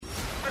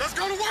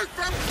away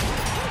from me!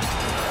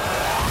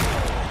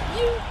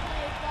 You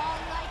play ball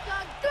like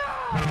a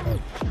girl!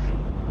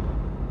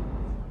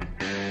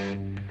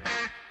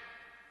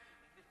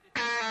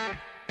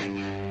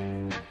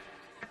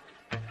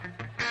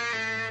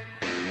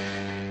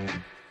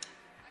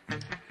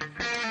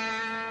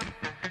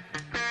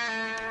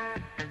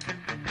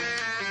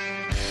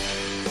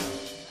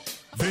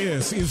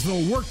 This is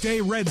the Workday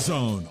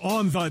Redzone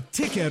on the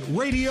Ticket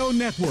Radio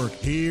Network.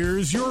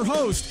 Here's your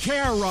host,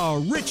 Kara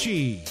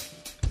Richey.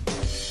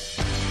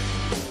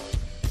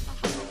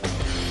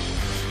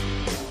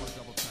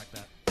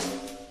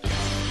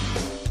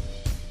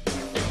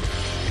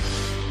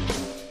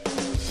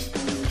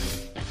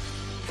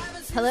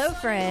 Hello,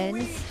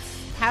 friends.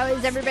 How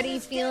is everybody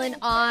feeling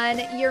on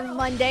your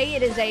Monday?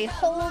 It is a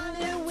whole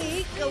new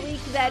week, a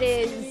week that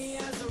is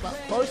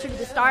closer to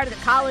the start of the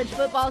college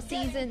football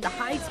season, the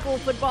high school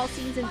football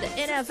season, the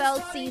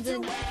NFL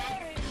season.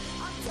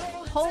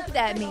 Hope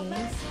that means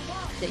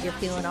that you're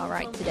feeling all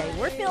right today.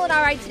 We're feeling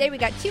all right today. We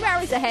got 2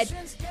 hours ahead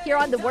here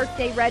on the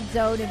Workday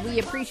Redzone, and we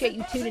appreciate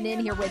you tuning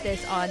in here with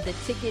us on the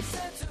Ticket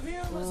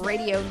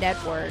Radio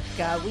Network.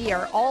 We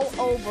are all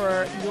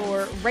over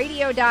your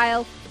radio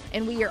dial,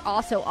 and we are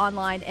also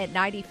online at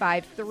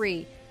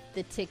 95.3.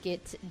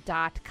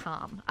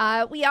 theticket.com.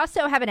 We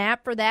also have an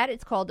app for that.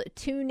 It's called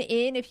Tune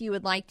In. If you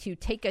would like to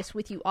take us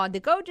with you on the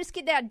go, just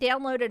get that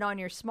downloaded on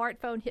your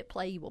smartphone, hit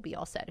play, you will be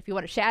all set. If you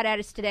want to shout at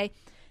us today,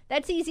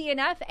 that's easy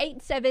enough.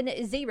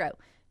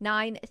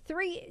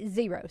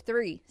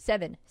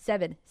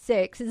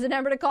 870-930-3776 is the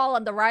number to call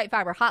on the Right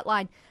Fiber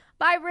hotline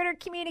by Ritter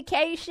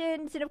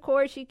Communications. And of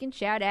course, you can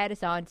shout at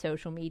us on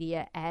social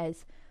media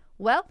as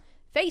well.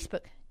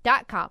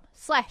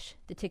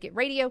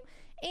 Facebook.com/theticket.radio.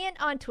 And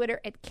on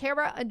Twitter at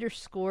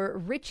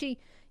Kara_Richey.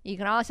 You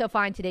can also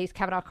find today's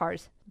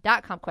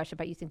CavenaughCars.com question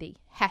by using the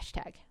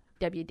hashtag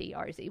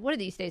WDRZ. One of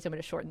these days I'm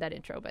going to shorten that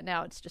intro, but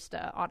now it's just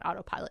on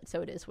autopilot,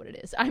 so it is what it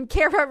is. I'm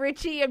Kara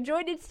Richey. I'm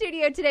joined in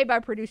studio today by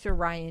producer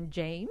Ryan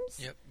James.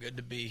 Yep, good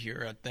to be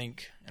here, I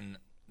think. And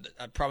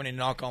I probably need to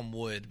knock on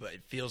wood, but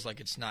it feels like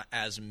it's not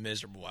as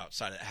miserable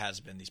outside as it has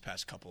been these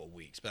past couple of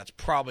weeks. But that's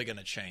probably going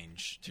to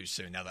change too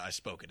soon now that I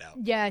spoke it out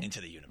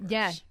into the universe.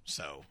 Yeah.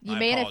 So you I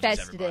manifested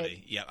apologize,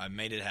 everybody. it. Yeah, I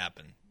made it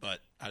happen.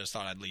 But I just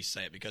thought I'd at least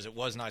say it because it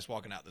was nice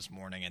walking out this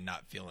morning and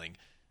not feeling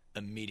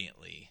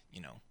immediately,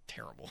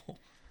 terrible.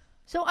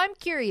 So I'm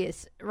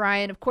curious,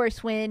 Ryan, of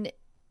course, when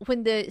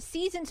the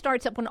season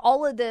starts up, when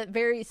all of the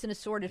various and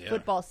assorted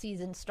football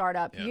seasons start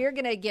up, you're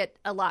going to get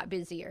a lot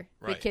busier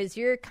because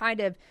you're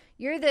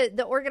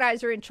the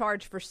organizer in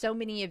charge for so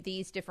many of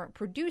these different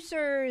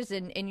producers,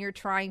 and you're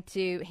trying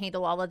to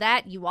handle all of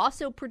that. You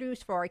also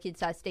produce for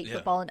Arkansas State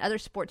football and other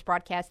sports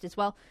broadcasts as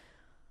well.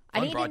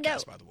 Fun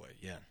broadcasts, by the way.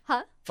 Yeah.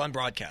 Huh? Fun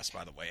broadcasts,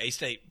 by the way.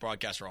 A-State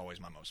broadcasts are always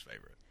my most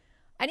favorite.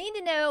 I need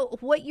to know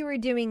what you are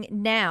doing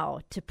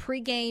now to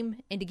pregame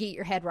and to get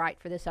your head right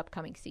for this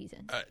upcoming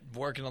season.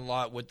 Working a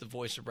lot with the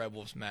voice of Red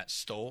Wolves, Matt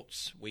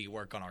Stoltz. We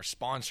work on our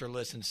sponsor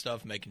list and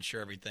stuff, making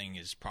sure everything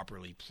is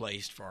properly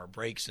placed for our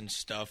breaks and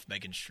stuff,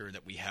 making sure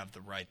that we have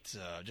the right,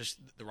 just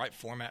the right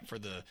format for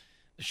the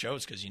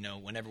shows. Because,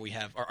 whenever we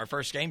have our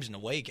first game's an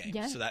away game,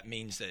 so that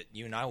means that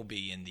you and I will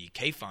be in the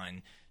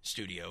K-Fine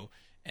studio.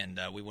 And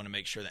we want to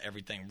make sure that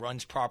everything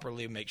runs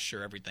properly, make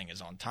sure everything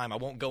is on time. I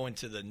won't go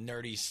into the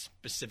nerdy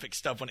specific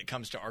stuff when it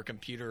comes to our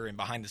computer and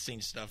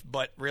behind-the-scenes stuff,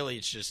 but really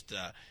it's just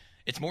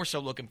it's more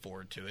so looking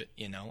forward to it.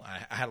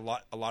 I had a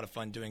lot of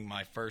fun doing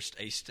my first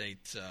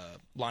A-State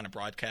line of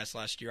broadcast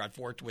last year. I've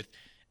worked with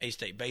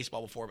A-State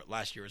baseball before, but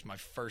last year was my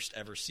first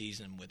ever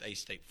season with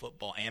A-State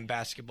football and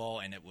basketball,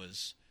 and it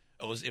was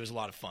a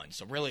lot of fun.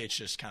 So really it's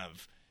just kind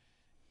of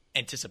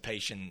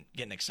anticipation,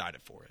 getting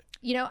excited for it.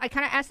 I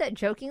kind of asked that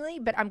jokingly,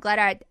 but I'm glad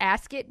I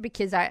asked it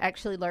because I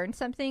actually learned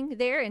something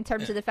there in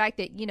terms of the fact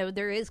that,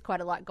 there is quite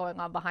a lot going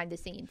on behind the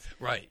scenes.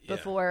 Right.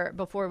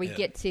 Before we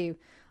get to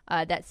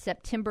that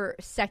September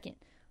 2nd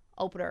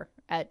opener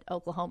at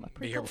Oklahoma.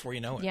 Be here before you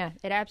know it. Yeah,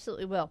 it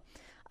absolutely will.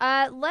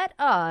 Let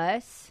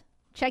us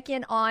check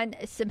in on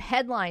some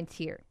headlines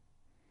here.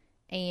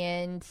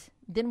 And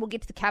then we'll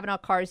get to the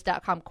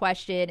CavenaughCars.com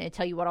question and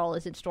tell you what all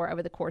is in store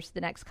over the course of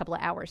the next couple of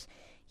hours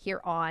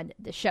here on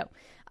the show.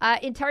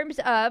 In terms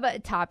of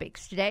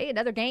topics today,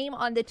 another game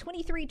on the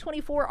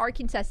 23-24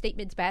 Arkansas State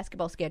men's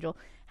basketball schedule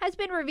has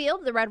been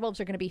revealed. The Red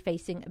Wolves are going to be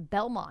facing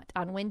Belmont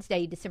on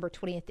Wednesday, December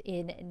 20th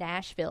in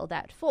Nashville.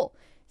 That full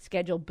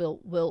schedule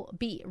will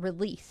be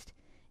released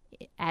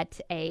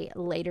at a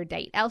later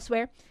date.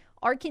 Elsewhere,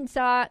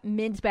 Arkansas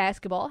men's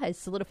basketball has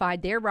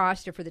solidified their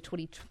roster for the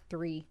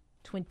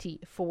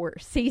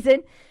 23-24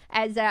 season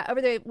as over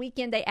the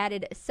weekend they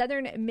added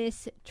Southern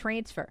Miss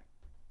transfer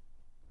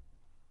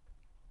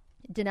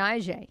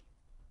Denaje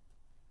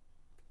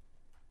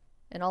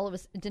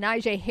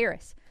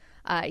Harris.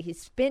 He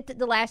spent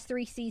the last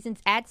 3 seasons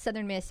at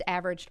Southern Miss,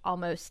 averaged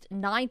almost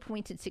 9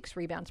 points and 6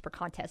 rebounds per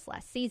contest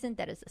last season.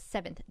 That is a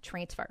 7th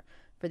transfer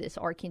for this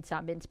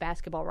Arkansas men's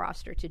basketball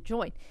roster to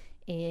join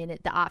in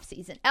the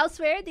offseason.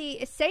 Elsewhere,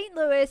 the St.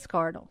 Louis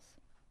Cardinals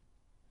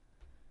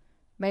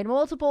made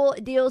multiple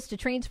deals to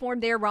transform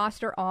their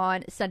roster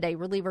on Sunday.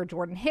 Reliever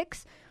Jordan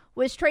Hicks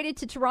was traded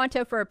to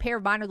Toronto for a pair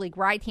of minor league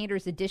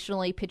right-handers.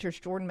 Additionally, pitchers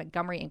Jordan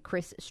Montgomery and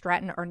Chris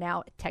Stratton are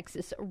now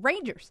Texas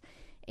Rangers.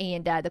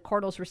 And the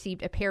Cardinals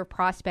received a pair of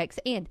prospects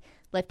and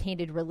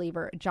left-handed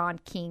reliever John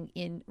King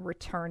in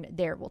return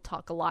there. We'll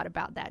talk a lot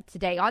about that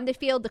today. On the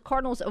field, the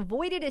Cardinals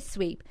avoided a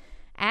sweep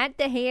at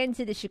the hands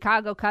of the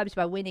Chicago Cubs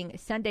by winning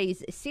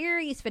Sunday's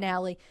series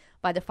finale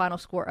by the final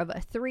score of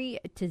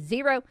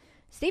 3-0.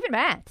 Steven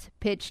Matz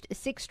pitched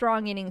 6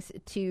 strong innings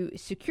to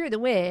secure the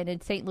win,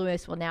 and St.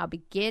 Louis will now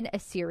begin a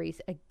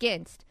series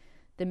against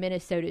the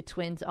Minnesota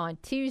Twins on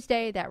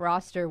Tuesday. That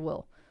roster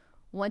will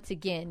once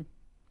again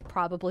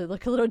probably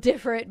look a little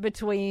different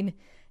between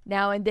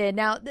now and then.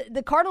 Now,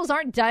 the Cardinals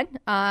aren't done.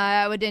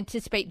 I would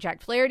anticipate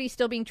Jack Flaherty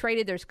still being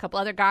traded. There's a couple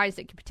other guys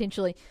that could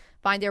potentially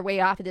find their way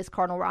off of this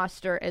Cardinal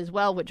roster as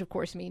well, which of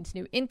course means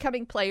new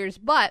incoming players.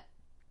 But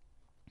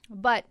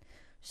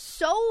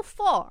so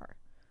far,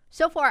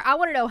 I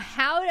want to know,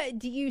 how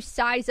do you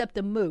size up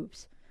the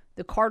moves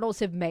the Cardinals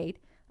have made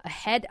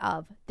ahead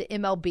of the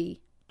MLB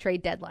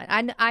trade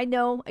deadline? I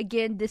know,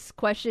 again, this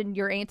question,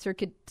 your answer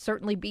could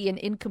certainly be an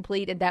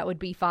incomplete, and that would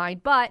be fine.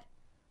 But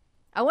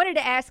I wanted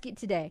to ask it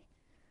today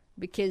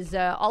because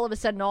all of a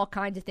sudden all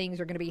kinds of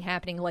things are going to be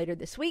happening later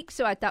this week.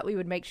 So I thought we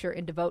would make sure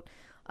and devote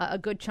a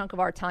good chunk of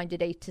our time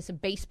today to some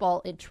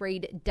baseball and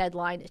trade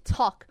deadline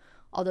talk,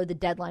 although the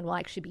deadline will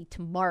actually be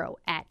tomorrow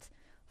at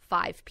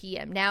 5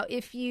 p.m. Now,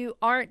 if you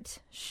aren't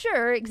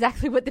sure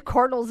exactly what the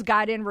Cardinals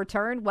got in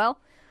return,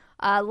 well,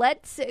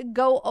 let's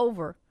go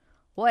over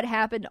what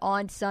happened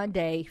on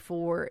Sunday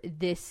for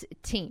this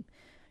team.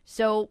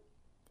 So,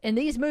 and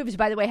these moves,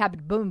 by the way,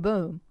 happened boom,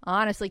 boom.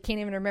 I honestly can't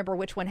even remember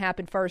which one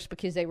happened first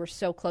because they were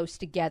so close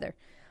together.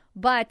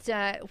 But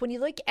when you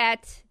look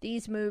at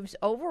these moves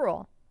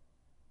overall,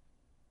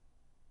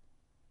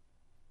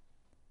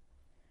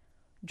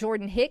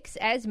 Jordan Hicks,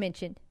 as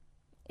mentioned,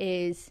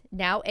 is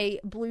now a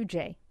Blue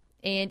Jay.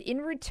 And in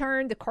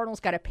return, the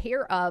Cardinals got a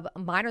pair of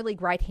minor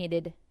league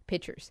right-handed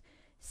pitchers.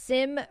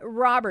 Sim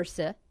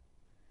Robertson,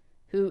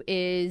 who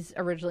is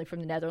originally from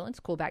the Netherlands,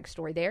 cool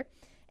backstory there,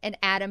 and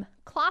Adam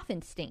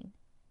Kloffenstein.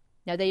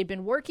 Now, they had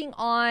been working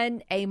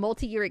on a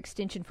multi-year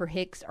extension for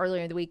Hicks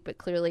earlier in the week, but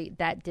clearly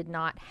that did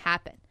not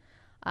happen.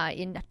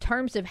 In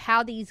terms of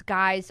how these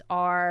guys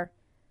are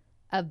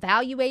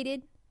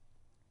evaluated,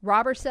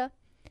 Robertson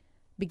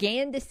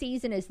began the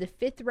season as the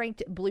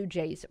 5th-ranked Blue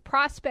Jays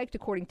prospect,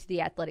 according to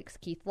the Athletics'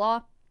 Keith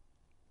Law,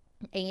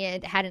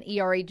 and had an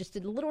ERA just a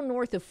little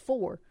north of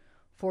 4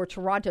 for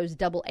Toronto's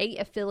Double-A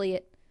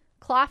affiliate.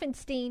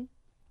 Kloffenstein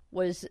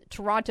was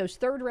Toronto's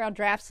 3rd-round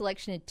draft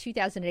selection in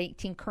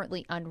 2018,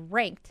 currently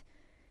unranked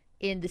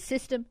in the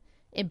system,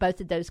 and both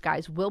of those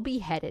guys will be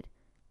headed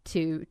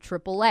to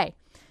AAA.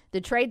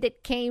 The trade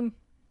that came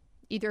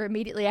either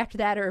immediately after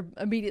that or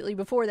immediately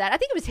before that, I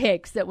think it was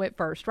Hicks that went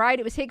first, right?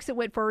 It was Hicks that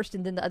went first,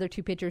 and then the other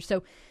 2 pitchers.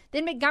 So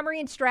then Montgomery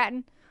and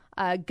Stratton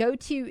go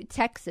to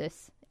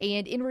Texas,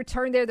 and in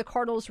return there, the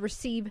Cardinals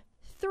receive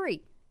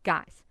 3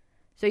 guys.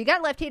 So you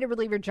got left-handed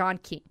reliever John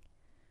King,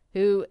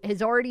 who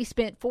has already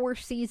spent 4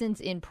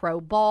 seasons in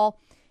pro ball.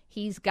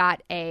 He's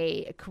got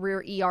a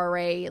career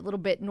ERA a little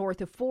bit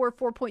north of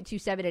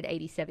 4.27 at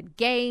 87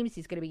 games.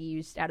 He's going to be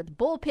used out of the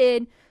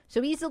bullpen.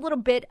 So he's a little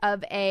bit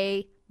of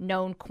a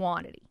known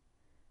quantity.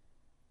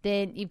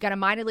 Then you've got a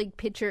minor league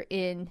pitcher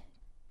in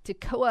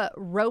Tekoa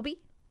Roby,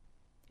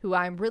 who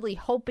I'm really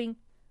hoping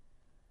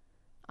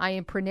I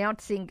am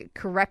pronouncing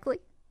correctly,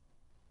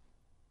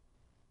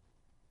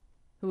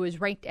 who is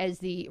ranked as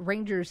the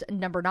Rangers'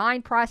 number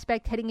 9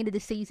 prospect heading into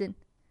the season.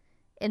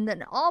 And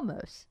then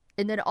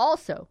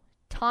also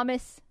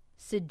Thomas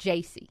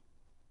Sajaci.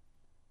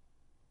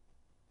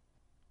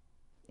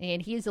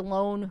 And he is a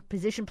lone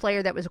position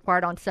player that was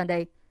acquired on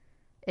Sunday.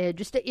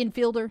 Just an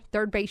infielder,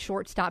 third base,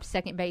 shortstop,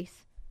 second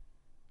base.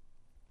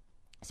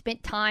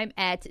 Spent time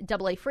at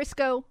Double-A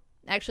Frisco.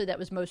 Actually, that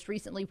was most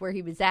recently where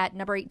he was at.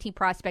 Number 18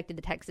 prospect in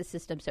the Texas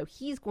system. So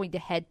he's going to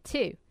head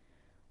to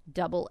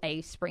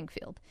Double-A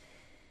Springfield.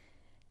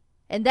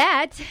 And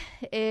that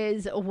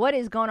is what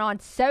has gone on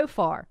so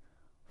far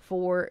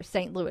for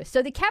St. Louis.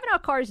 So the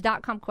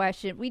CavenaughCars.com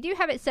question, we do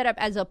have it set up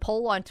as a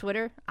poll on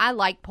Twitter. I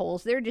like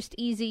polls. They're just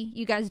easy.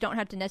 You guys don't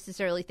have to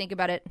necessarily think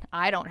about it.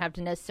 I don't have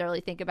to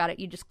necessarily think about it.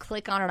 You just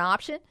click on an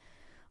option.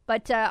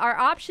 But our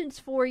options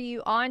for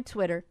you on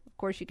Twitter, of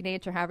course, you can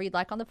answer however you'd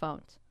like on the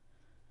phones.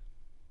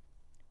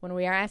 When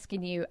we are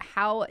asking you,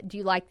 how do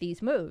you like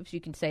these moves?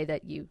 You can say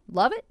that you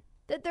love it,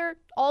 that they're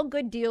all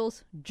good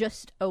deals,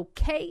 just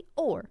okay,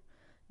 or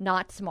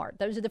not smart.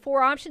 Those are the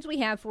 4 options we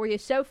have for you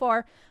so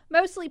far.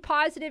 Mostly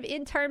positive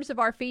in terms of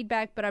our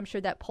feedback, but I'm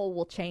sure that poll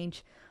will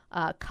change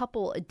a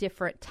couple of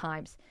different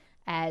times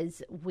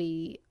as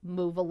we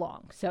move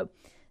along. So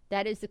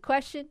that is the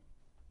question.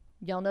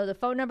 Y'all know the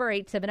phone number,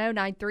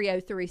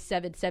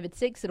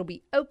 870-930-3776. It'll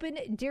be open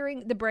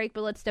during the break,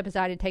 but let's step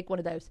aside and take one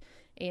of those.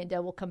 And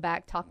we'll come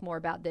back, talk more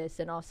about this,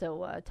 and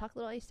also talk a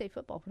little A-State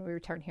football when we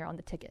return here on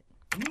The Ticket.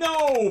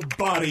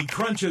 Nobody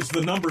crunches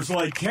the numbers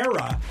like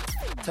Kara.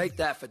 Take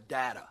that for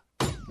data.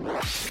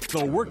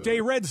 The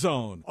Workday Red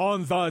Zone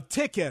on the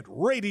Ticket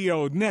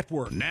Radio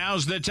Network.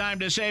 Now's the time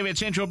to save at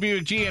Central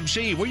Buick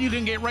GMC, where you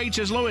can get rates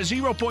as low as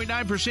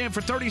 0.9%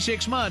 for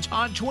 36 months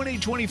on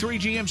 2023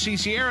 GMC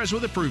Sierras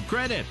with approved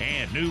credit.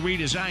 And new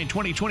redesigned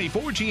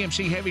 2024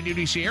 GMC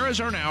heavy-duty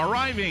Sierras are now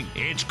arriving.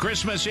 It's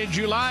Christmas in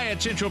July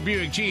at Central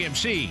Buick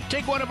GMC.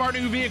 Take one of our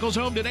new vehicles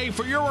home today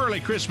for your early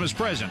Christmas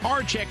present,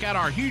 or check out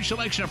our huge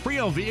selection of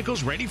pre-owned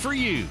vehicles ready for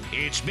you.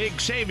 It's big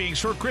savings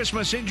for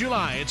Christmas in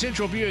July at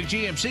Central Buick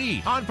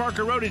GMC on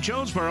Parker Road in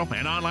Jonesboro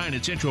and online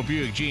at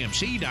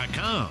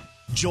centralbuickgmc.com.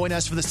 Join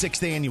us for the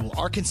 6th Annual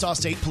Arkansas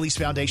State Police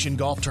Foundation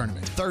Golf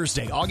Tournament,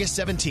 Thursday, August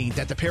 17th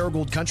at the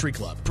Paragould Country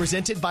Club,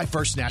 presented by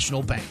First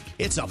National Bank.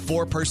 It's a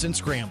 4-person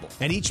scramble,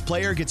 and each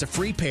player gets a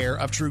free pair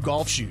of true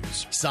golf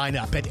shoes. Sign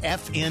up at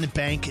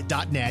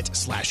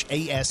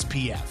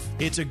fnbank.net/ASPF.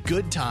 It's a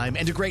good time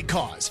and a great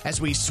cause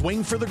as we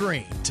swing for the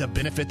green to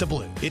benefit the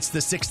blue. It's the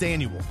 6th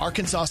Annual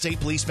Arkansas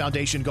State Police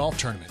Foundation Golf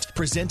Tournament,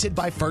 presented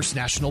by First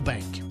National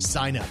Bank.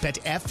 Sign up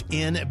at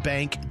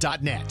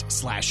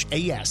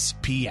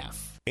fnbank.net/ASPF.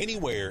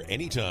 Anywhere,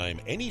 anytime,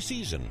 any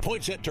season,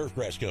 Poinsett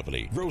Turfgrass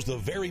Company grows the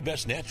very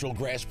best natural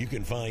grass you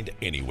can find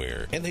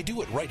anywhere. And they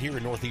do it right here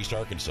in Northeast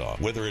Arkansas.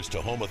 Whether it's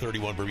Tahoma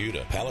 31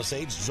 Bermuda,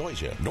 Palisades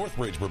Zoysia,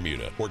 Northridge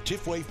Bermuda, or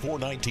Tiffway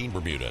 419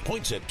 Bermuda,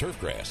 Poinsett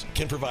Turfgrass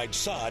can provide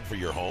sod for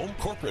your home,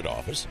 corporate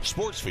office,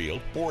 sports field,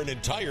 or an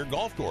entire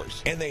golf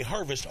course. And they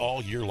harvest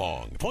all year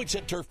long.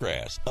 Poinsett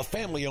Turfgrass, a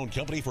family-owned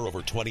company for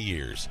over 20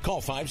 years.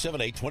 Call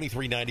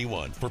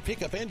 578-2391 for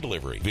pickup and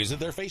delivery. Visit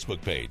their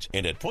Facebook page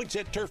and at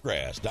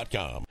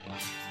poinsetturfgrass.com.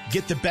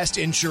 Get the best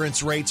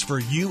insurance rates for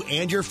you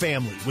and your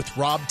family with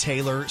Rob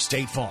Taylor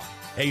State Farm.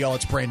 Hey, y'all,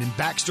 it's Brandon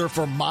Baxter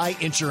for my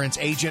insurance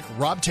agent,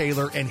 Rob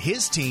Taylor, and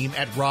his team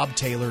at Rob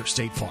Taylor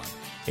State Farm.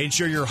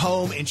 Insure your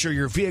home, insure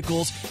your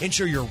vehicles,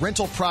 insure your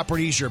rental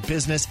properties, your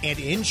business, and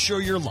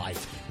insure your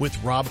life with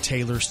Rob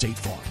Taylor State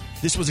Farm.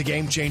 This was a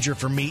game changer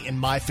for me and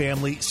my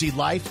family. See,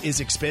 life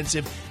is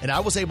expensive, and I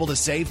was able to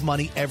save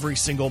money every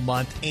single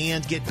month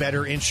and get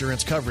better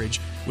insurance coverage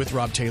with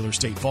Rob Taylor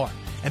State Farm.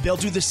 And they'll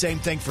do the same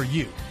thing for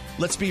you.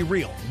 Let's be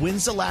real.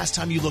 When's the last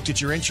time you looked at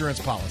your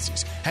insurance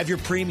policies? Have your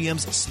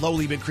premiums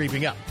slowly been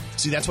creeping up?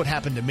 See, that's what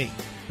happened to me.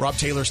 Rob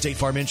Taylor State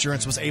Farm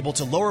Insurance was able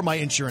to lower my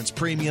insurance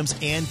premiums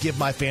and give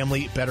my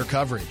family better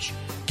coverage.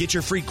 Get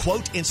your free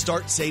quote and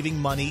start saving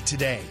money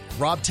today.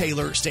 Rob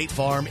Taylor State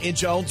Farm in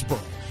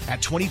Jonesboro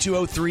at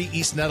 2203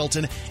 East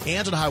Nettleton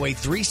and on Highway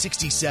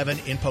 367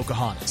 in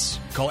Pocahontas.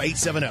 Call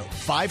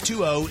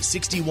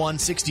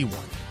 870-520-6161.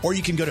 Or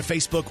you can go to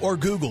Facebook or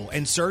Google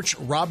and search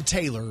Rob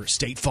Taylor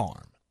State Farm.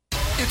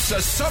 It's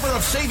a summer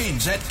of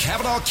savings at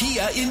Cavanaugh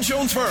Kia in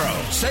Jonesboro.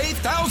 Save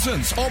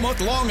thousands all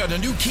month long on a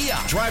new Kia.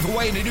 Drive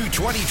away in a new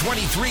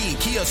 2023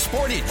 Kia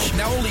Sportage,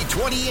 now only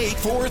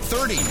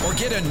 $28,430. Or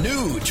get a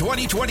new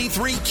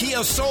 2023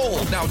 Kia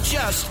Soul, now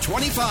just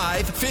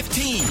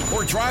 $25,515.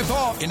 Or drive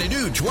off in a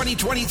new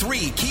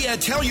 2023 Kia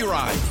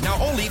Telluride,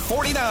 now only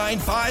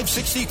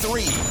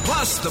 $49,563.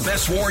 Plus the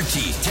best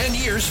warranty, 10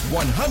 years,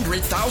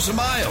 100,000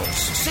 miles.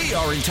 See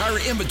our entire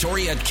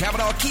inventory at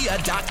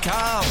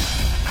CavanaughKia.com.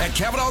 At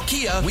Cavanaugh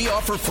Kia, we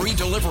offer free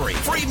delivery,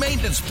 free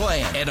maintenance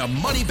plan, and a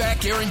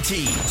money-back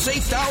guarantee.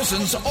 Save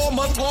thousands all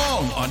month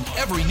long on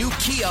every new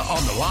Kia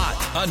on the lot.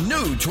 A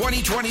new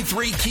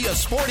 2023 Kia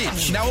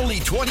Sportage, now only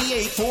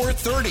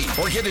 $28,430.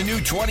 Or get a new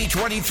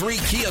 2023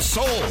 Kia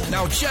Soul,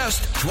 now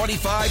just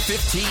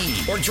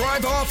 $25,515. Or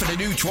drive off in a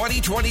new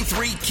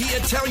 2023 Kia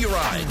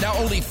Telluride, now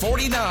only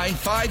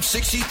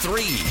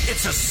 $49,563.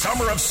 It's a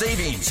summer of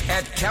savings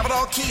at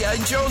Cavanaugh Kia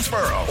in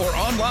Jonesboro or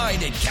online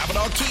at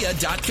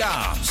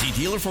CavanaughKia.com. See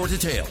dealer for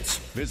details.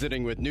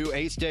 Visiting with new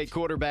A-State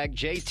quarterback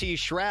J.T.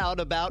 Shroud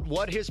about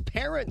what his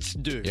parents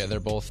do. Yeah, they're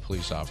both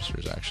police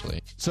officers,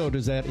 actually. So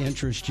does that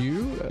interest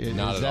you?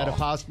 Not at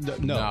all. No.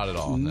 Not at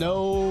all.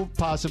 No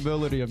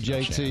possibility of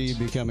J.T. chance.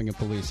 becoming a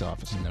police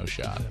officer. No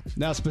shot.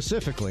 Now,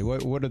 specifically,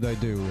 what do they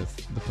do with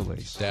the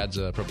police? Dad's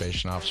a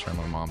probation officer and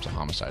my mom's a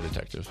homicide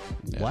detective.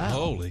 Yeah. Wow.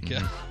 Holy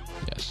cow.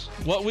 Yes.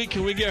 What week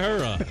can we get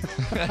her on?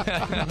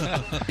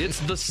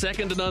 It's the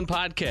Second to None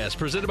podcast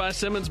presented by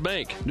Simmons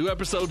Bank. New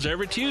episodes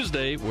every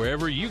Tuesday,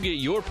 wherever you get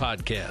your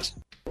podcast.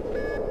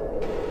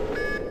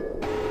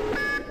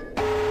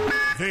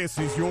 This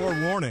is your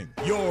warning.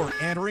 You're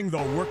entering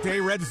the Workday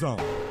Red Zone.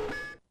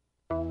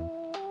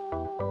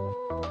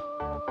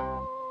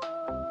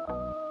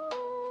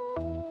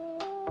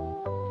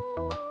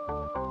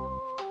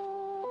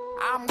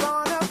 I'm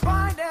gonna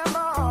find them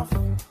off.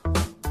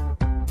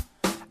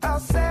 A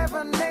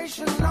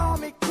seven-nation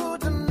army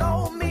couldn't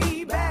hold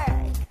me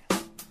back.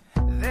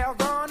 They're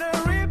gonna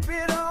rip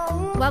it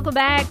on. Welcome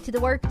back to the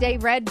Workday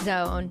Red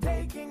Zone.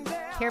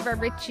 Kara,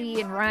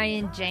 Richey, and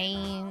Ryan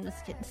James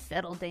getting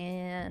settled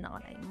in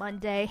on a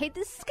Monday. Hey,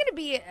 this is going to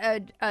be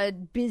a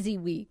busy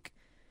week.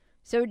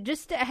 So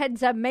just a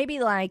heads up, maybe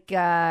like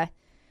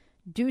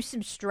do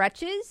some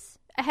stretches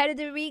ahead of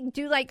the week.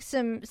 Do like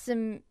some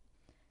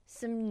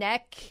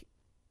neck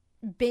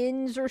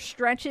bends or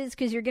stretches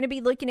because you're going to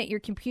be looking at your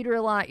computer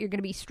a lot. You're going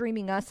to be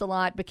streaming us a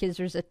lot because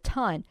there's a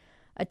ton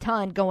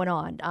going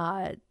on.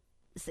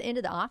 it's the end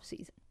of the off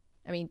season.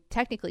 I mean,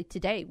 technically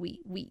today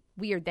we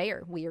are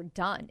there. We are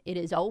done. It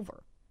is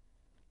over.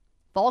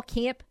 Fall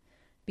camp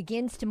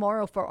begins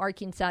tomorrow for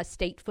Arkansas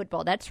State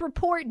football. That's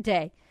report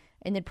day.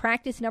 And then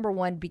practice number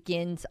 1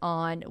 begins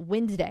on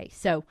Wednesday.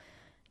 So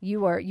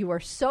you are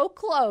so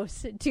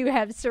close to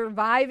have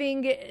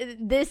surviving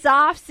this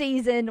off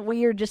season.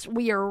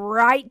 We are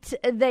right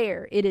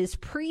there. It is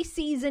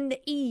preseason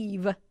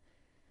eve.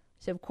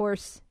 So of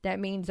course that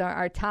means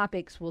our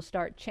topics will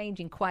start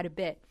changing quite a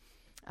bit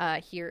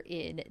here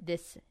in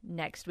this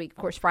next week. Of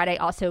course, Friday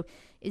also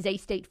is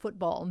A-State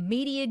football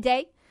media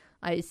day.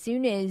 As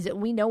soon as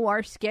we know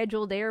our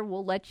schedule there,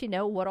 we'll let you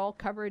know what all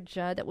coverage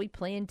that we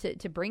plan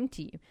to bring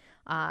to you.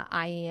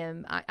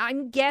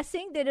 I'm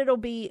guessing that it'll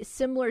be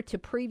similar to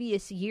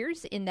previous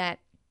years in that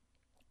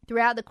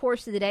throughout the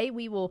course of the day,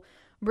 we will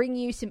bring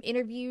you some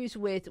interviews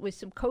with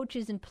some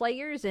coaches and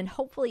players, and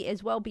hopefully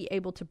as well be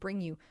able to bring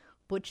you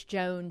Butch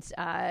Jones'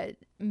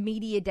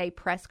 media day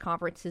press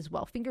conference as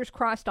well. Fingers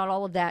crossed on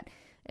all of that.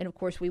 And, of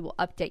course, we will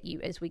update you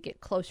as we get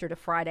closer to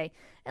Friday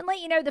and let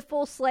you know the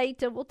full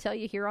slate. We'll tell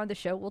you here on the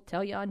show. We'll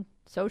tell you on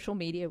social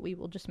media. We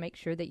will just make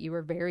sure that you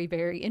are very,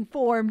 very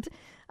informed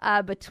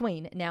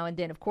between now and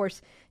then. Of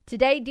course,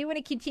 today, do want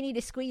to continue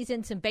to squeeze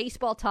in some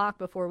baseball talk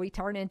before we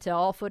turn into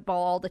all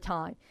football all the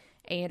time.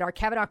 And our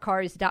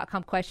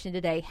CavenaughCars.com question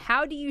today,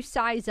 how do you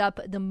size up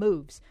the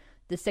moves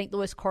the St.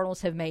 Louis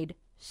Cardinals have made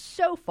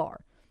so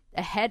far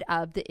ahead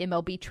of the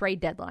MLB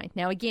trade deadline?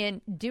 Now,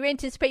 again, do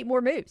anticipate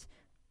more moves.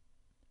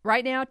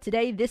 Right now,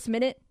 today, this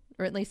minute,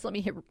 or at least let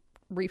me hit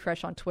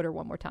refresh on Twitter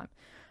one more time.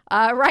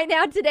 Right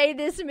now, today,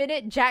 this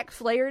minute, Jack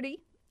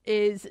Flaherty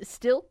is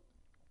still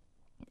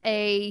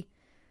a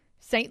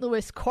St.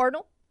 Louis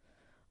Cardinal.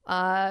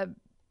 Tommy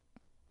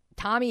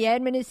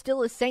Edman is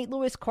still a St.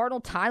 Louis Cardinal.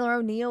 Tyler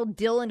O'Neill,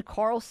 Dylan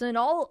Carlson,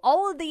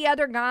 all of the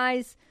other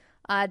guys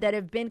that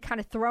have been kind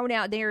of thrown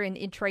out there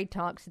in trade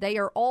talks, they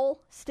are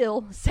all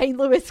still St.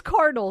 Louis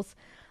Cardinals.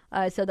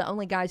 So the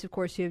only guys, of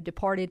course, who have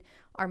departed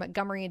are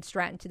Montgomery and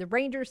Stratton to the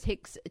Rangers,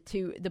 Hicks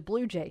to the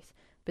Blue Jays.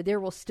 But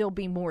there will still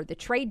be more. The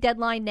trade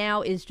deadline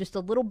now is just a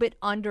little bit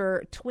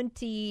under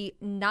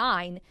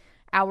 29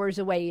 hours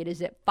away. It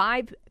is at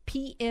 5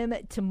 p.m.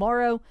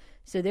 tomorrow.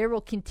 So there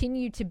will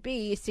continue to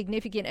be a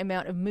significant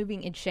amount of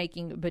moving and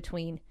shaking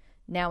between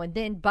now and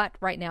then. But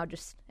right now,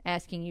 just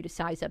asking you to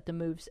size up the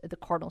moves the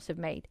Cardinals have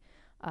made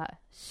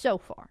so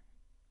far.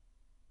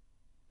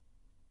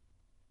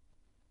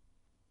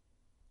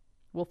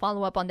 We'll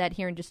follow up on that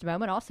here in just a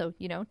moment. Also,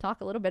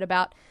 talk a little bit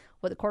about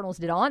what the Cardinals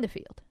did on the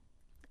field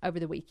over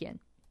the weekend.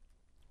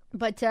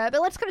 But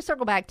let's kind of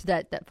circle back to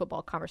that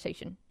football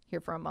conversation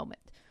here for a moment.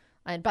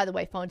 And by the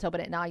way, phone's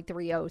open at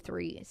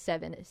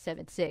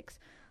 930-3776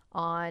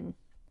 on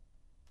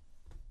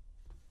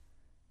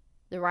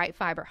the Right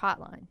Fiber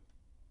hotline.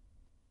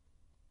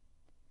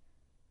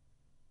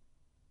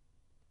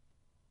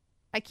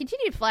 I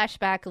continue to flash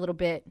back a little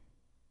bit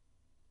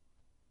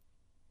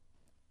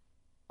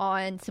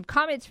on some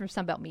comments from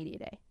Sunbelt Media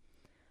Day.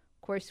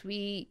 Of course,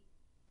 we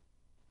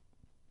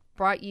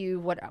brought you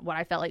what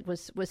I felt like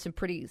was some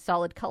pretty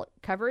solid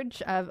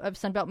coverage of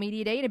Sunbelt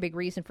Media Day, and a big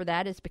reason for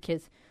that is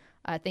because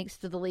thanks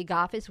to the league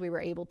office, we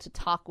were able to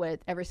talk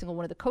with every single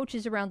one of the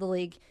coaches around the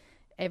league,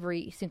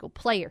 every single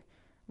player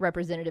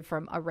representative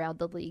from around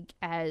the league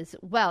as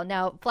well.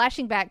 Now,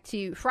 flashing back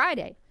to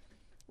Friday,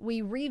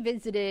 we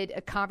revisited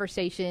a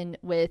conversation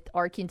with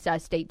Arkansas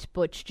State's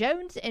Butch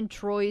Jones and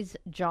Troy's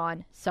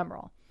John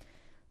Summerall.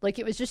 Like,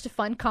 it was just a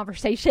fun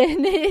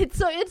conversation. It's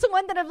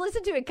one that I've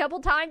listened to a couple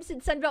times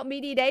since Sunbelt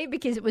Media Day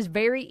because it was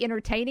very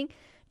entertaining.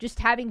 Just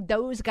having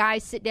those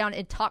guys sit down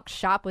and talk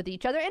shop with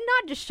each other, and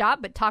not just shop,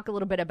 but talk a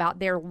little bit about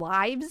their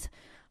lives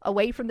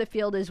away from the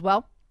field as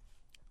well.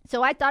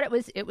 So I thought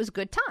it was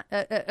good time,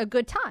 a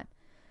good time.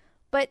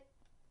 But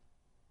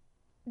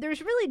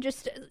there's really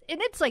just,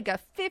 and it's like a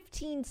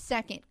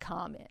 15-second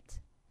comment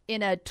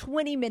in a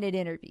 20-minute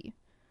interview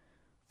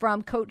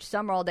from Coach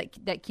Summerall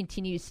that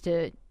continues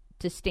to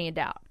stand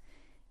out.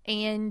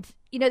 And,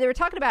 they were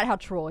talking about how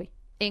Troy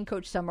and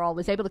Coach Summerall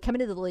was able to come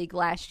into the league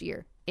last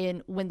year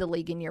and win the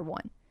league in year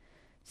one.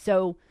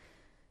 So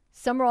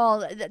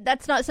Summerall,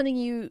 that's not something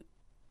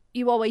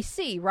you always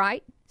see,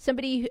 right?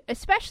 Somebody,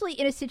 especially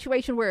in a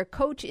situation where a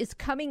coach is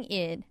coming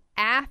in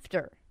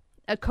after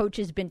a coach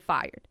has been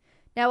fired.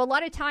 Now, a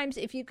lot of times,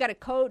 if you've got a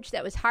coach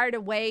that was hired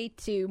away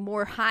to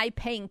more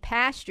high-paying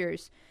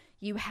pastures,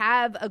 you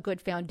have a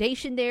good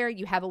foundation there.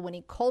 You have a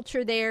winning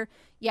culture there.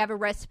 You have a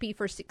recipe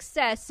for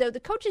success. So the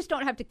coaches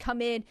don't have to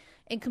come in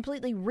and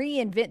completely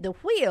reinvent the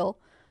wheel.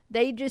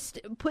 They just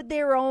put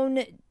their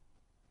own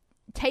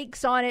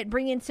takes on it,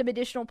 bring in some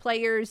additional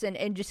players,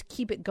 and just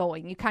keep it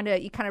going. You kind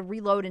of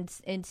reload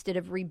instead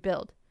of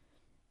rebuild.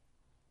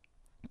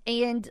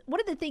 And one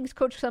of the things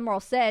Coach Summerall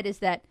said is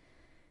that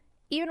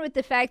even with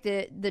the fact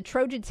that the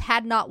Trojans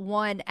had not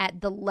won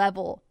at the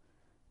level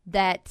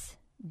that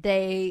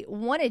they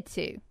wanted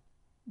to,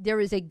 there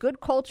was a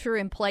good culture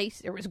in place.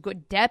 There was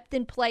good depth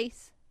in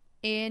place.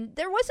 And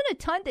there wasn't a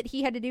ton that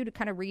he had to do to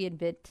kind of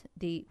reinvent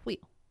the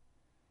wheel.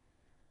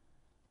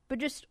 But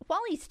just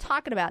while he's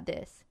talking about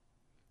this,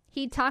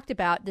 he talked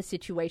about the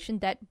situation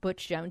that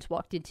Butch Jones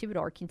walked into at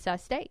Arkansas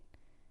State.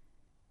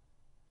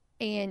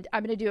 And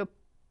I'm going to do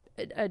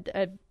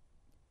a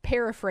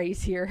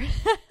paraphrase here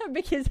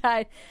because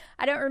I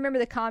don't remember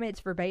the comments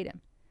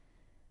verbatim.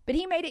 But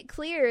he made it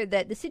clear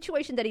that the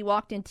situation that he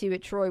walked into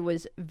at Troy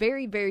was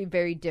very, very,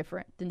 very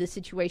different than the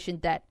situation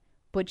that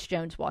Butch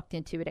Jones walked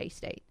into at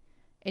A-State.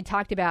 And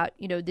talked about,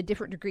 the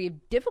different degree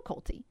of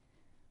difficulty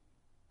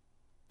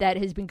that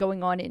has been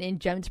going on in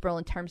Jonesboro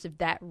in terms of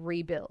that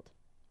rebuild.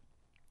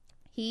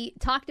 He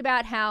talked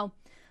about how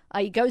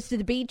he goes to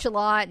the beach a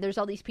lot. And there's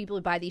all these people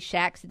who buy these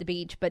shacks at the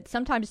beach. But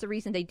sometimes the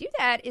reason they do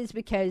that is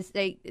because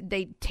they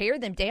tear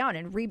them down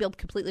and rebuild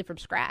completely from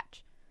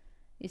scratch.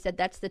 He said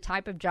that's the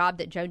type of job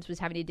that Jones was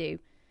having to do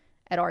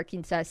at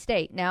Arkansas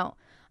State. Now,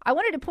 I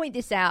wanted to point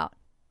this out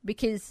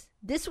because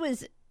this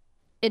was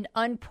an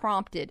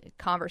unprompted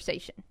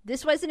conversation.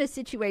 This wasn't a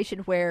situation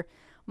where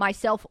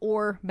myself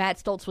or Matt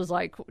Stoltz was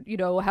like,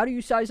 how do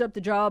you size up the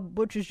job?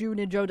 Butch is you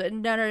and Joe.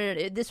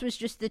 No. This was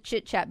just the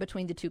chit chat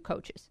between the two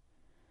coaches.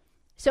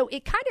 So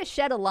it kind of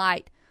shed a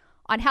light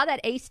on how that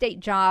A-State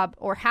job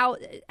or how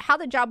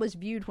the job was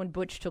viewed when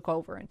Butch took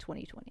over in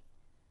 2020.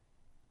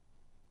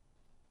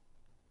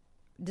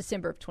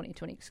 December of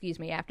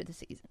 2020, after the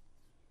season.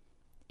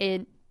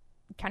 And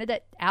kind of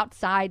that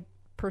outside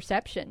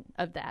perception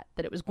of that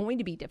it was going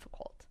to be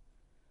difficult,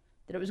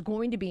 that it was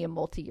going to be a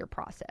multi-year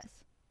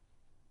process.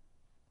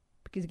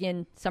 Because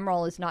again,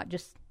 Summerall is not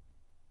just,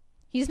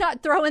 he's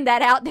not throwing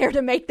that out there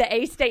to make the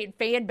A-State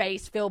fan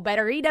base feel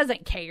better. He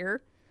doesn't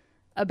care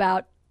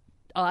about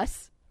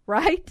us,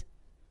 right?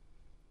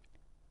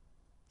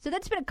 So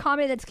that's been a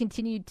comment that's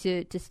continued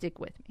to stick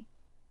with me.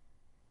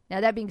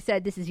 Now, that being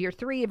said, this is year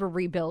 3 of a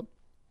rebuild.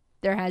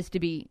 There has to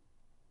be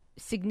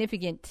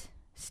significant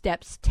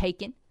steps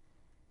taken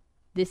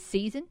this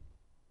season.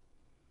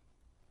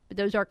 But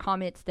those are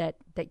comments that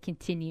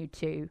continue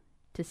to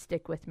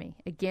stick with me.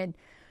 Again,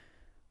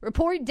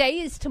 report day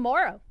is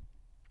tomorrow,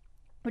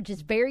 which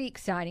is very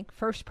exciting.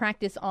 First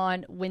practice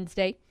on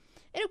Wednesday.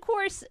 And of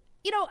course,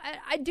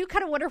 I do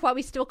kind of wonder why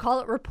we still call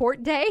it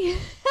report day.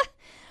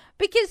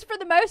 Because for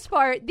the most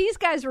part, these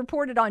guys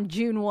reported on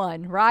June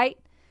 1, right?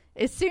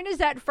 As soon as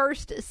that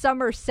first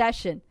summer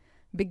session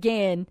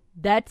began,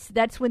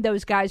 that's when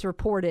those guys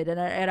reported.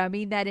 And I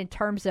mean that in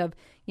terms of,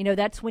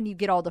 that's when you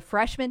get all the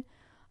freshmen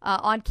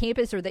on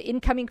campus or the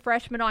incoming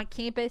freshmen on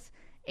campus.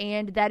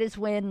 And that is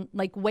when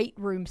weight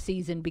room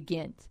season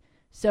begins.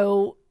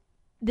 So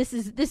this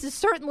is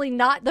certainly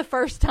not the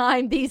first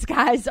time these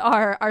guys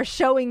are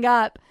showing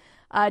up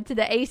to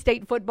the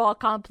A-State football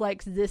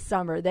complex this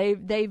summer.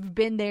 They've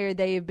been there.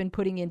 They have been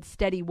putting in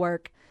steady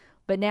work.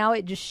 But now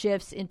it just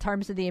shifts in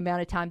terms of the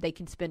amount of time they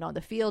can spend on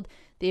the field,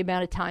 the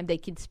amount of time they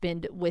can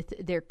spend with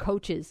their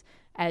coaches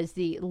as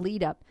the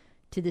lead up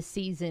to the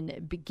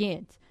season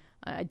begins.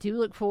 I do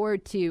look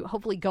forward to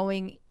hopefully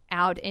going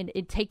out and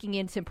taking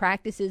in some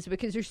practices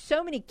because there's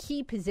so many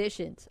key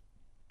positions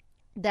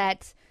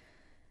that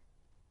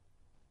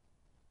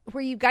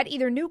where you've got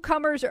either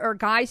newcomers or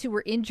guys who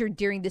were injured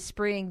during the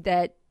spring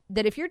that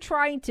if you're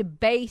trying to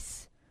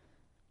base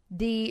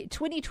the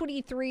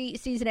 2023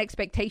 season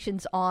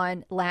expectations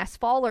on last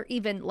fall or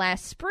even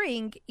last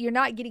spring, you're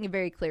not getting a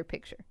very clear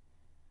picture.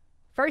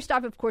 First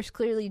off, of course,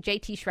 clearly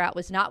JT Shrout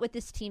was not with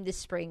this team this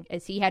spring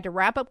as he had to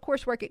wrap up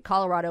coursework at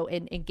Colorado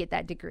and get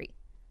that degree.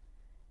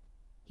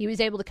 He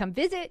was able to come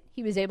visit.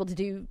 He was able to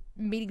do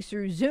meetings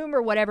through Zoom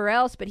or whatever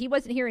else, but he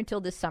wasn't here until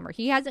this summer.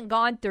 He hasn't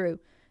gone through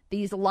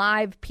these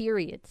live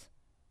periods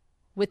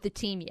with the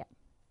team yet.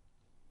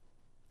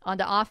 On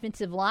the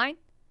offensive line,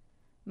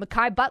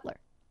 Mekhi Butler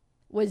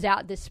was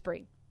out this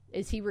spring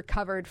as he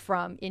recovered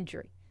from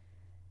injury.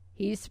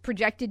 He's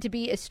projected to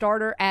be a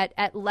starter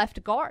at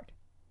left guard,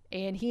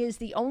 and he is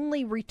the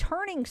only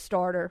returning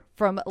starter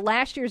from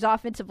last year's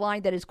offensive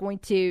line that is going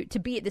to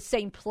be at the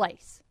same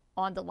place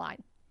on the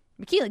line.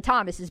 McKeelan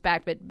Thomas is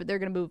back, but they're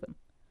going to move him.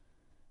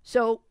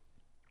 So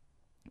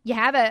you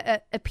have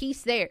a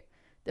piece there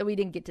that we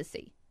didn't get to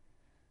see.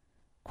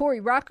 Corey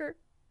Rucker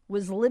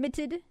was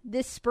limited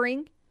this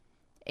spring,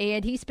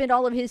 and he spent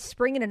all of his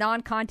spring in a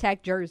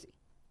non-contact jersey.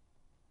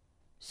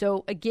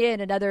 So, again,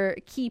 another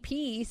key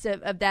piece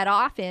of that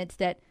offense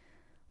that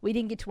we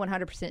didn't get to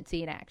 100%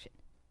 see in action.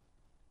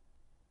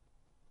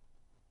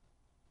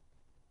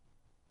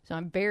 So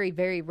I'm very,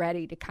 very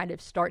ready to kind of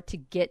start to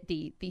get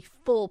the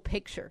full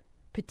picture,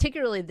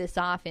 particularly this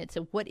offense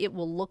and what it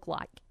will look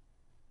like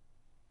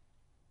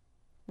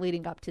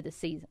leading up to the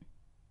season.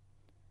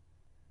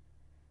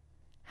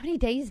 How many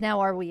days now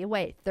are we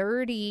away?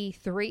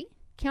 33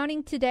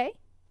 counting today?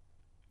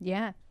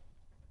 Yeah.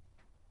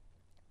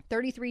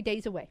 33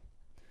 days away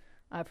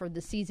from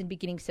the season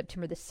beginning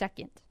September the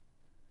 2nd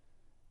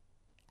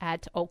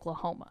at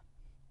Oklahoma.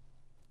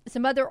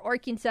 Some other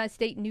Arkansas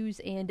State news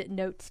and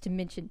notes to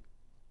mention.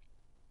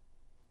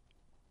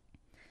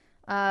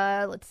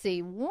 Let's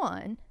see.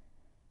 One,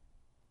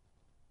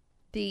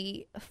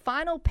 the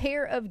final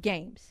pair of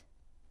games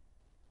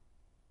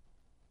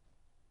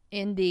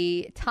in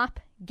the top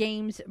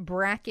games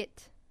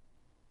bracket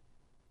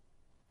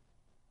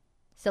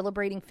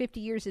celebrating 50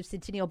 years of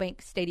Centennial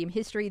Bank Stadium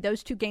history.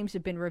 Those 2 games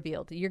have been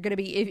revealed. You're going to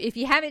be, if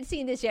you haven't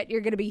seen this yet,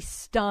 you're going to be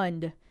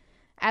stunned.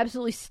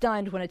 Absolutely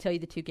stunned when I tell you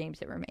the 2 games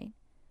that remain.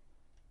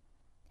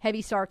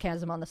 Heavy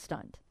sarcasm on the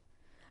stunned.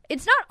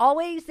 It's not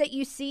always that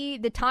you see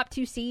the top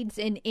 2 seeds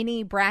in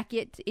any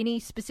bracket, any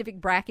specific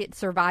bracket,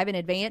 survive in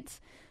advance.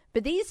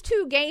 But these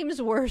 2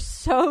 games were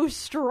so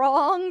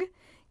strong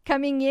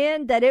coming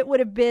in that it would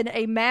have been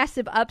a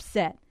massive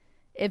upset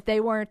if they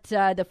weren't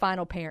the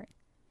final pairing.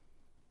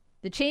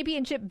 The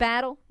championship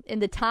battle in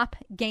the top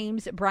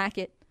games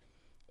bracket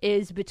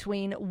is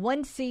between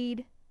 1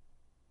 seed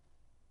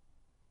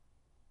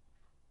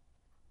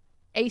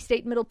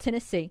A-State Middle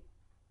Tennessee,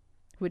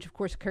 which of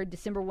course occurred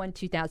December 1,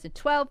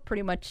 2012.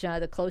 Pretty much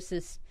the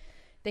closest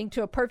thing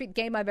to a perfect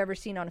game I've ever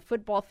seen on a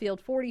football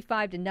field.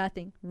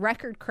 45-0.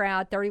 Record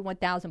crowd,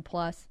 31,000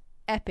 plus.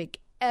 Epic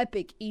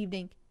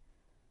evening.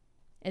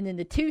 And then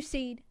the 2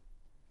 seed,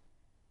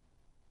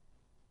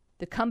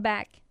 the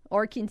comeback,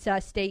 Arkansas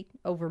State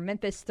over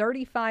Memphis,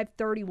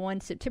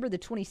 35-31, September the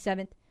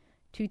 27th,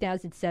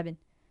 2007.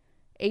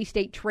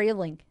 A-State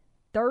trailing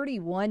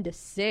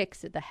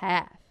 31-6 at the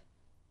half,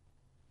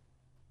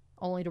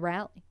 only to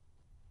rally.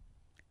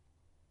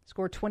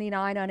 Scored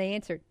 29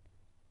 unanswered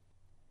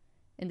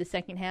in the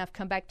second half,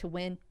 come back to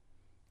win,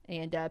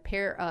 and a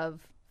pair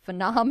of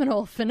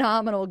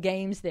phenomenal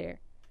games there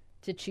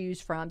to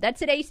choose from.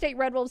 That's at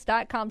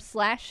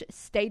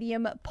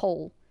astateredwolves.com/stadium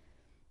poll.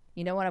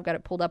 You know what? I've got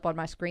it pulled up on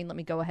my screen. Let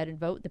me go ahead and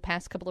vote. The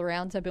past couple of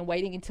rounds, I've been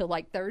waiting until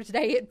like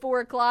Thursday at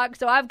 4 o'clock.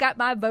 So I've got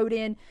my vote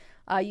in.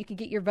 You can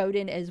get your vote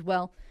in as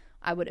well.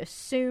 I would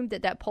assume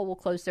that poll will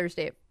close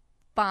Thursday at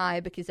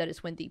 5 because that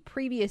is when the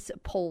previous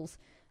polls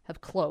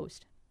have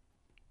closed.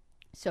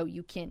 So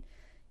you can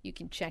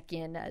check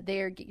in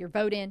there, get your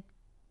vote in,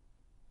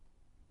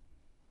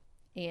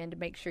 and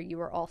make sure you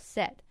are all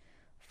set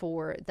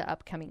for the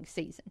upcoming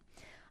season.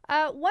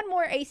 One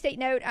more A-State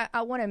note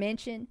I want to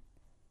mention.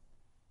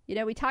 You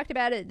know, we talked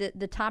about it at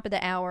the top of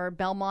the hour.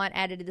 Belmont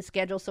added to the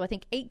schedule, so I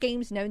think 8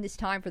 games known this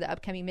time for the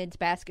upcoming men's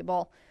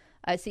basketball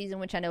season,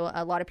 which I know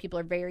a lot of people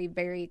are very,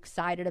 very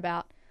excited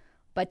about.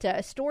 But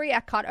a story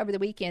I caught over the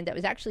weekend that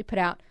was actually put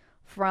out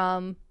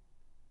from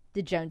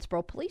the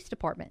Jonesboro Police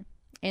Department,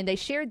 and they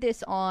shared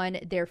this on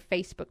their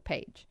Facebook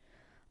page.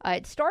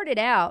 It started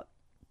out,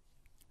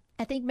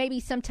 I think maybe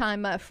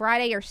sometime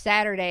Friday or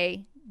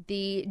Saturday,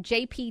 the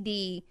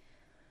JPD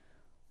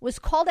was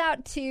called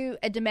out to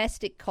a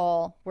domestic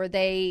call where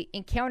they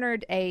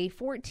encountered a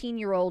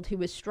 14-year-old who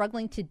was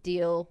struggling to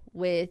deal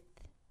with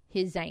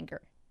his anger.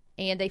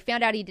 And they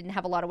found out he didn't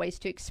have a lot of ways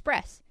to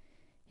express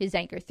his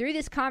anger. Through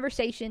this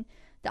conversation,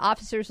 the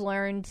officers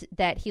learned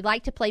that he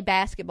liked to play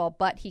basketball,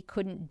 but he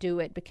couldn't do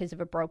it because of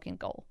a broken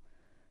goal.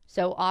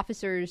 So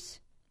officers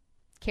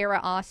Kara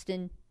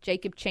Austin,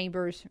 Jacob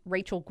Chambers,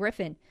 Rachel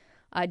Griffin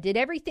did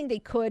everything they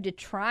could to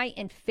try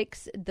and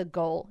fix the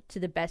goal to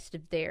the best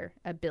of their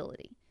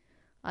ability.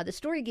 The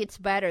story gets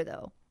better,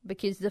 though,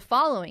 because the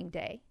following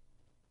day,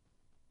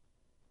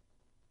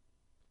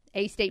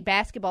 A-State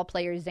basketball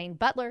player Zane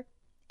Butler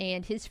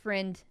and his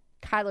friend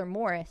Kyler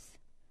Morris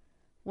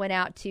went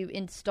out to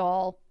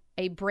install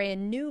a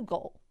brand new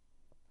goal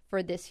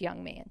for this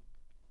young man.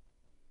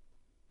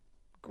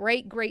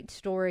 Great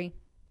story.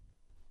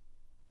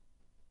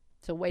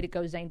 So way to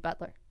go, Zane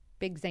Butler.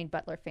 Big Zane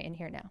Butler fan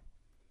here now.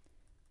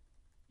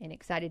 And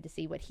excited to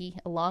see what he,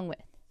 along with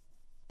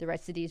the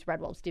rest of these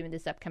Red Wolves, do in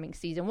this upcoming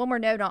season. One more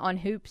note on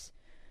hoops.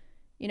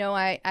 You know,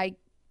 I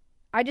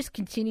just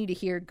continue to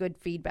hear good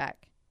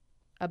feedback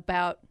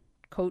about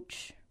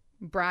Coach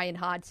Brian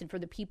Hodgson for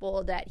the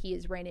people that he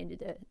has ran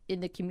into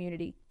in the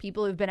community.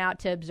 People who've been out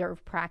to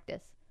observe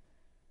practice.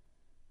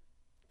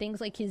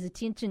 Things like his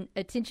attention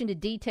to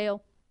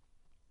detail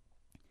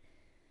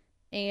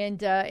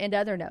and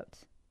other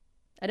notes.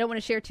 I don't want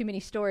to share too many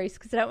stories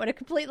because I don't want to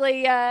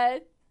completely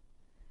rat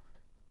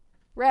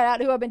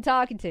out who I've been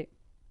talking to.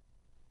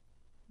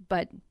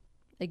 But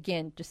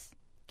again, just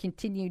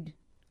continued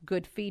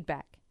good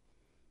feedback.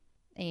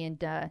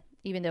 And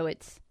even though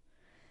it's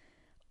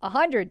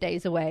 100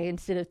 days away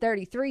instead of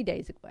 33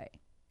 days away,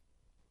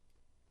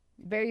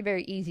 very,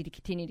 very easy to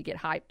continue to get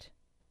hyped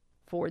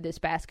for this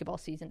basketball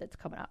season that's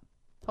coming up.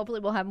 Hopefully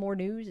we'll have more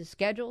news, a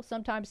schedule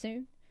sometime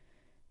soon.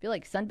 I feel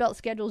like Sunbelt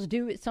schedules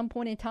due at some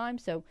point in time,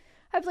 so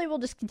hopefully we'll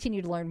just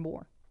continue to learn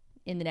more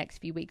in the next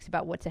few weeks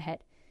about what's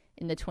ahead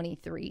in the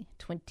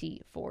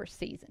 23-24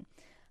 season.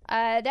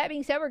 That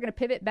being said, we're going to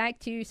pivot back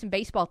to some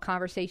baseball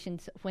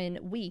conversations when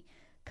we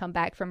come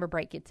back from a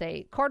break. It's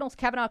a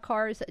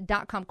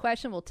CardinalsCavenaughCars.com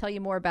question. We'll tell you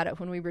more about it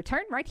when we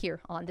return right here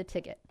on The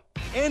Ticket.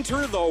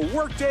 Enter the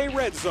Workday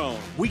Red Zone,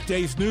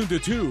 weekdays noon to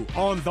 2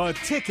 on the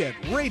Ticket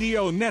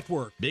Radio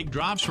Network. Big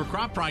drops for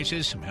crop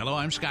prices. Hello,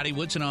 I'm Scotty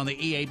Woodson on the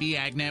EAB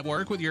Ag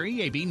Network with your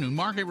EAB New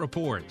Market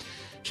Report.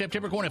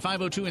 September corn at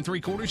 502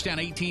 3/4, down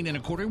 18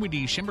 1/4, with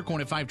December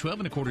corn at 512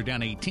 1/4,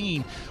 down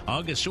 18.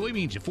 August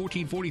soybeans at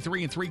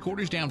 1443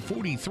 3/4, down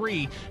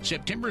 43.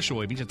 September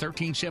soybeans at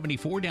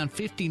 1374, down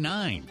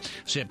 59.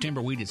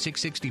 September wheat at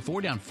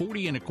 664, down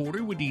 40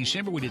 1/4, with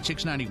December wheat at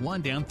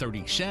 691, down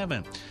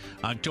 37.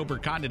 October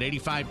cotton at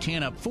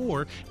 85.10, up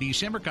 4.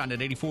 December cotton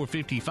at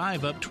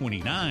 84.55, up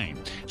 29.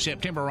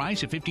 September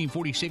rice at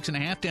 15.46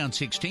 1/2, down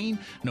 16.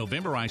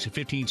 November rice at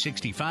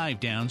 15.65,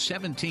 down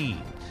 17.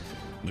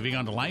 Moving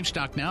on to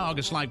livestock now.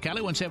 August live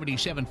cattle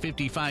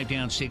 177.55,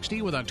 down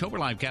 60, with October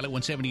live cattle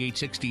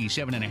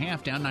 178.67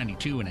 1/2, down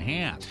 92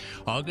 1/2.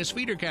 August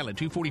feeder cattle at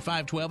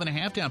 245.12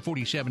 1/2, down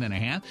 47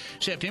 1/2.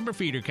 September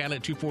feeder cattle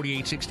at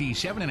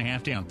 248.67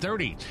 1/2, down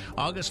 30.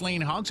 August lean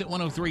hogs at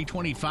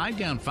 103.25,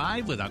 down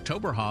 5, with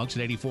October hogs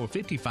at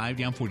 84.55,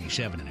 down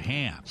 47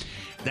 1/2.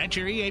 That's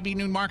your EAB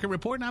Noon Market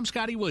Report, and I'm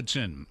Scotty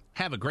Woodson.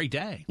 Have a great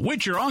day.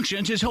 Witcher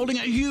Auctions is holding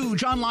a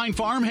huge online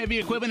farm, heavy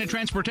equipment, and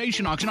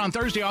transportation auction on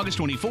Thursday, August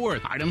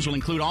 24th. Items will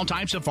include all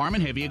types of farm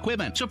and heavy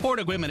equipment, support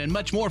equipment, and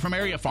much more from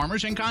area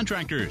farmers and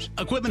contractors.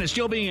 Equipment is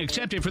still being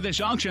accepted for this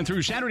auction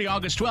through Saturday,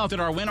 August 12th at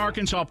our Wynn,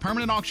 Arkansas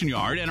permanent auction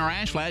yard and our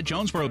Ash Flat,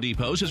 Jonesboro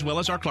depots, as well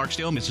as our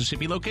Clarksdale,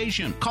 Mississippi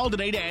location. Call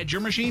today to add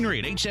your machinery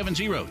at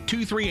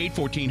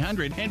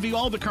 870-238-1400 and view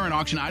all the current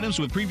auction items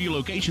with preview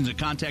locations and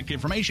contact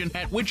information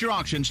at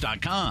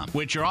WitcherAuctions.com.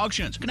 Witcher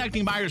Auctions,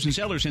 connecting buyers and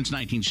sellers since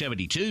 1972.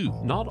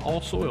 Not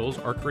all soils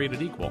are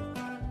created equal.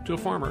 To a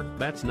farmer,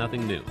 that's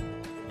nothing new.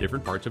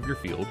 Different parts of your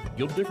field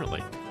yield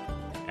differently.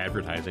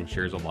 Advertising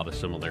shares a lot of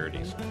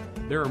similarities.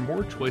 There are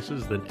more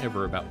choices than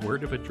ever about where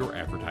to put your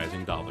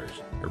advertising dollars.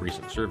 A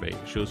recent survey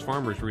shows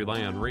farmers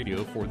rely on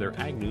radio for their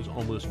ag news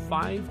almost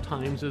 5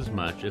 times as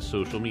much as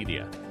social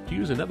media. To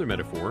use another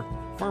metaphor,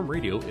 farm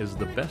radio is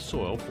the best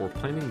soil for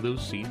planting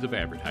those seeds of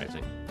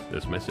advertising.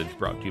 This message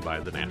brought to you by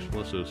the National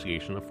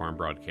Association of Farm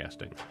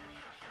Broadcasting.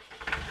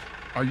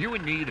 Are you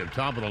in need of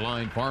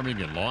top-of-the-line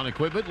farming and lawn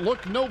equipment?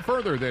 Look no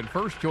further than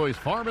First Choice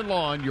Farm &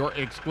 Lawn, your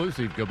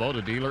exclusive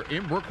Kubota dealer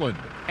in Brooklyn.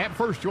 At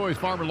First Choice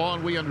Farm &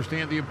 Lawn, we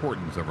understand the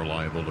importance of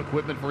reliable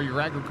equipment for your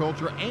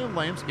agriculture and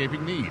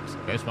landscaping needs.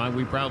 That's why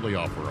we proudly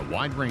offer a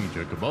wide range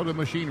of Kubota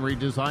machinery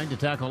designed to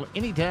tackle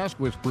any task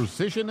with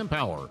precision and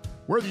power.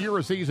 Whether you're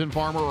a seasoned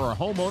farmer or a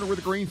homeowner with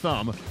a green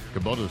thumb,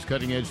 Kubota's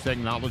cutting-edge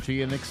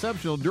technology and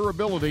exceptional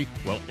durability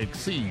will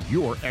exceed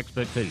your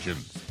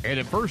expectations. And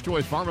at First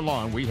Choice Farm &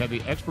 Lawn, we have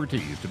the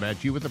expertise to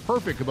match you with the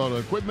perfect Kubota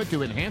equipment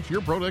to enhance your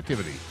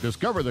productivity.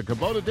 Discover the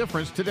Kubota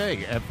difference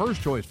today at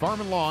First Choice Farm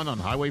 & Lawn on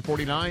Highway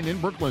 49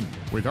 in Brooklyn.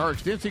 With our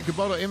extensive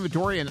Kubota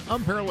inventory and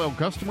unparalleled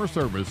customer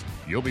service,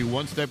 you'll be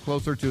one step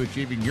closer to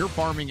achieving your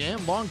farming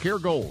and lawn care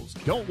goals.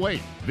 Don't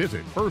wait.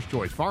 Visit First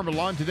Choice Farm &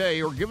 Lawn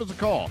today or give us a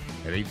call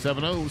at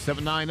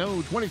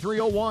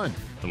 870-790-2301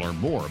 to learn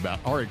more about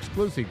our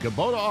exclusive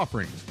Kubota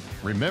offerings.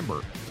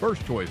 Remember,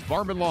 First Choice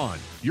Farm & Lawn,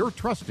 your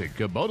trusted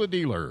Kubota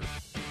dealer.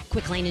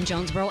 Quick Lane in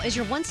Jonesboro is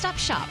your one-stop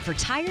shop for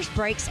tires,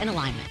 brakes, and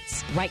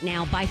alignments. Right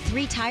now, buy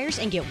 3 tires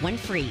and get 1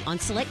 free on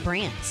select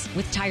brands,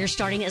 with tires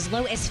starting as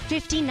low as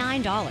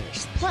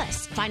 $59.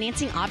 Plus,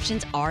 financing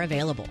options are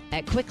available.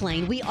 At Quick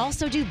Lane, we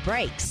also do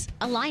brakes,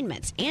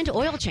 alignments, and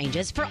oil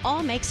changes for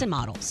all makes and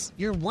models.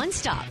 Your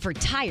one-stop for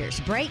tires,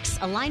 brakes,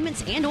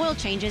 alignments, and oil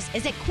changes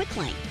is at Quick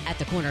Lane at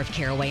the corner of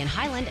Caraway and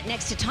Highland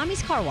next to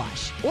Tommy's Car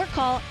Wash, or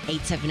call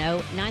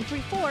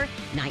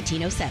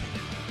 870-934-1907.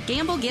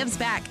 Gamble gives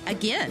back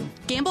again.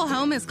 Gamble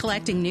Home is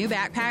collecting new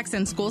backpacks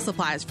and school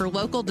supplies for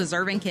local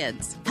deserving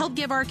kids. Help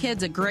give our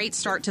kids a great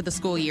start to the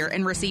school year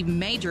and receive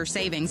major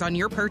savings on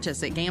your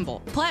purchase at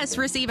Gamble. Plus,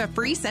 receive a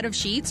free set of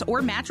sheets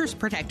or mattress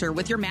protector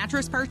with your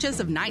mattress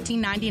purchase of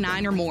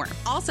 $19.99 or more.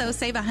 Also,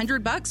 save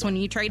 $100 when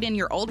you trade in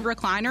your old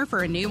recliner for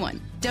a new one.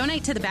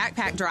 Donate to the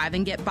Backpack Drive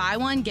and get buy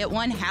one, get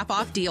one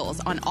half-off deals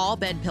on all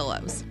bed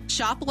pillows.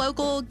 Shop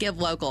local, give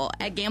local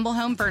at Gamble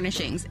Home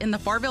Furnishings in the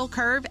Farville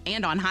Curve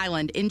and on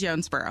Highland in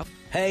Jonesboro.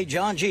 Hey,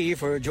 John G.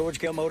 for George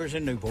Kell Motors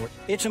in Newport.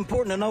 It's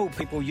important to know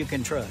people you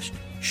can trust.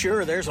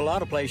 Sure, there's a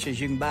lot of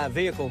places you can buy a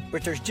vehicle,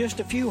 but there's just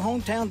a few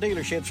hometown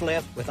dealerships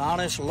left with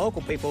honest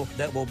local people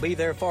that will be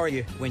there for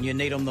you when you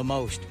need them the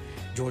most.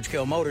 George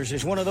Kell Motors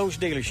is one of those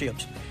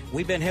dealerships.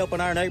 We've been helping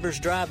our neighbors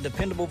drive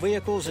dependable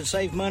vehicles and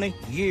save money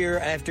year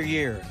after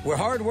year. We're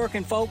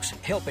hard-working folks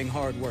helping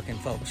hard-working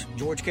folks.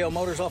 George Kell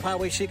Motors off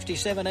Highway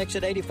 67,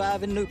 exit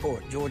 85 in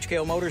Newport. George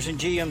Kell Motors and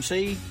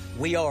GMC,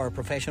 we are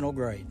professional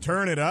grade.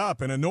 Turn it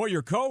up and annoy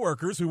your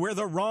coworkers who wear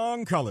the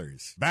wrong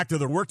colors. Back to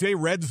the Workday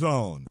Red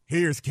Zone.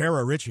 Here's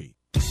Kara Richey.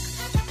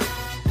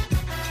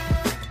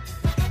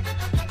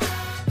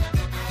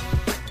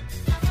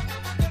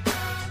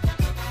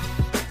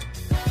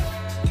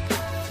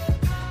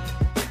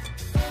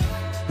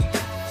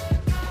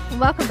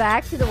 Welcome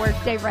back to the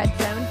Workday Red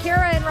Zone.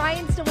 Kara and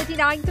Ryan still with you,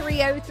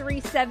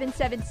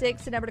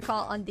 930-3776, the number to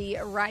call on the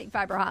Right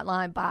Fiber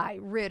hotline by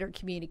Ritter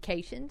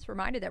Communications.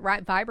 Reminder that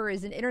Right Fiber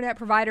is an internet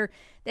provider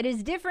that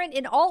is different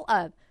in all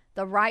of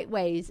the right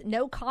ways.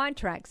 No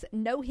contracts,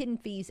 no hidden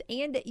fees,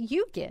 and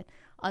you get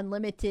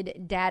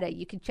unlimited data.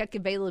 You can check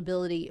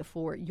availability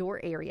for your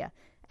area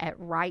at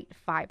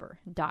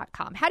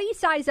rightfiber.com. How do you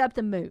size up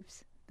the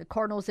moves? the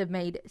Cardinals have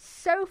made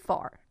so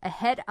far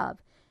ahead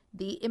of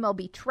the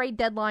MLB trade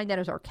deadline? That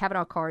is our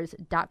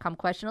CavenaughCars.com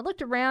question. I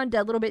looked around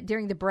a little bit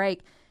during the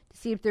break to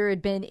see if there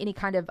had been any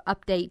kind of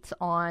updates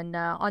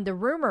on the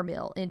rumor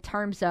mill in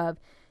terms of,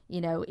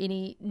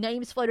 any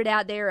names floated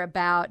out there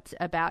about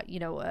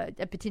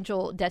a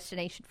potential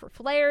destination for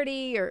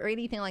Flaherty or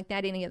anything like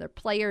that, any other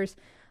players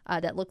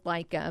that looked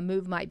like a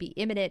move might be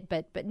imminent,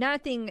 but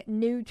nothing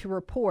new to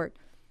report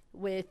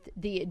with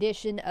the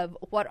addition of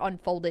what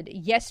unfolded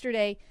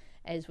yesterday.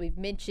 As we've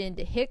mentioned,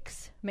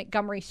 Hicks,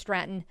 Montgomery,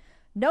 Stratton,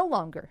 no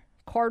longer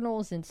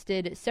Cardinals,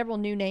 instead several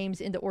new names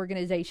in the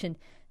organization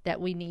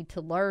that we need to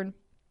learn,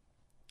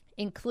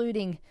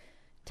 including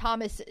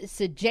Thomas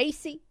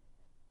Saggese,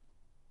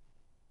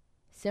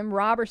 Sim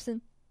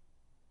Robertson,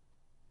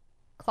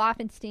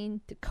 Kloffenstein,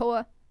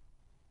 Tekoa.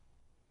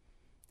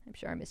 I'm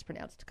sure I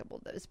mispronounced a couple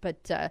of those,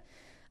 but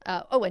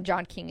and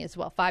John King as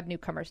well. 5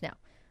 newcomers now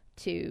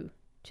to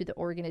the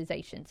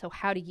organization. So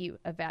how do you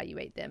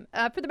evaluate them?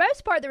 For the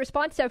most part, the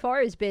response so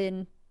far has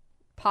been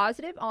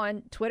positive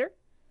on Twitter.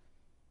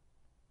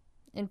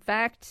 In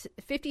fact,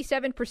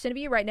 57% of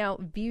you right now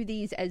view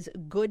these as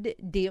good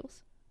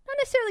deals. Not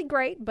necessarily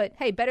great, but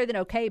hey, better than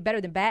okay,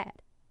 better than bad.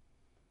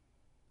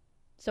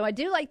 So I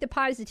do like the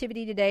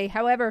positivity today.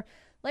 However,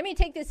 let me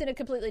take this in a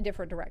completely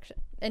different direction,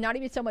 and not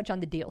even so much on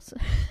the deals,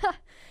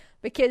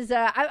 because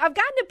I've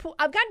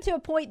gotten to a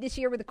point this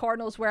year with the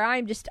Cardinals where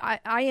I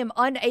am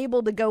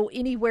unable to go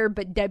anywhere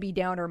but Debbie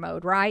Downer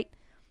mode, right?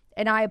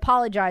 And I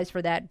apologize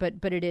for that,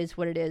 but it is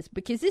what it is,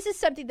 because this is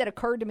something that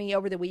occurred to me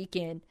over the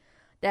weekend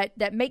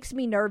that makes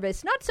me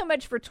nervous. Not so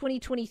much for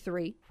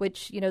 2023,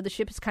 which the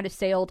ship has kind of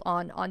sailed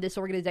on this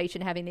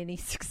organization having any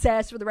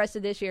success for the rest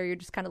of this year. You're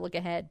just kind of look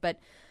ahead, but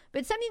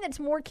something that's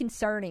more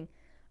concerning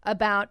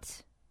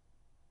about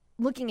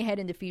looking ahead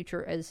in the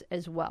future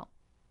as well.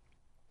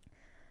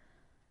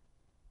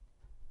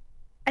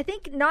 I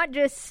think not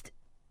just,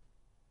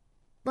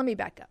 let me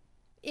back up.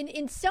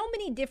 In so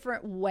many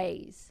different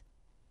ways,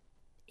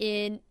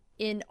 in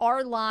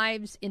our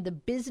lives, in the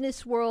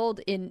business world,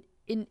 in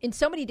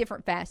so many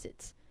different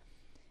facets,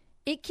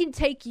 it can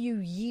take you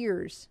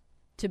years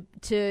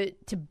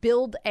to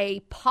build a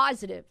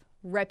positive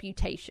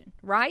reputation,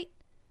 right?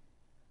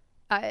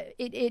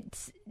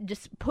 It's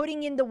just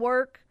putting in the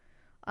work,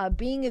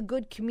 being a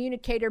good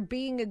communicator,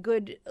 being a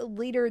good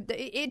leader.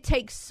 It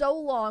takes so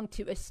long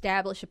to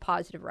establish a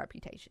positive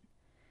reputation.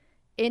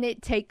 And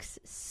it takes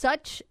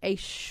such a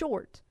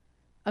short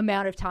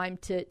amount of time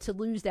to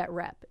lose that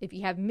rep. If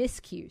you have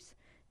miscues,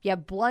 if you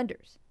have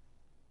blunders,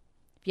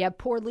 if you have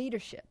poor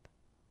leadership.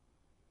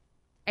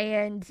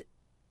 And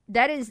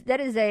that is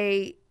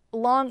a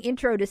long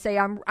intro to say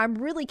I'm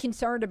really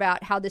concerned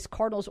about how this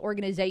Cardinals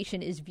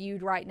organization is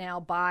viewed right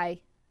now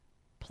by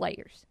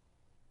players.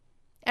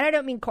 And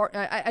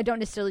I don't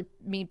necessarily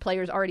mean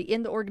players already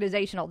in the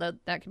organization, although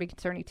that can be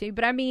concerning too,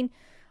 but I mean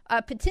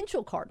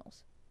potential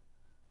Cardinals.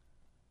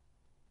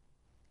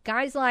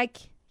 Guys like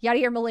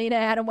Yadier Molina,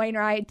 Adam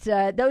Wainwright,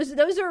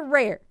 those are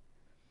rare.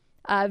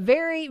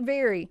 Very,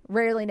 very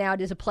rarely now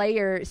does a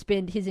player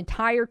spend his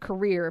entire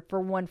career for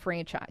one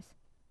franchise.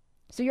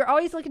 So you're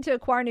always looking to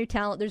acquire new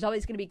talent. There's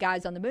always going to be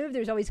guys on the move.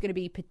 There's always going to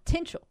be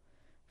potential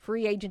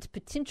free agents,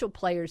 potential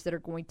players that are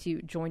going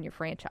to join your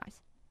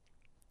franchise.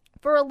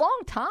 For a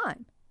long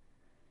time,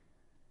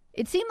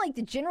 it seemed like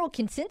the general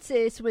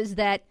consensus was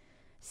that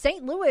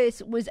St.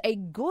 Louis was a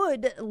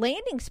good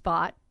landing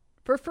spot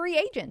for free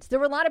agents. There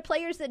were a lot of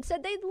players that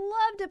said they'd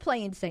love to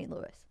play in St.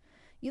 Louis.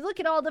 You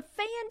look at all the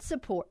fan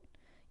support.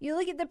 You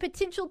look at the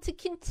potential to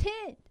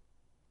contend.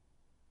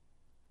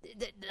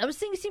 Those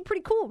things seem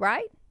pretty cool,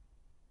 right?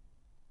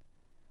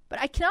 But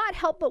I cannot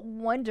help but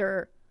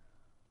wonder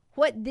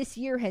what this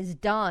year has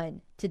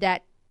done to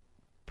that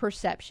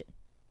perception.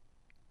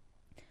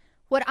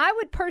 What I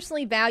would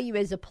personally value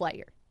as a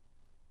player,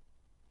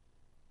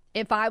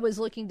 if I was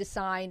looking to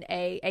sign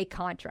a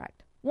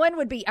contract, one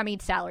would be,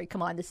 salary.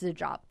 Come on, this is a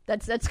job.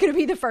 That's going to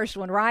be the first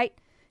one, right?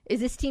 Is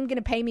this team going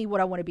to pay me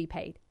what I want to be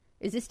paid?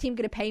 Is this team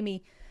going to pay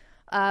me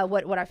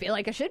what I feel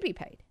like I should be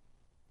paid?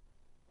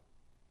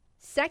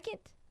 Second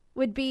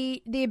would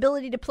be the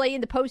ability to play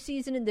in the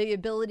postseason and the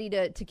ability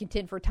to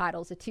contend for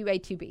titles, a 2A,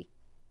 2B.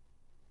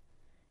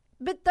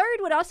 But third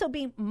would also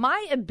be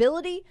my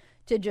ability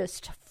to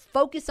just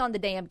focus on the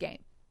damn game.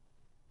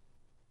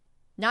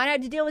 Not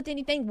have to deal with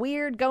anything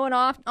weird going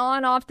off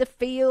the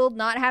field,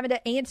 not having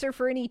to answer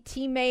for any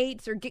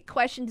teammates or get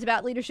questions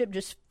about leadership.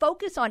 Just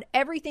focus on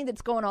everything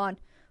that's going on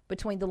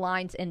between the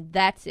lines, and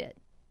that's it.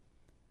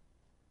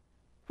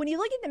 When you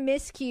look at the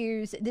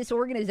miscues this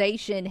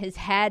organization has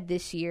had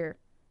this year,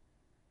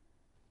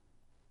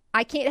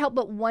 I can't help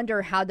but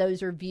wonder how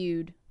those are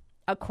viewed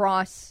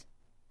across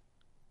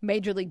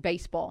Major League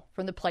Baseball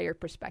from the player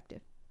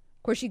perspective.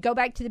 Of course, you go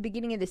back to the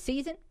beginning of the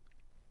season,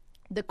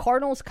 the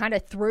Cardinals kind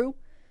of threw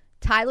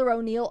Tyler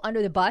O'Neill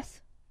under the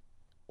bus,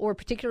 or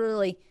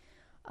particularly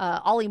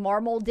Ollie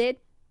Marmol did.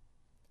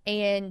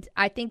 And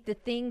I think the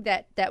thing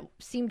that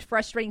seemed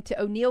frustrating to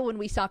O'Neill when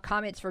we saw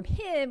comments from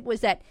him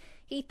was that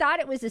he thought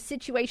it was a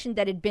situation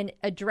that had been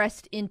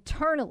addressed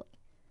internally.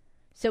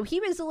 So he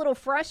was a little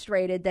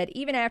frustrated that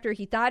even after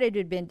he thought it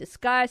had been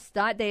discussed,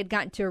 thought they had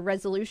gotten to a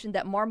resolution,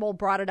 that Marmol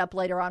brought it up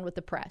later on with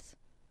the press.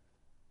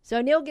 So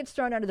O'Neill gets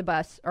thrown under the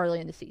bus early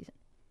in the season.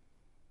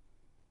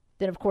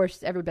 Then, of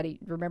course, everybody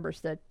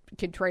remembers the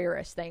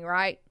Contreras thing,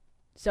 right?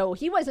 So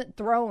he wasn't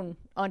thrown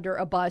under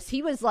a bus.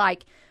 He was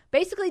like,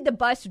 basically the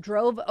bus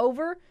drove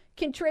over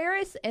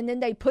Contreras, and then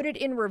they put it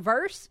in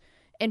reverse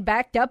and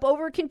backed up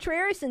over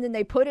Contreras, and then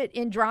they put it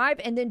in drive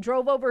and then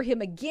drove over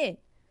him again,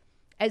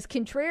 as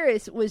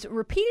Contreras was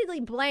repeatedly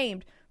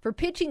blamed for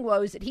pitching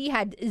woes that he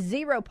had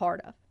zero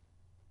part of.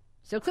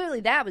 So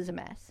clearly that was a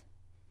mess.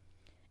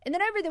 And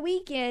then over the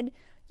weekend,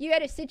 you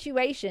had a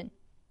situation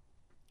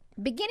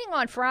beginning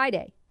on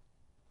Friday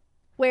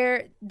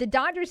where the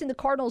Dodgers and the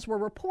Cardinals were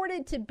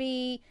reported to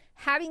be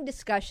having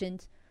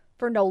discussions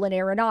for Nolan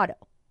Arenado.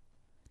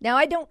 Now,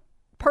 I don't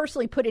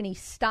personally put any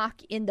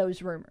stock in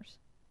those rumors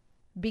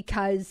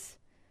because,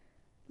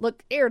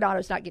 look,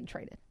 Arenado's not getting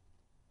traded.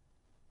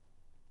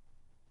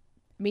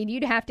 I mean,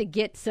 you'd have to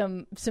get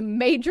some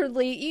major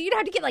league, you'd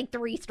have to get like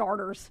 3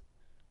 starters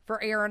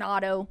for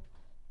Arenado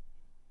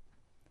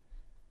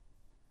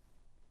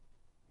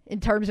in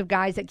terms of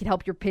guys that could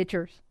help your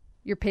pitchers,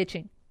 your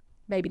pitching.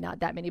 Maybe not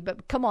that many,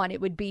 but come on, it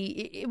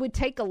would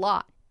take a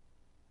lot.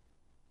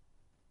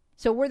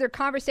 So were there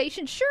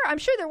conversations? Sure, I'm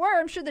sure there were.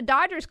 I'm sure the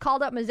Dodgers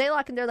called up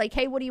Mozeliak and they're like,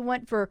 hey, what do you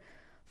want for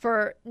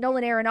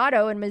Nolan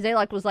Arenado? And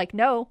Mozeliak was like,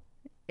 no.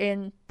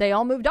 And they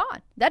all moved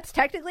on. That's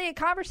technically a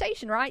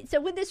conversation, right?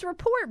 So when this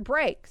report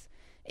breaks,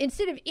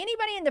 instead of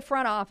anybody in the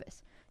front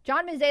office,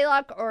 John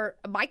Mozeliak or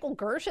Michael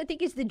Gersh, I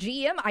think is the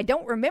GM. I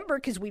don't remember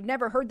because we've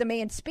never heard the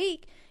man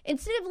speak.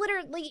 Instead of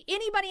literally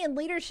anybody in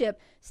leadership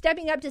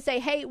stepping up to say,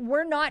 hey,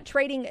 we're not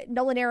trading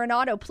Nolan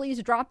Arenado.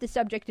 Please drop the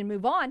subject and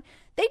move on.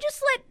 They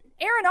just let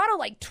Arenado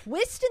like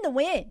twist in the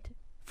wind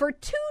for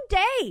 2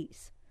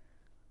 days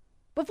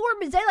before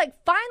Mozeliak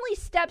finally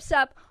steps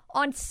up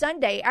on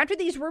Sunday after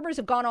these rumors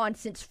have gone on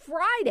since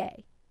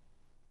Friday.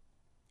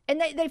 And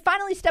they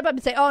finally step up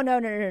and say, "Oh no,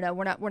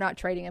 we're not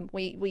trading him.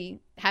 We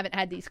haven't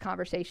had these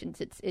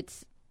conversations.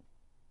 It's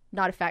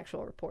not a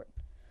factual report."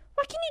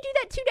 Why can't you do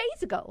that 2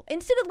 days ago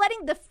instead of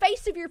letting the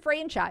face of your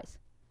franchise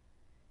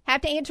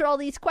have to answer all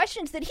these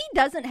questions that he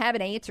doesn't have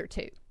an answer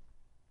to?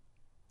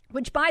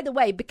 Which, by the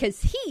way,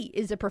 because he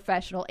is a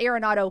professional,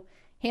 Arenado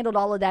handled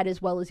all of that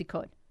as well as he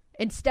could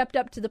and stepped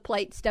up to the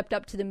plate, stepped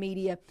up to the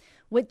media,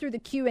 went through the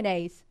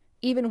Q&As,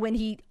 even when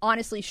he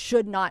honestly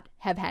should not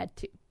have had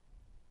to.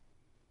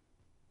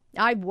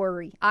 I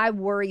worry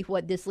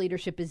what this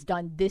leadership has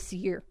done this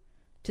year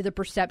to the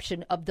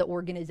perception of the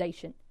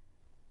organization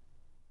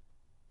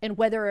and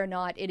whether or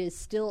not it is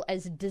still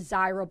as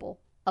desirable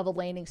of a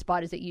landing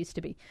spot as it used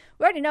to be.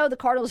 We already know the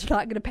Cardinals are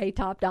not going to pay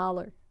top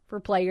dollar for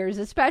players,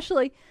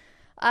 especially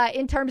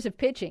in terms of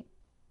pitching.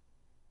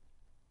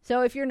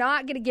 So if you're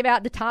not going to give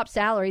out the top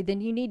salary,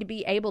 then you need to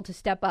be able to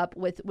step up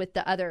with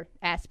the other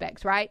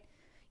aspects, right?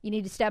 You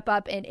need to step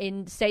up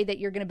and say that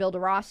you're going to build a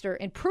roster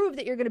and prove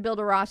that you're going to build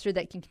a roster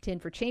that can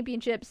contend for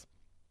championships.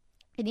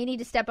 And you need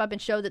to step up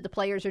and show that the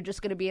players are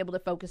just going to be able to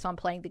focus on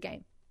playing the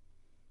game.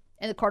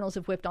 And the Cardinals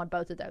have whiffed on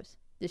both of those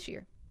this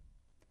year.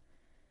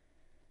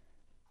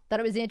 Thought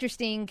it was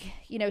interesting,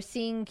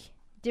 seeing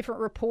different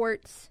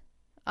reports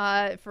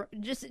for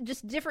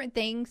just different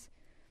things.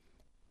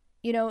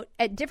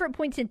 At different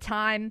points in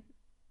time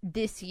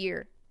this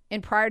year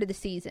and prior to the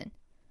season,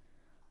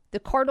 the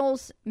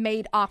Cardinals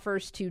made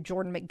offers to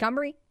Jordan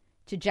Montgomery,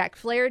 to Jack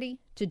Flaherty,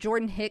 to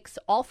Jordan Hicks,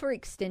 all for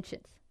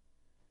extensions,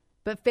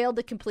 but failed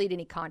to complete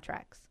any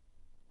contracts.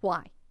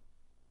 Why?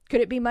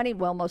 Could it be money?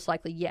 Well, most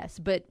likely, yes.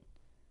 But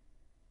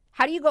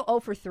how do you go 0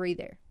 for 3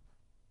 there?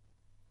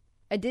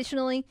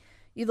 Additionally,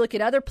 you look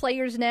at other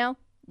players now,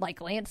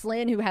 like Lance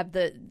Lynn, who have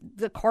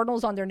the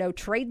Cardinals on their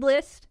no-trade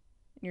list,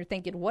 and you're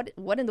thinking,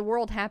 what in the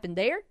world happened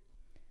there?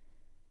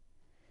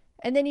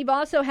 And then you've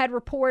also had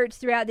reports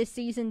throughout this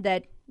season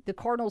that the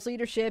Cardinals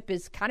leadership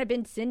has kind of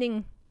been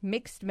sending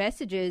mixed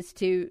messages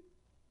to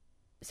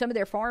some of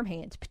their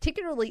farmhands,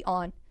 particularly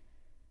on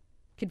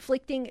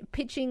conflicting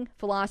pitching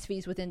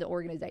philosophies within the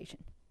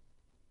organization.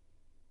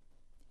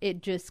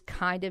 It just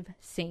kind of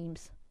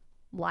seems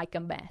like a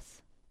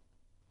mess.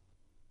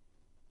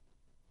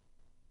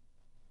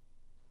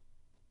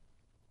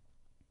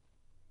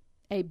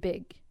 A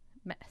big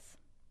mess.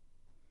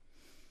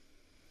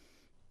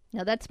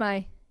 Now that's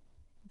my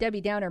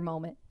Debbie Downer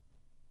moment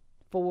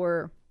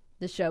for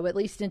the show, at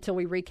least until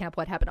we recap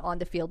what happened on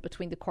the field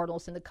between the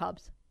Cardinals and the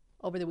Cubs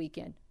over the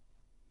weekend.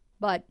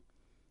 But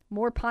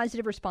more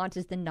positive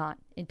responses than not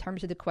in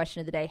terms of the question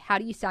of the day. How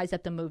do you size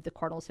up the move the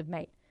Cardinals have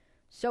made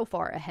so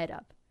far ahead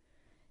of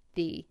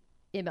the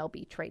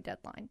MLB trade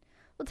deadline?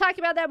 We'll talk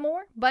about that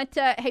more, but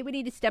hey, we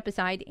need to step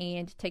aside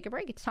and take a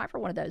break. It's time for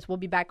one of those. We'll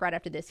be back right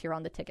after this here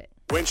on The Ticket.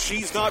 When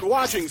she's not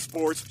watching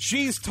sports,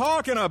 she's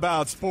talking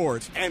about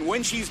sports. And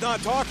when she's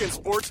not talking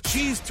sports,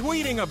 she's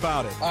tweeting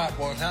about it. All right,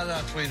 boys, how do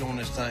I tweet on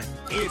this thing?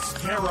 It's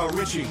Kara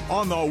Richey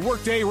on the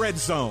Workday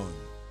Redzone.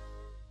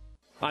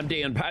 I'm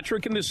Dan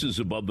Patrick, and this is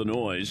Above the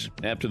Noise.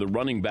 After the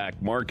running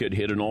back market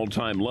hit an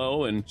all-time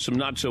low and some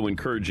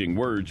not-so-encouraging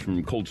words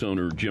from Colts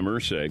owner Jim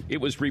Irsay,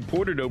 it was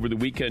reported over the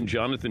weekend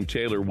Jonathan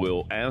Taylor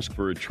will ask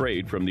for a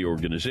trade from the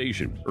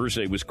organization.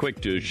 Irsay was quick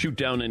to shoot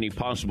down any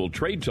possible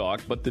trade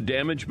talk, but the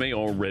damage may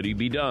already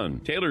be done.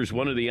 Taylor's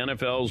one of the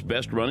NFL's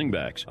best running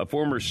backs, a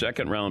former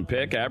second-round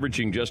pick,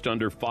 averaging just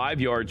under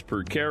 5 yards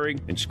per carry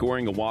and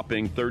scoring a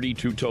whopping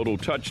 32 total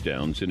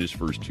touchdowns in his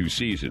first 2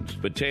 seasons.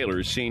 But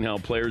Taylor's seen how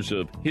players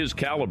of his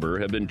caliber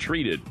have been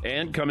treated,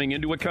 and coming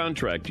into a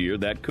contract year,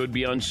 that could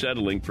be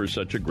unsettling for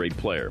such a great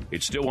player.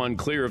 It's still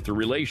unclear if the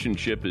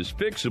relationship is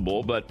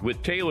fixable, but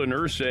with Taylor and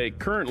Irsay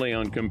currently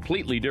on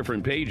completely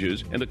different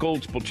pages, and the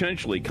Colts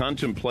potentially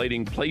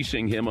contemplating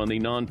placing him on the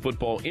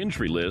non-football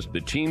injury list,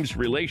 the team's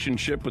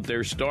relationship with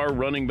their star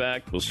running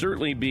back will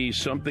certainly be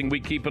something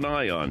we keep an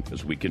eye on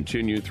as we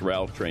continue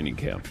throughout training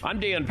camp. I'm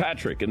Dan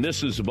Patrick, and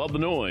this is Above the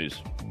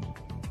Noise.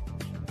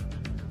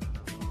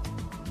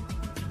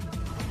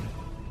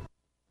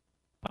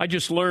 I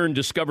just learned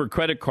Discover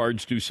credit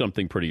cards do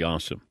something pretty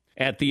awesome.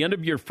 At the end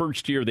of your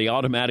first year, they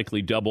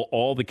automatically double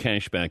all the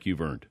cash back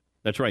you've earned.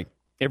 That's right.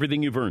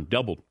 Everything you've earned,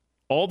 doubled.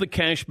 All the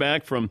cash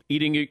back from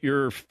eating at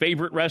your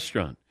favorite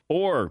restaurant,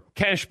 or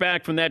cash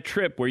back from that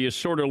trip where you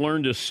sort of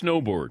learned to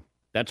snowboard.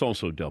 That's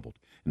also doubled.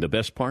 And the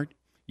best part,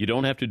 you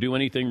don't have to do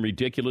anything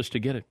ridiculous to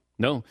get it.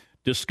 No,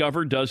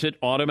 Discover does it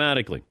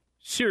automatically.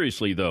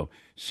 Seriously, though,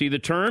 see the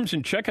terms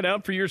and check it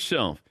out for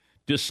yourself.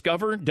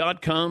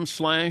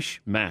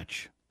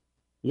 Discover.com/match.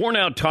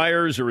 Worn-out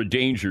tires are a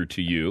danger to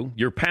you,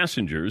 your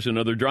passengers, and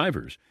other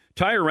drivers.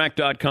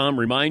 TireRack.com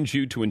reminds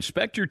you to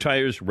inspect your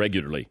tires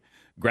regularly.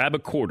 Grab a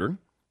quarter,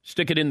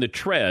 stick it in the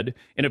tread,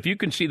 and if you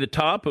can see the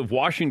top of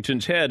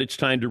Washington's head, it's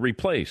time to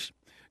replace.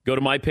 Go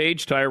to my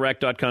page,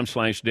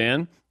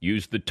 TireRack.com/Dan.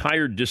 Use the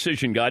Tire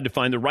Decision Guide to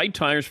find the right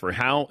tires for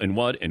how and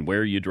what and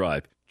where you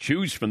drive.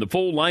 Choose from the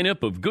full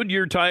lineup of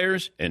Goodyear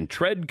tires and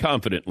tread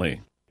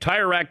confidently.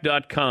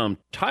 TireRack.com.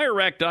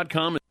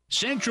 TireRack.com.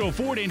 Central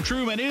Ford in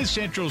Truman is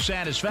Central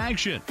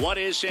Satisfaction. What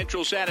is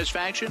Central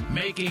Satisfaction?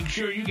 Making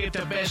sure you get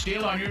the best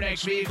deal on your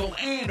next vehicle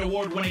and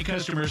award-winning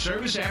customer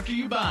service after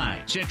you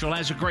buy. Central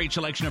has a great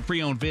selection of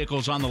pre-owned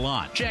vehicles on the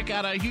lot. Check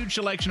out a huge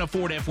selection of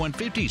Ford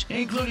F-150s,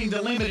 including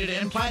the Limited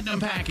and Platinum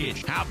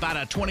package. How about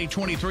a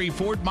 2023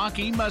 Ford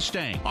Mach-E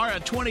Mustang or a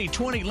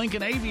 2020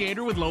 Lincoln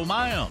Aviator with low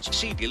miles?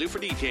 See dealer for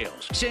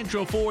details.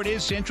 Central Ford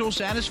is Central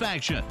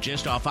Satisfaction.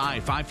 Just off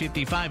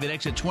I-555 at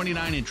exit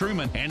 29 in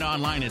Truman and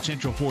online at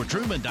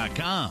centralfordtruman.com.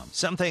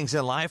 Some things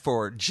in life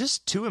are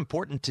just too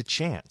important to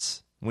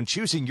chance. When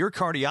choosing your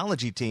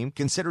cardiology team,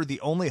 consider the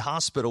only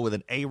hospital with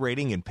an A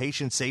rating in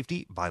patient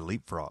safety by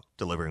Leapfrog.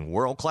 Delivering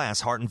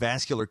world-class heart and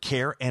vascular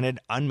care and an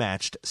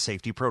unmatched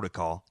safety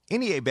protocol,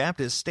 NEA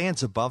Baptist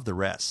stands above the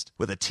rest.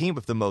 With a team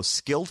of the most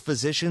skilled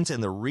physicians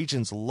in the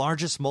region's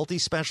largest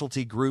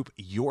multi-specialty group,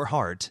 your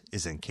heart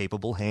is in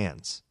capable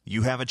hands.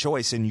 You have a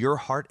choice in your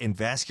heart and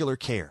vascular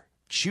care.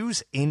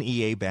 Choose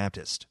NEA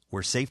Baptist,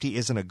 where safety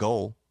isn't a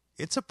goal,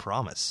 it's a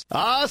promise.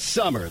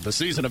 Summer, the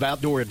season of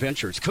outdoor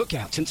adventures,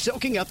 cookouts, and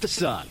soaking up the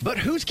sun. But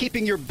who's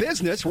keeping your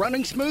business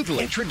running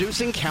smoothly?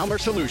 Introducing Calmer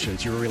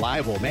Solutions, your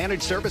reliable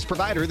managed service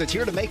provider that's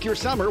here to make your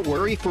summer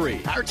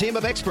worry-free. Our team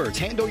of experts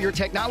handle your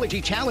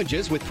technology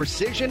challenges with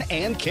precision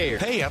and care.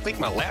 Hey, I think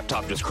my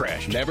laptop just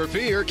crashed. Never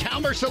fear,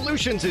 Calmer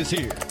Solutions is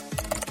here.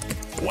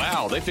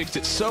 Wow, they fixed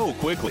it so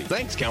quickly.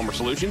 Thanks, Calmer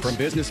Solutions. From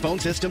business phone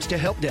systems to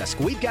help desk,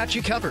 we've got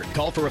you covered.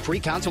 Call for a free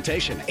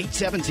consultation,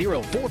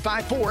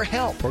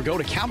 870-454-HELP, or go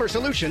to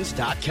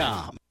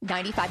calmersolutions.com.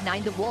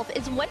 95.9 The Wolf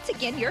is once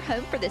again your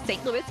home for the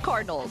St. Louis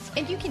Cardinals,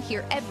 and you can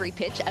hear every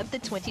pitch of the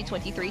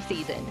 2023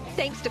 season.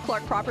 Thanks to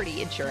Clark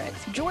Property Insurance,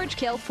 George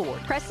Kell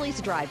Ford, Presley's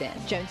Drive-In,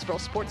 Jonesboro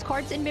Sports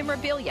Cards and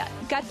Memorabilia,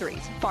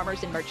 Guthrie's,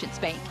 Farmers and Merchants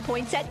Bank,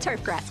 Poinsett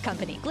Turfgrass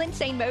Company, Glen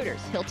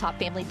Motors, Hilltop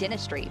Family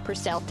Dentistry,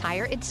 Purcell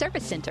Tire and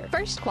Service Center,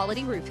 First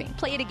Quality Roofing,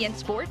 Play It Again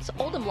Sports,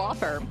 Oldham Law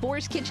Firm,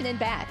 Boers Kitchen and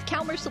Bath,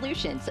 Calmer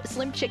Solutions,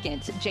 Slim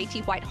Chickens,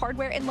 JT White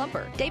Hardware and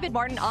Lumber, David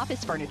Martin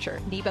Office Furniture,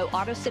 Nebo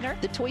Auto Center,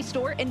 The Toy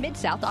Store, and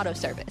Mid-South Auto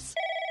Service.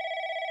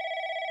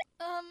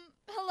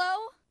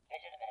 Hello?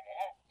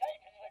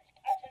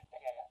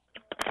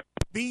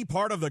 Be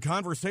part of the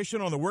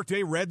conversation on the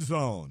Workday Red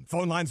Zone.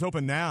 Phone lines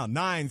open now,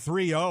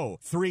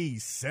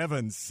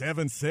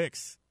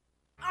 930-3776.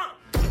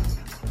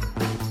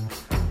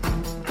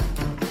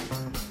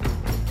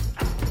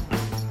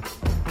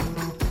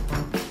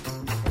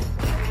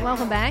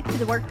 Welcome back to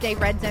the Workday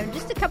Red Zone.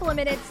 Just a couple of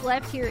minutes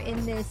left here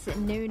in this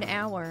noon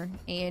hour,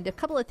 and a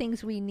couple of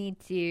things we need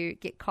to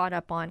get caught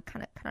up on,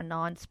 kind of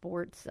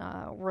non-sports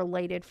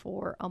related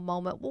for a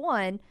moment.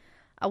 One,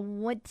 I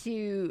want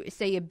to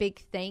say a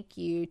big thank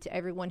you to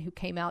everyone who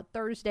came out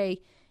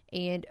Thursday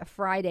and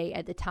Friday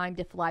at the Time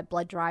to Fly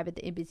blood drive at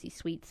the Embassy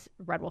Suites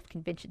Red Wolf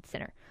Convention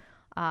Center.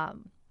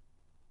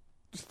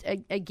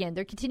 Again,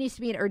 there continues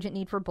to be an urgent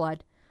need for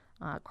blood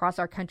across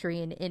our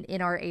country and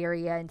in our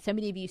area, and so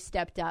many of you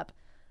stepped up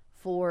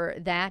for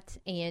that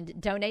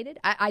and donated.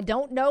 I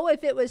don't know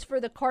if it was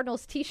for the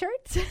Cardinals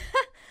t-shirts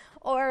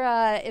or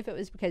if it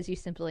was because you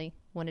simply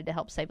wanted to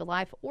help save a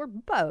life, or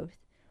both.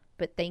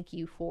 but thank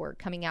you for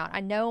coming out.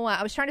 I know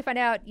I was trying to find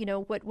out,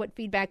 what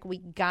feedback we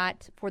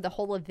got for the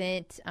whole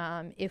event,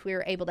 if we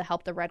were able to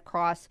help the Red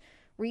Cross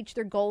reach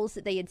their goals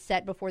that they had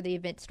set before the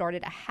event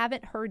started. I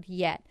haven't heard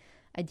yet.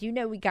 I do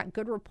know we got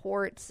good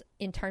reports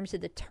in terms of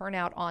the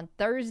turnout on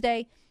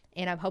Thursday,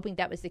 and I'm hoping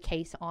that was the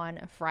case on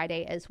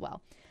Friday as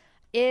well.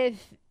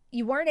 If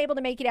you weren't able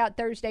to make it out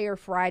Thursday or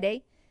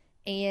Friday,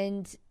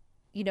 and,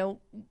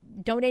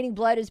 donating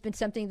blood has been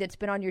something that's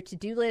been on your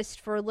to-do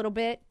list for a little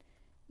bit,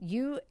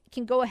 you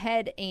can go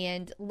ahead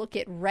and look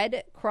at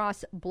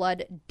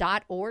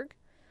redcrossblood.org.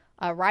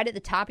 Right at the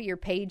top of your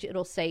page,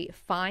 it'll say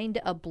Find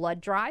a Blood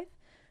Drive.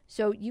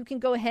 So you can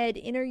go ahead,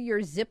 enter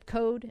your zip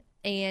code,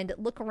 and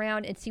look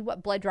around and see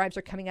what blood drives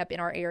are coming up in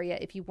our area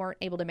if you weren't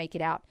able to make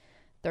it out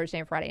Thursday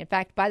and Friday. In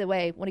fact, by the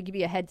way, I want to give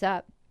you a heads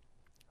up.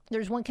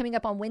 There's one coming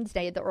up on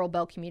Wednesday at the Earl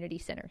Bell Community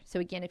Center. So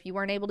again, if you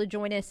weren't able to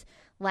join us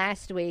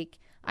last week,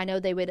 I know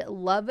they would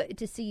love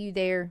to see you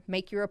there.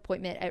 Make your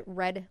appointment at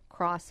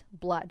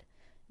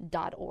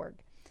redcrossblood.org.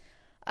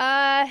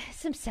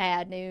 Some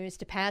sad news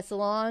to pass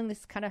along.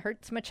 This kind of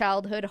hurts my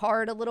childhood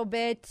heart a little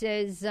bit,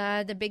 as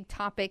the big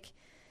topic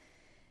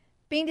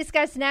being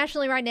discussed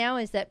nationally right now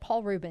is that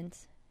Paul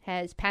Reubens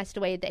has passed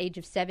away at the age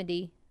of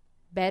 70,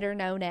 better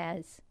known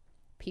as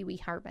Pee Wee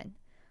Herman.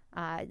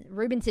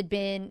 Reubens had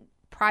been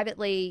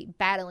privately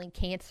battling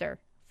cancer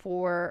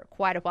for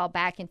quite a while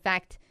back. In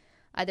fact,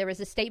 there was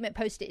a statement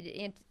posted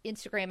in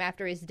Instagram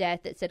after his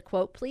death that said,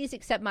 quote, "Please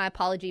accept my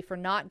apology for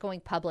not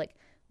going public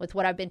with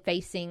what I've been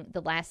facing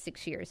the last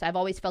 6 years. I've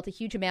always felt a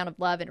huge amount of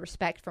love and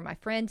respect for my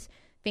friends,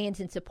 fans,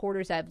 and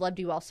supporters. I've loved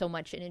you all so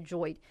much and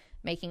enjoyed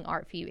making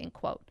art for you," end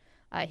quote.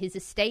 His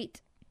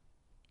estate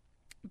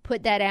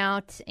put that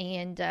out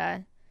and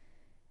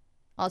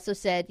also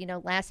said,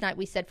 last night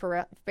we said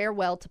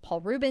farewell to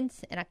Paul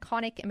Reubens, an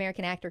iconic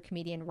American actor,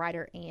 comedian,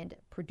 writer, and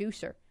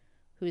producer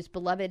whose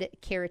beloved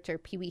character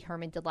Pee Wee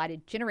Herman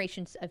delighted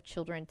generations of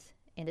children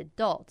and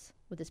adults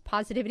with his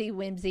positivity,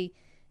 whimsy,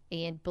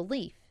 and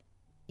belief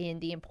in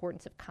the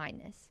importance of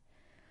kindness.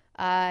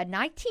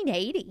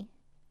 1980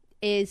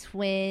 is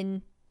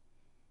when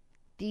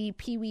the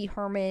Pee Wee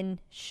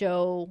Herman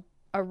show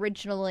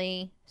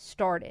originally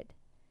started.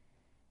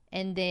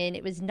 And then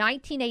it was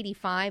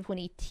 1985 when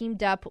he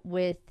teamed up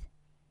with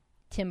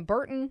Tim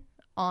Burton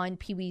on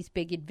Pee Wee's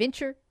Big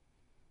Adventure,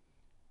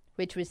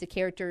 which was the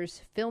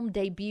character's film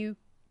debut.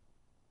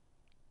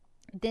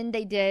 Then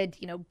they did,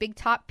 Big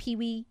Top Pee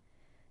Wee.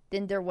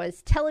 Then there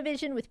was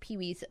television with Pee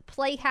Wee's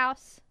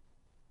Playhouse.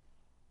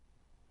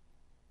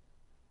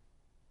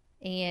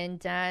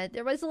 And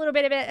there was a little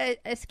bit of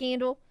a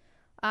scandal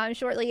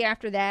shortly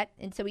after that.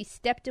 And so he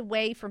stepped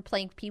away from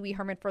playing Pee Wee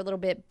Herman for a little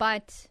bit,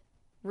 but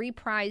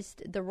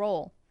reprised the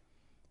role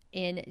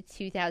in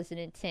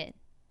 2010. Of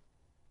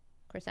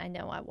course, I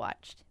know I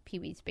watched Pee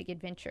Wee's Big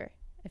Adventure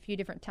a few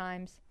different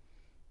times.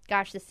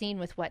 Gosh, the scene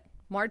with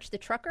Marge the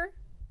Trucker?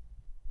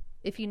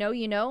 If you know,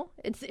 you know.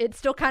 It's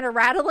still kind of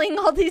rattling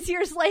all these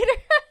years later.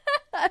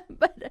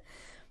 but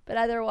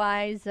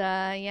otherwise,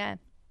 yeah,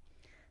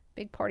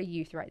 big part of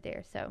youth right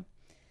there. So,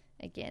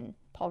 again,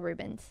 Paul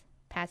Reubens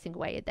passing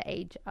away at the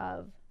age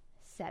of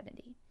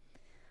 70.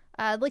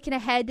 Looking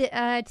ahead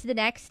to the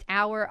next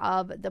hour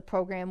of the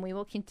program, we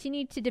will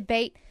continue to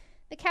debate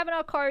the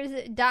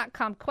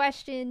CavanaughCars.com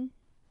question.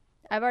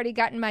 I've already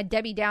gotten my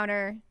Debbie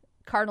Downer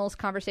Cardinals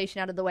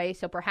conversation out of the way,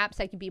 so perhaps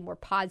I can be more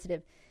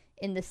positive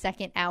in the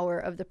second hour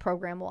of the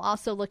program. We'll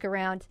also look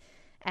around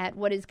at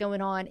what is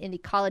going on in the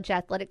college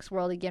athletics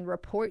world. Again,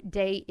 report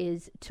day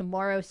is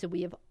tomorrow, so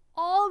we have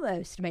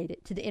almost made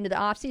it to the end of the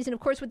offseason. Of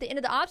course, with the end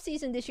of the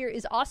offseason this year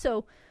is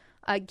also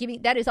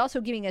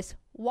giving us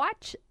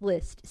watch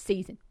list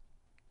season.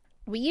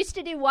 We used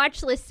to do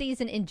watch list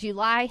season in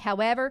July.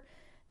 However,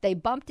 they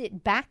bumped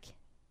it back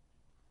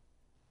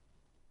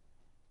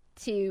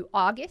to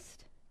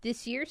August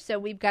this year. So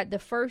we've got the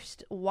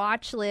first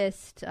watch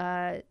list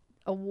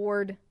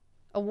award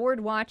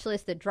watch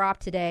list that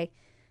dropped today,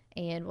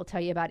 and we'll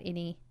tell you about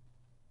any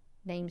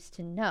names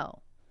to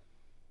know.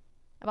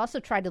 I've also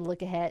tried to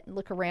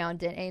look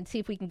around and see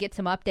if we can get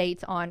some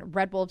updates on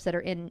Red Wolves that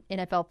are in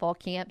NFL fall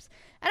camps.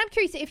 And I'm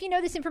curious if you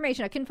know this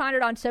information. I couldn't find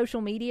it on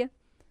social media.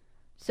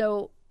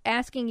 So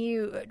asking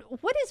you,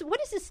 what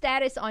is the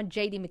status on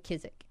J.D.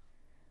 McKissick?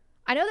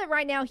 I know that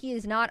right now he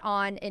is not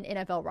on an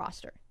NFL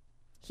roster.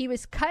 He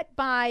was cut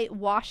by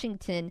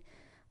Washington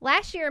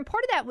last year, and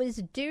part of that was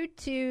due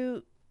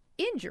to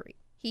injury.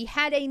 He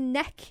had a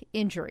neck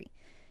injury.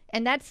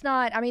 And that's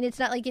not, it's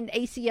not like an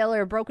ACL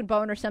or a broken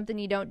bone or something.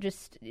 You don't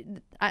just,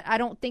 I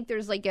don't think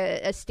there's like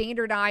a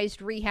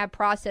standardized rehab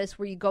process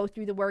where you go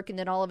through the work and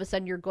then all of a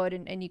sudden you're good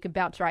and you can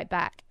bounce right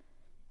back.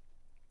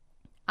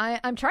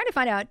 I'm trying to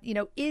find out,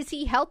 is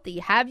he healthy?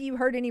 Have you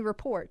heard any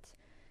reports?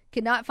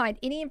 Could not find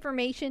any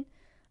information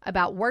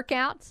about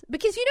workouts.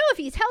 Because, if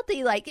he's healthy,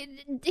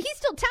 he's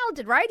still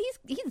talented, right?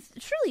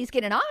 He's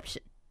getting an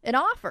option, an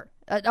offer,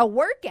 a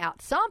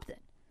workout, something.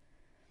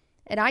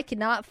 And I could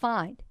not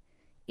find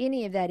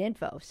any of that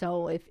info.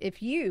 So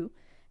if you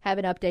have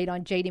an update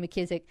on J.D.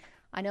 McKissick,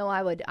 I know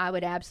I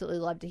would absolutely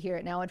love to hear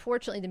it. Now,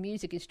 unfortunately, the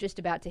music is just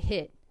about to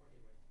hit.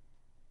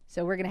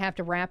 So we're going to have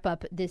to wrap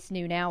up this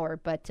noon hour.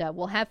 But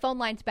we'll have phone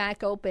lines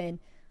back open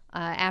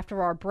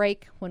after our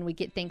break when we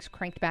get things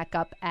cranked back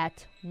up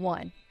at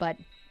 1. But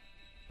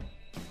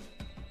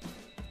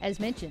as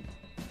mentioned,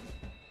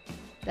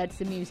 that's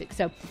the music.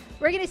 So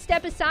we're going to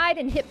step aside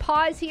and hit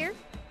pause here.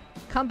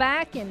 Come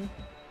back and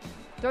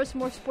throw some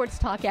more sports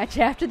talk at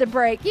you after the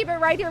break. Keep it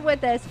right here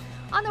with us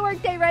on the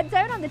Workday Red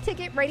Zone on the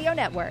Ticket Radio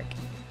Network.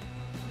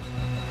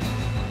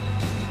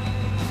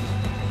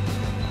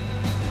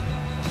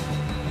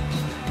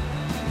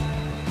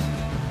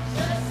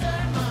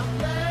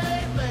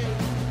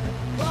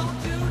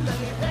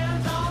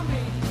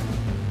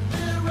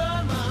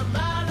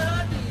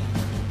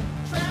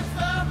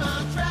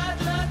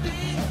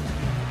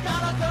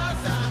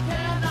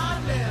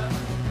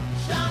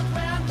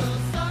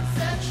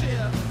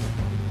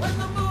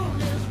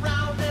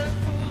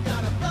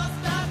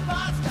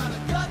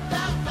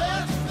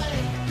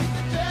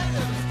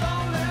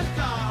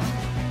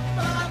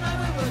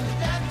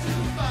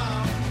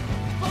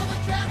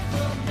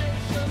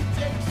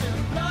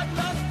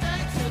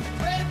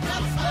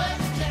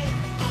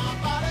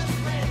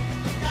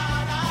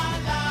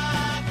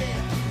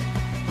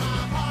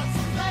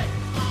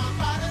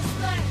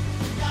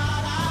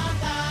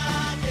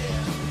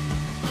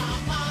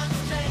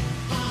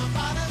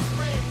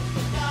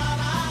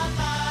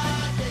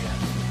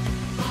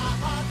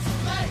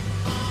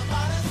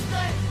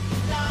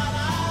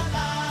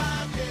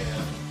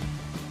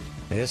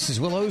 This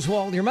is Will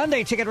Oswald, your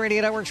Monday Ticket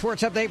Radio Network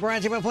Sports Update brought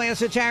to you by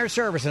Plaza Tire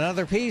Service.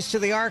 Another piece to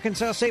the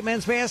Arkansas State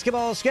men's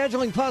basketball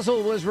scheduling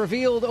puzzle was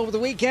revealed over the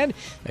weekend.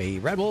 The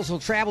Red Bulls will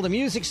travel to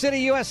Music City,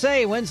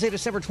 USA, Wednesday,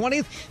 December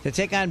 20th to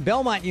take on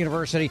Belmont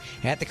University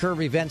at the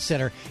Curve Event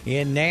Center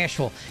in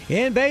Nashville.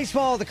 In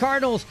baseball, the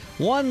Cardinals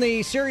won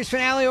the series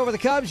finale over the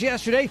Cubs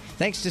yesterday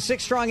thanks to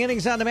 6 strong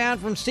innings on the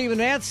mound from Steven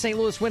Matz. St.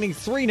 Louis winning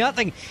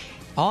 3-0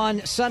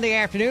 on Sunday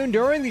afternoon.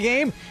 During the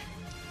game,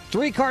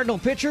 3 Cardinal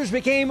pitchers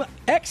became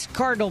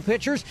ex-Cardinal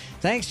pitchers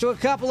thanks to a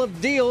couple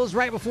of deals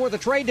right before the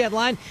trade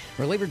deadline.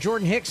 Reliever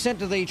Jordan Hicks sent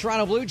to the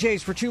Toronto Blue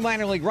Jays for 2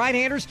 minor league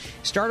right-handers.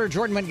 Starter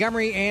Jordan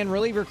Montgomery and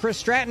reliever Chris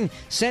Stratton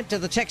sent to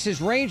the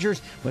Texas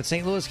Rangers, with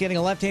St. Louis getting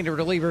a left-handed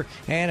reliever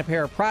and a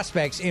pair of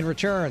prospects in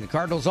return. The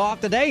Cardinals off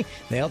today.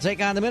 They'll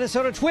take on the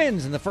Minnesota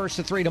Twins in the first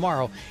of 3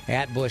 tomorrow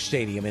at Busch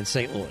Stadium in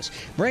St. Louis.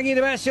 Bringing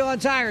the best deal on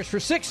tires for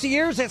 60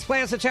 years, that's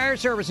Plaza Tire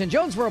Service in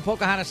Jonesboro,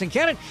 Pocahontas, and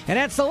Kennett. And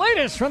that's the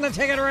latest from the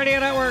Ticket Radio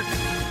Network.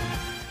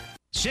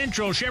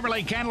 Central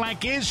Chevrolet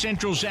Cadillac is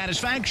Central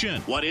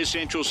Satisfaction. What is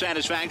Central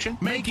Satisfaction?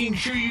 Making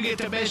sure you get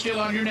the best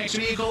deal on your next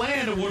vehicle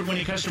and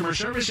award-winning customer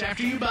service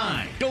after you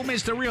buy. Don't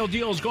miss the real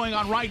deals going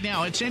on right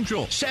now at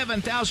Central.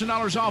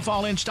 $7,000 off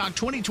all in-stock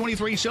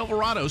 2023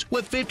 Silverados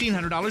with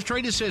 $1,500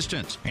 trade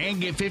assistance. And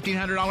get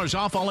 $1,500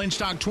 off all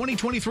in-stock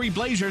 2023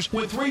 Blazers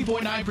with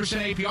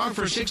 3.9% APR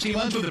for 60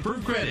 months with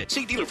approved credit.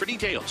 See dealer for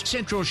details.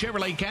 Central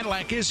Chevrolet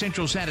Cadillac is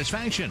Central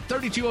Satisfaction.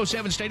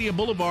 3207 Stadium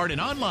Boulevard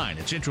and online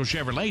at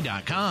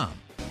centralchevrolet.com.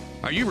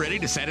 Are you ready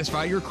to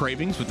satisfy your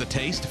cravings with the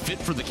taste fit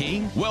for the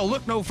king? Well,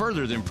 look no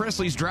further than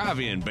Presley's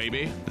Drive-In,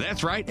 baby.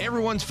 That's right,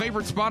 everyone's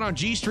favorite spot on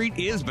G Street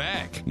is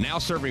back. Now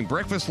serving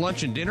breakfast,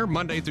 lunch, and dinner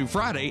Monday through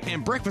Friday,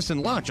 and breakfast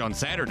and lunch on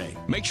Saturday.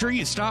 Make sure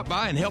you stop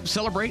by and help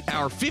celebrate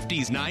our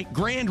 50s night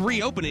grand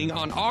reopening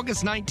on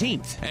August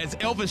 19th, as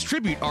Elvis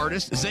tribute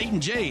artist Zayden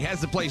J has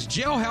the place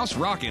Jailhouse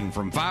rockin'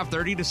 from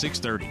 5:30 to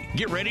 6:30.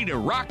 Get ready to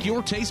rock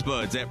your taste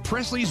buds at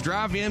Presley's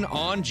Drive-In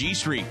on G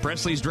Street.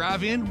 Presley's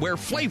Drive-In, where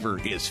flavor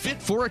is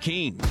fit for a king.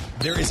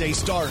 There is a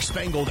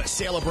star-spangled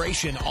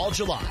celebration all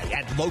July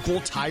at Local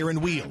Tire and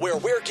Wheel, where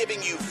we're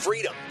giving you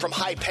freedom from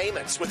high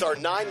payments with our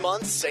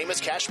 9-month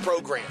same-as-cash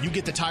program. You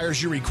get the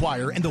tires you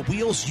require and the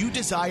wheels you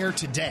desire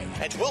today,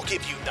 and we'll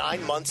give you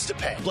 9 months to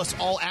pay. Plus,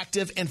 all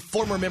active and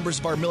former members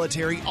of our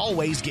military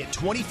always get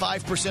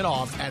 25%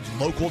 off at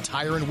Local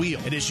Tire and Wheel.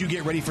 And as you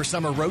get ready for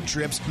summer road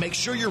trips, make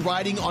sure you're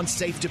riding on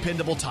safe,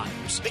 dependable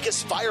tires,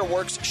 because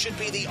fireworks should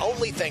be the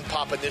only thing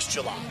popping this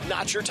July,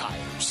 not your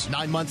tires.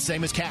 9 months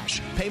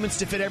same-as-cash. Payments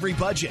to fit every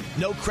budget,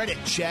 no credit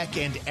check,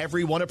 and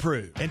everyone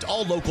approved. And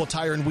all Local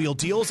Tire and Wheel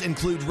deals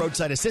include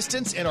roadside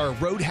assistance and our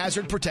road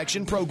hazard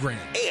protection program.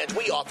 And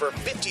we offer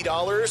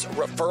 $50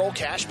 referral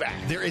cash back.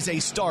 There is a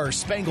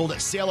star-spangled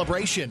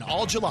celebration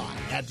all July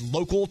at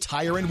Local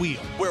Tire and Wheel,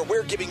 where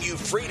we're giving you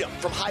freedom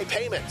from high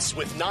payments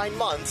with 9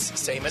 months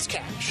same as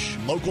cash.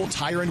 Local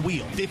Tire and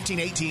Wheel,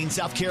 1518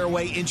 South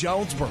Caraway in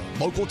Jonesboro.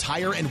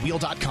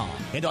 LocalTireandWheel.com.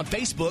 And on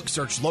Facebook,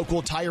 search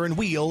Local Tire and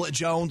Wheel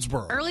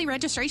Jonesboro. Early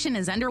registration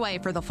is underway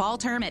for the fall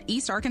term at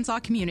East Arkansas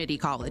Community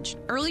College.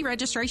 Early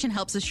registration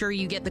helps assure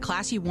you get the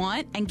class you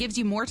want and gives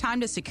you more time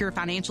to secure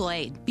financial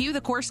aid. View the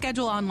course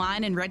schedule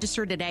online and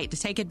register today to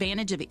take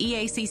advantage of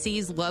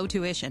EACC's low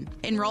tuition.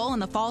 Enroll in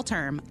the fall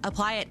term.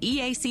 Apply at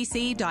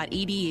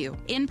eacc.edu.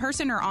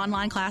 In-person or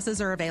online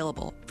classes are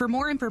available. For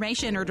more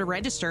information or to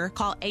register,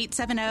 call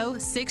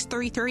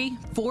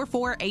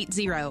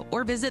 870-633-4480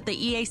 or visit the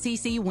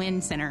EACC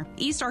WIN Center.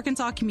 East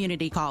Arkansas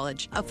Community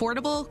College.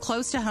 Affordable,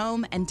 close to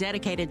home, and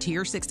dedicated to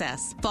your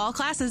success. Fall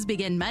class Classes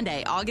begin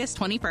Monday, August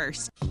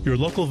 21st. Your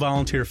local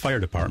volunteer fire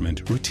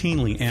department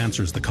routinely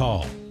answers the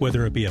call,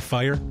 whether it be a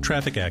fire,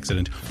 traffic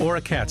accident, or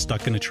a cat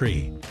stuck in a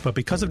tree. But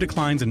because of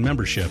declines in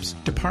memberships,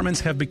 departments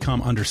have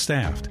become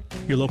understaffed.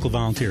 Your local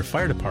volunteer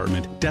fire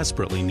department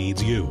desperately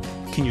needs you.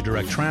 Can you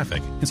direct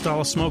traffic,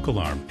 install a smoke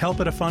alarm, help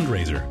at a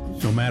fundraiser?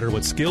 No matter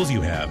what skills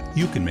you have,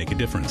 you can make a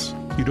difference.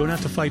 You don't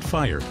have to fight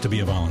fire to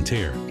be a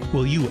volunteer.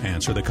 Will you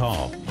answer the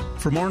call?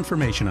 For more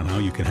information on how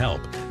you can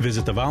help,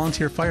 visit the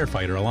Volunteer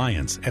Firefighter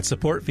Alliance at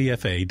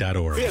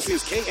supportvfa.org. This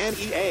is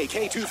KNEA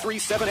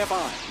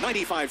K237FI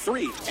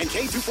 95.3 and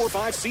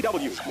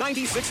K245CW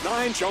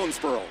 96.9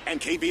 Jonesboro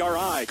and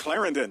KBRI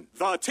Clarendon,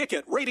 the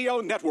Ticket Radio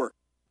Network.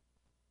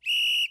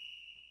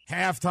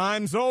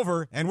 Halftime's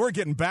over, and we're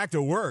getting back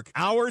to work.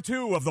 Hour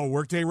 2 of the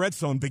Workday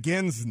Redzone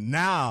begins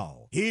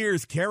now.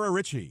 Here's Kara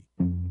Richey.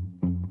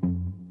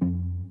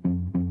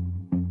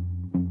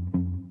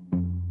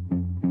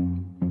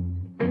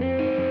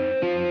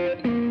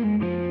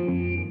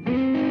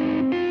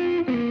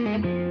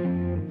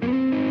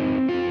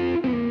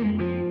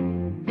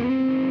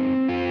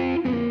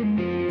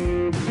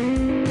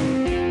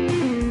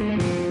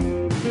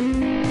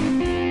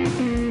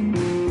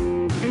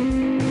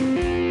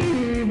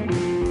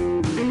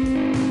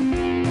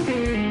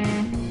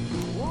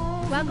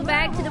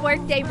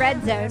 Workday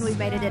Redzone. We've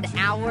made it an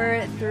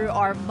hour through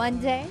our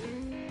Monday,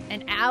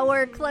 an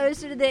hour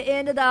closer to the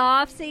end of the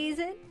off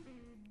season.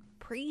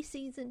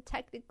 Preseason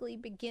technically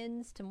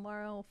begins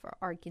tomorrow for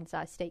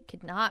Arkansas State.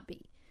 Could not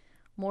be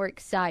more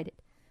excited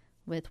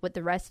with what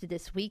the rest of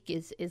this week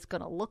is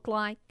going to look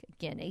like.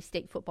 Again,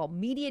 A-State Football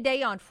Media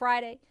Day on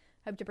Friday.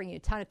 Hope to bring you a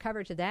ton of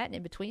coverage of that. And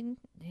in between,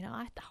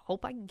 I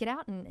hope I can get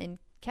out and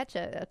catch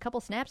a couple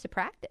snaps of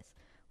practice.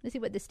 To see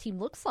what this team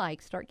looks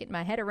like, start getting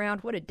my head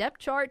around what a depth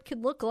chart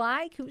could look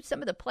like, who some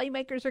of the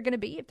playmakers are going to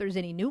be, if there's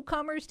any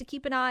newcomers to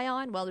keep an eye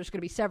on. Well, there's going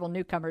to be several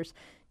newcomers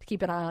to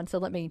keep an eye on, so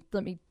let me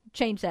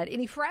change that.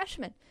 Any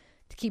freshmen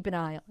to keep an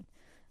eye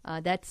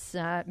on.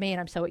 Man,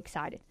 I'm so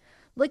excited.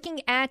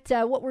 Looking at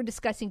what we're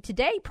discussing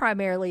today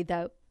primarily,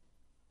 though,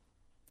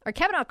 our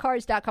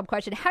CavenaughCars.com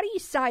question, how do you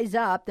size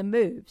up the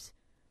moves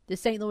the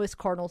St. Louis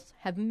Cardinals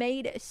have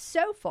made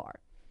so far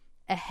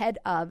ahead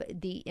of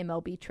the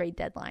MLB trade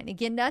deadline?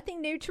 Again, nothing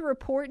new to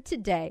report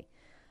today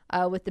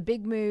with the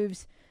big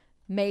moves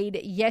made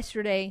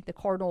yesterday. The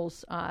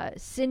Cardinals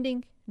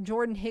sending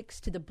Jordan Hicks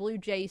to the Blue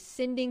Jays,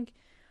 sending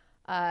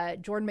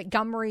Jordan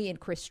Montgomery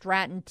and Chris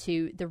Stratton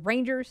to the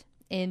Rangers,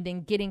 and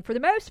then getting, for the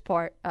most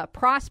part,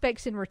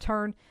 prospects in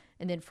return,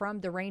 and then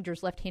from the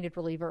Rangers, left-handed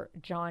reliever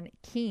John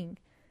King.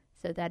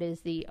 So that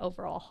is the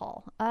overall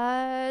haul.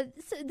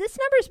 This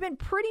number has been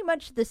pretty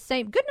much the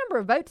same. Good number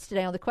of votes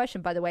today on the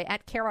question, by the way,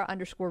 at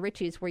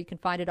Kara_Richey is where you can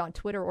find it on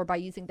Twitter or by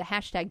using the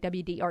hashtag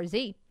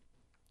WDRZ.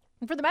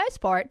 And for the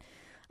most part,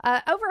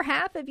 over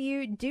half of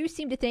you do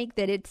seem to think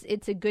that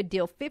it's a good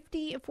deal.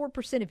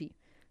 54% of you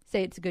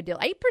say it's a good deal.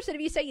 8%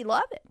 of you say you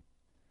love it.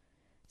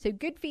 So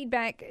good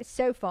feedback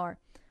so far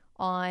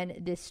on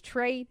this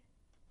trade.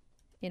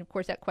 And, of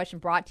course, that question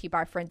brought to you by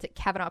our friends at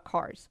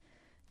CavenaughCars.com.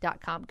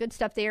 Good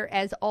stuff there,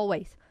 as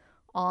always,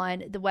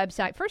 on the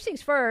website. First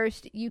things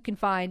first, you can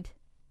find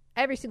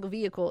every single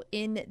vehicle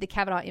in the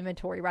Cavanaugh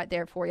inventory right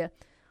there for you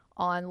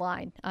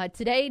online.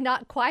 Today,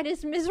 not quite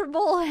as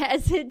miserable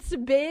as it's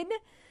been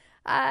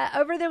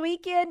over the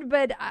weekend,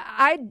 but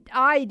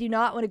I do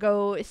not want to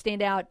go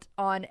stand out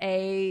on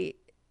a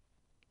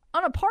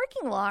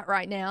parking lot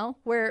right now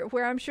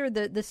where I'm sure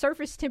the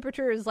surface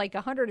temperature is like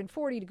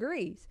 140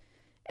 degrees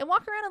and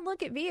walk around and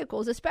look at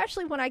vehicles,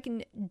 especially when I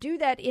can do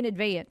that in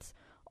advance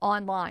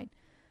online.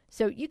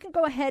 So you can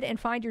go ahead and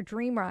find your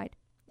dream ride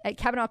at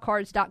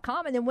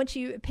CavenaughCars.com, and then once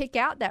you pick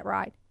out that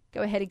ride,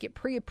 go ahead and get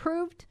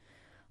pre-approved.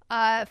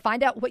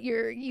 Find out what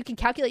you can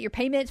calculate your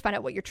payments, find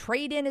out what your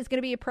trade-in is going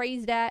to be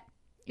appraised at.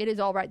 It is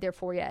all right there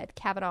for you at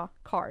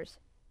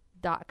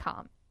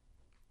CavenaughCars.com.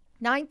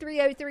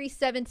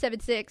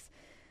 930-3776,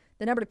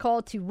 the number to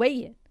call to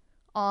weigh in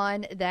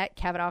on that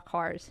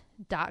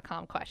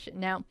CavenaughCars.com question.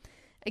 Now,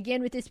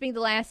 again, with this being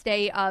the last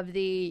day of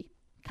the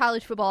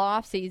college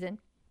football offseason,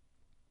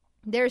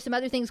 there are some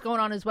other things going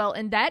on as well,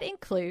 and that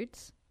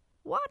includes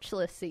watch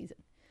list season.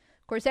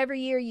 Of course, every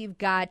year you've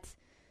got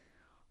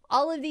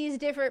all of these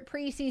different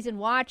preseason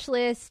watch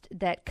lists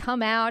that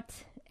come out,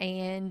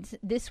 and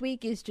this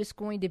week is just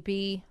going to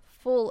be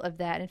full of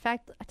that. In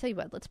fact, I'll tell you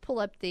what, let's pull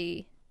up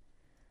the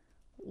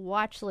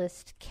watch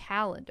list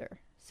calendar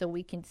so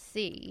we can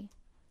see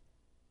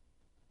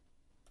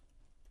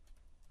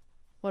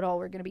what all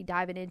we're going to be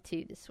diving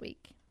into this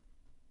week.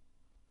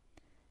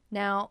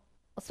 Now,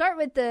 I'll start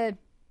with the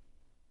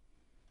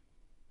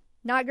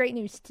not great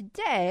news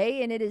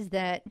today, and it is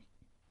that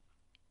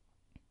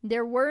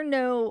there were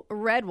no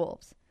Red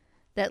Wolves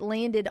that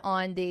landed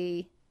on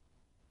the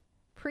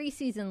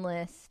preseason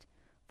list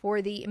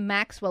for the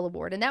Maxwell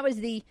Award, and that was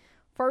the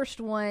first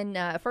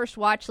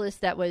watch list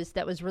that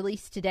was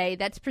released today.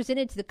 That's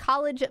presented to the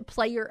College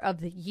Player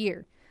of the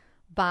Year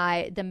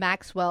by the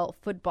Maxwell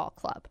Football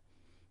Club.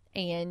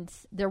 And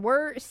there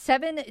were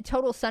 7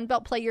 total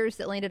Sunbelt players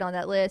that landed on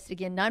that list.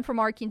 Again, none from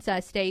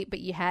Arkansas State, but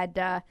you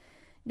had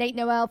Nate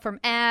Noel from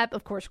App.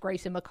 Of course,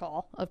 Grayson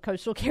McCall of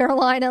Coastal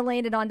Carolina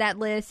landed on that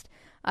list.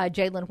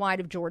 Jalen White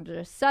of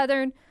Georgia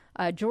Southern.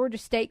 Georgia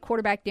State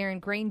quarterback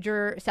Darren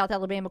Granger. South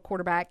Alabama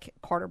quarterback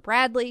Carter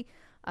Bradley.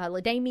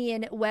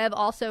 LaDamian Webb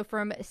also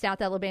from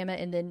South Alabama.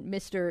 And then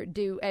Mr.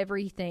 Do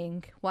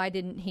Everything. Why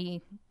didn't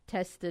he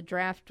test the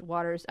draft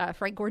waters?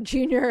 Frank Gore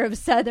Jr. of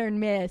Southern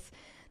Miss.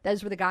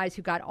 Those were the guys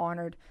who got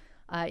honored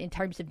in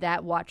terms of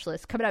that watch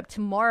list. Coming up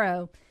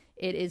tomorrow,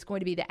 it is going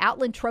to be the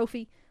Outland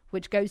Trophy,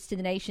 which goes to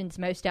the nation's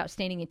most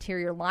outstanding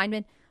interior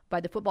lineman by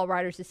the Football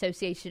Writers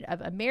Association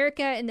of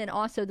America. And then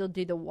also they'll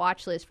do the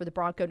watch list for the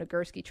Bronco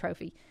Nagurski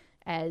Trophy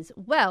as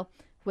well,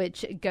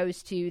 which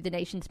goes to the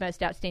nation's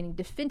most outstanding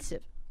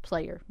defensive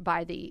player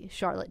by the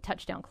Charlotte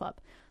Touchdown Club.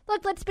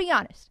 Look, let's be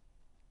honest.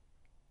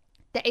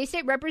 The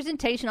A-State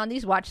representation on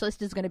these watch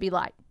lists is going to be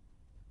light.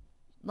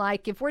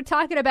 Like, if we're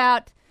talking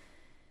about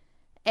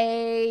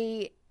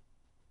a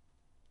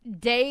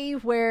day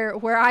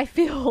where I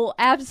feel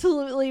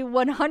absolutely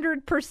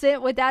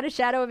 100% without a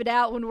shadow of a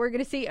doubt when we're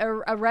going to see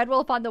a Red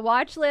Wolf on the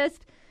watch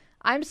list,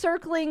 I'm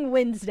circling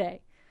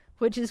Wednesday,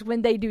 which is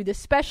when they do the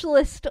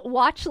specialist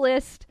watch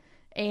list,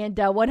 and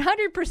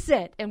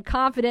 100% am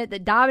confident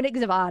that Dominic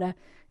Zavada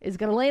is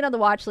going to land on the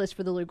watch list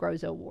for the Lou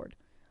Groza Award.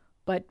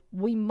 But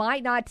we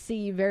might not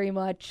see very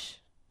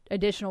much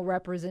additional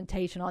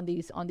representation on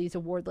these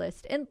award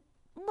lists. And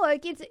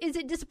look, is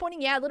it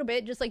disappointing? Yeah, a little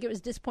bit, just like it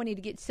was disappointing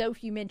to get so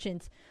few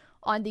mentions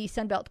on the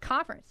Sun Belt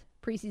Conference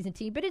preseason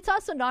team, but it's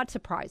also not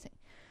surprising.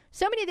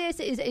 So many of this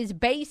is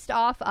based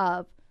off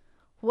of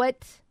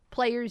what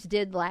players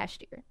did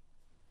last year.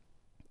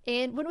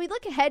 And when we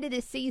look ahead to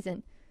this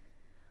season,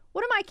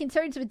 one of my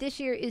concerns with this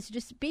year is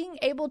just being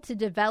able to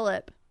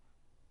develop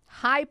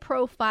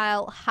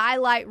high-profile,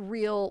 highlight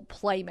reel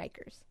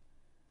playmakers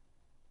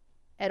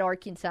at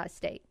Arkansas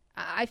State.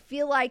 I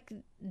feel like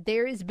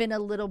there has been a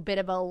little bit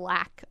of a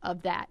lack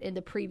of that in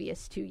the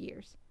previous 2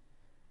 years.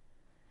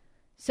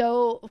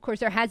 So, of course,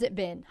 there hasn't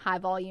been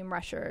high-volume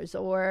rushers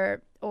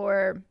or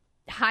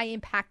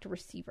high-impact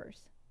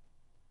receivers.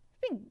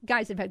 I think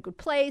guys have had good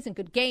plays and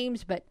good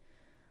games, but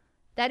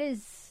that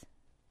is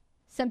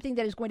something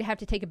that is going to have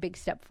to take a big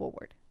step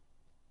forward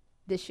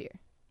this year.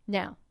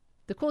 Now,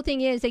 the cool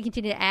thing is they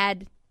continue to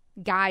add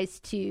guys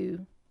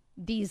to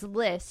these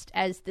lists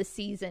as the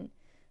season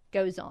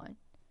goes on.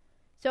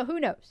 So who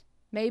knows?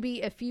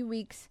 Maybe a few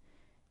weeks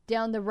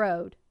down the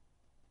road,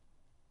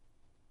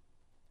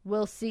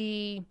 we'll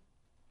see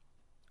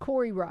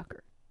Corey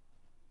Rucker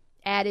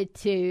added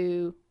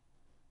to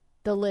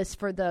the list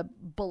for the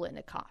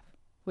Bulletnikoff,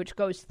 which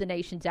goes to the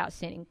nation's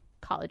outstanding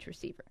college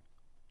receiver.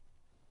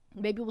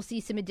 Maybe we'll see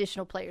some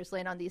additional players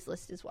land on these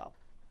lists as well.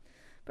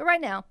 But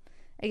right now,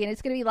 again,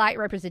 it's going to be light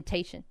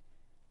representation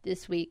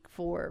this week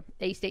for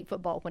A-State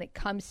football when it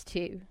comes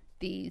to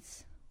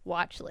these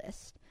watch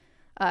lists.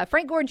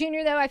 Frank Gore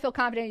Jr., though, I feel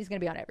confident he's going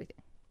to be on everything.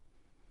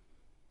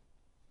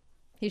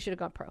 He should have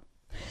gone pro.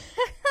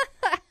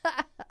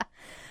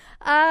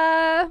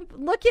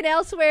 Looking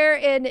elsewhere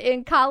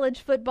in college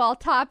football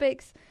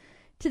topics,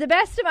 to the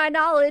best of my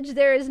knowledge,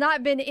 there has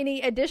not been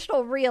any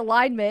additional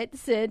realignment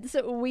since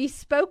we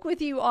spoke with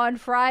you on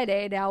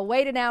Friday. Now,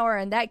 wait an hour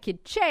and that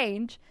could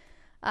change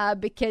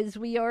because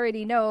we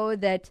already know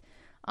that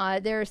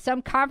there are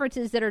some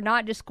conferences that are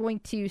not just going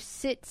to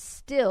sit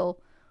still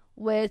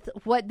with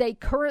what they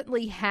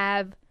currently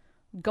have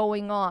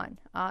going on.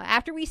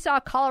 After we saw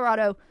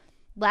Colorado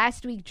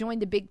last week join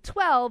the Big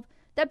 12,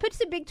 that puts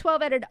the Big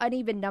 12 at an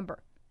uneven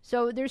number.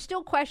 So there's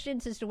still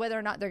questions as to whether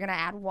or not they're going to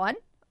add 1.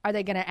 Are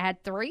they going to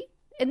add 3?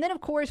 And then, of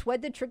course,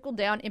 what the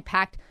trickle-down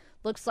impact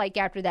looks like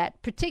after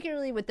that,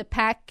 particularly with the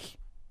Pac,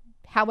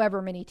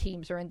 however many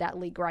teams are in that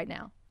league right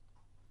now.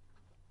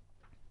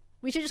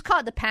 We should just call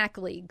it the Pac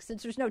League,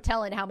 since there's no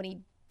telling how many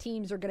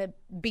teams are going to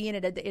be in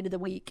it at the end of the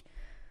week.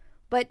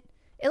 But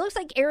it looks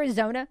like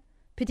Arizona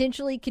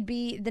potentially could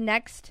be the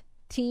next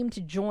team to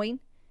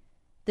join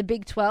the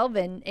Big 12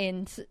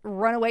 and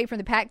run away from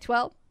the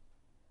Pac-12,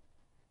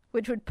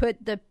 which would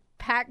put the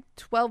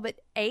Pac-12 at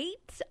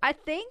 8, I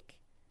think.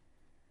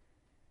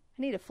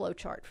 I need a flow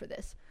chart for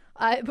this.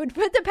 It would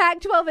put the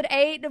Pac-12 at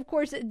 8, and of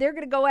course, they're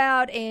going to go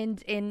out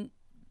and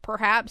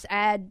perhaps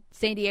add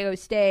San Diego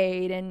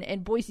State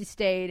and Boise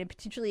State and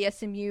potentially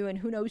SMU and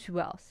who knows who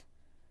else.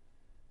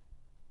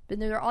 But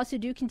there also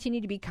do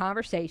continue to be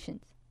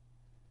conversations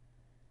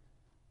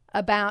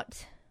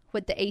about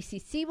what the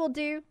ACC will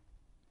do,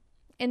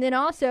 and then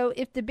also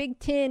if the Big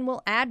Ten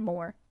will add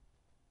more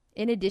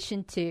in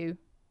addition to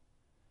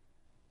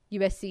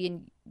USC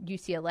and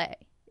UCLA,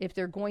 if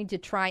they're going to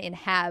try and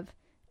have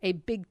a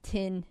Big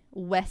Ten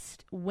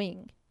West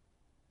wing.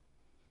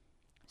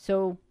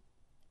 So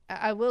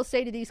I will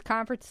say to these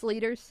conference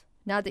leaders,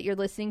 now that you're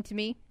listening to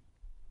me,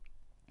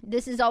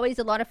 this is always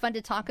a lot of fun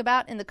to talk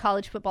about in the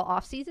college football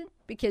offseason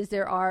because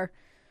there are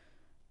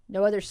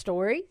no other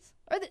stories.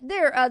 Or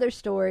there are other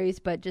stories,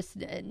 but just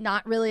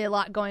not really a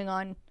lot going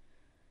on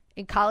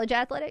in college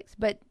athletics.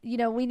 But, you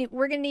know, we're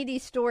going to need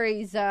these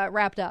stories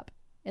wrapped up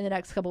in the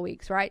next couple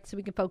weeks, right? So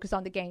we can focus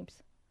on the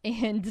games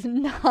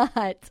and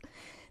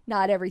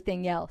not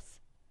everything else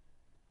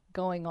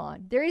going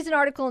on. There is an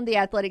article in The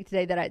Athletic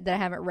today that I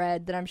haven't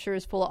read that I'm sure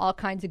is full of all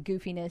kinds of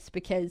goofiness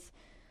because,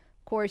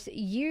 of course,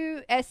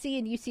 USC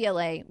and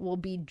UCLA will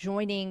be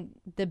joining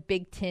the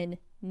Big Ten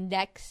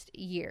next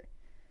year.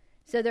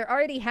 So they're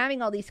already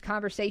having all these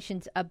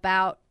conversations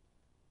about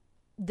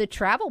the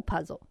travel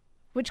puzzle,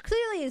 which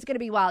clearly is going to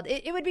be wild.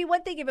 It would be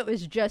one thing if it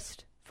was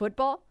just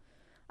football.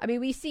 I mean,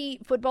 we see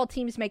football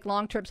teams make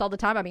long trips all the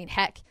time. I mean,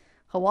 heck,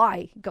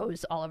 Hawaii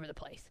goes all over the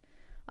place.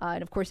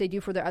 And, of course, they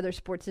do for their other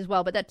sports as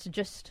well, but that's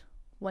just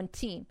one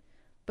team.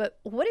 But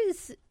what do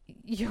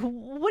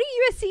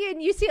USC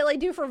and UCLA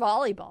do for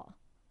volleyball?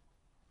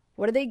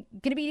 What are they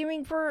going to be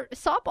doing for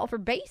softball, for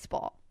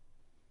baseball?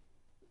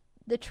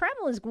 The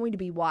travel is going to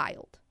be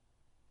wild.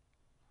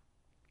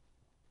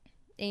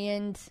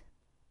 And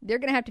they're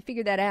going to have to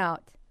figure that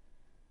out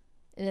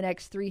in the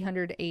next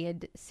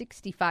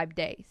 365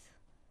 days.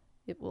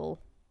 It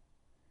will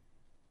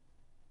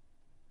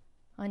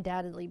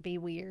undoubtedly be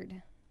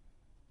weird.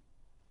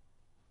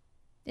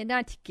 And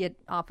not to get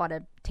off on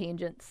a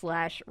tangent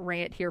 /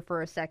 rant here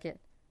for a second,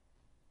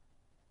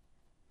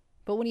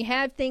 but when you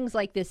have things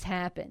like this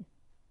happen,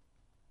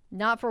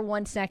 not for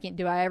 1 second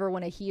do I ever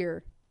want to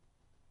hear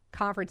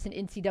conference and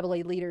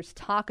NCAA leaders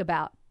talk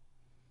about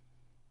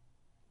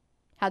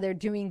how they're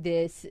doing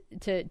this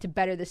to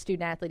better the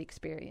student-athlete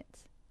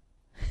experience.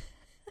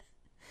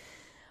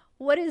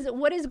 What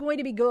is going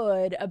to be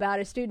good about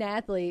a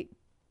student-athlete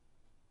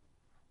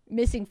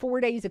missing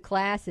 4 days of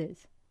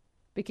classes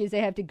because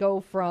they have to go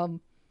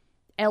from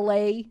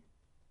L.A.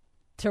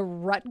 to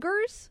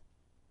Rutgers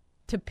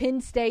to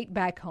Penn State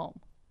back home?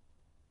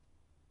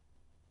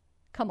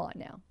 Come on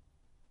now.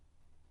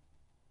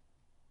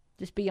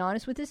 Just be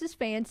honest with us as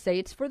fans. Say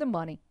it's for the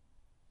money.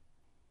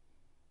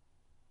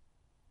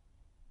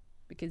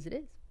 Because it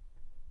is.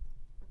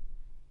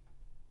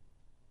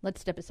 Let's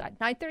step aside.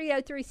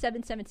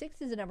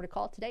 930-3776 is the number to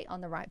call today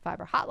on the Right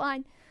Fiber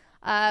hotline.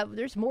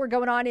 There's more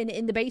going on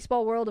in the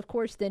baseball world, of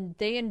course, than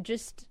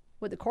just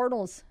what the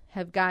Cardinals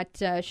have got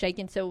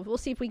shaken. So we'll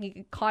see if we can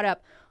get caught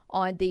up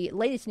on the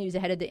latest news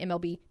ahead of the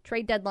MLB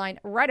trade deadline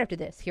right after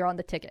this here on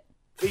The Ticket.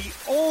 The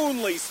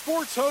only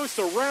sports host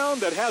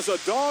around that has a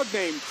dog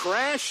named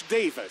Crash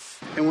Davis.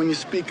 And when you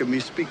speak of me,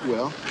 speak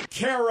well.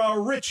 Kara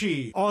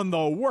Richey on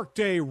the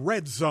Workday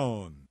Red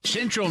Zone.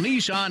 Central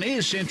Nissan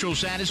is Central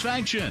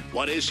Satisfaction.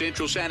 What is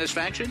Central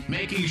Satisfaction?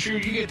 Making sure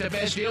you get the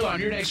best deal on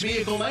your next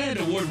vehicle and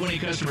award-winning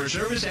customer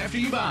service after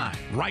you buy.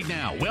 Right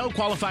now,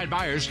 well-qualified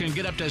buyers can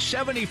get up to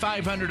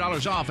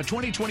 $7,500 off a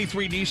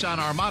 2023 Nissan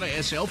Armada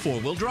SL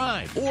 4-wheel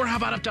drive. Or how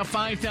about up to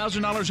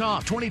 $5,000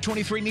 off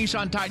 2023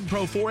 Nissan Titan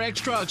Pro 4X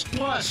trucks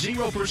plus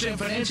 0%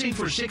 financing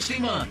for 60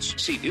 months.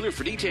 See dealer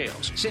for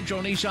details.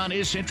 Central Nissan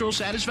is Central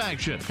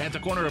Satisfaction at the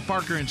corner of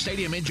Parker and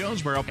Stadium in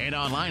Jonesboro and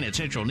online at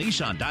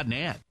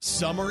centralnissan.net.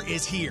 Summer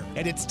is here,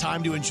 and it's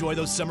time to enjoy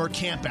those summer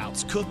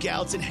campouts,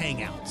 cookouts, and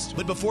hangouts.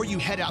 But before you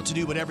head out to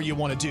do whatever you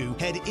want to do,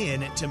 head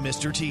in to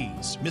Mr.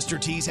 T's. Mr.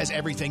 T's has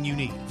everything you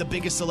need. The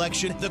biggest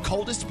selection, the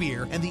coldest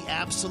beer, and the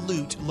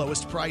absolute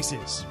lowest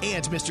prices.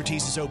 And Mr.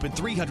 T's is open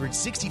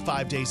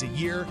 365 days a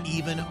year,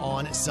 even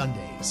on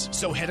Sundays.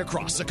 So head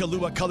across the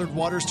Kahlua-colored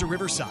waters to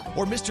Riverside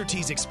or Mr.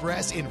 T's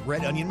Express in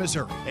Red Onion,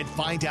 Missouri, and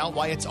find out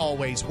why it's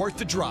always worth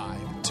the drive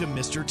to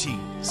Mr.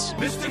 T's.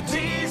 Mr.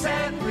 T's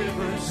at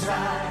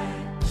Riverside.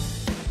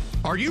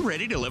 Are you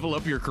ready to level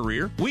up your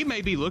career? We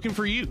may be looking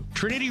for you.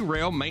 Trinity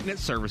Rail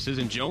Maintenance Services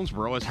in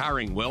Jonesboro is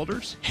hiring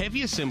welders,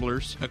 heavy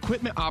assemblers,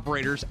 equipment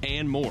operators,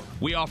 and more.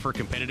 We offer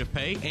competitive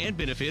pay and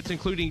benefits,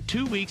 including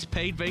 2 weeks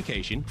paid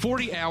vacation,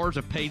 40 hours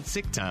of paid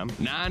sick time,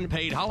 9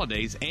 paid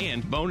holidays,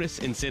 and bonus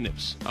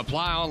incentives.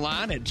 Apply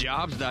online at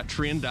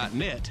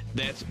jobs.trin.net.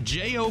 That's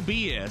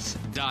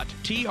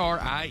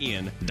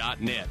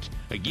jobs.trin.net.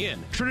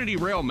 Again, Trinity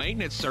Rail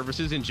Maintenance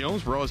Services in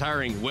Jonesboro is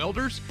hiring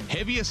welders,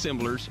 heavy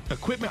assemblers,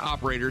 equipment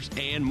operators,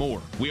 and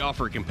more. We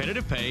offer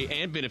competitive pay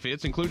and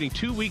benefits, including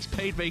 2 weeks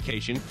paid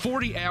vacation,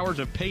 40 hours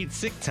of paid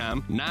sick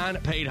time, 9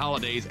 paid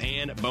holidays,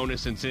 and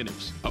bonus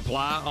incentives.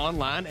 Apply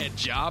online at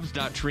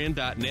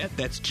jobs.trin.net.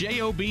 That's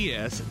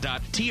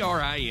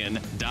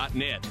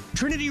jobs.trin.net.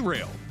 Trinity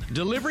Rail,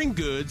 delivering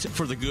goods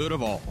for the good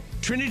of all.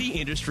 Trinity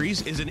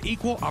Industries is an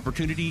equal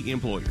opportunity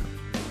employer.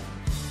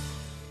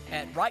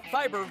 At Right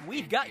Fiber,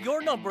 we've got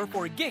your number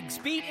for gig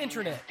speed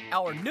internet.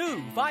 Our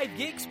new 5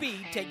 gig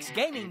speed takes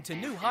gaming to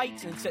new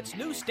heights and sets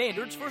new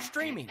standards for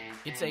streaming.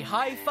 It's a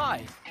high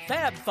 5,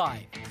 Fab 5,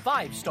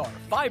 5-star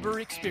fiber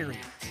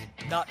experience.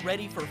 Not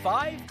ready for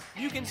 5?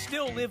 You can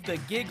still live the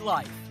gig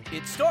life.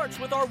 It starts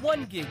with our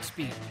 1 gig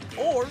speed,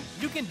 or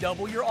you can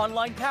double your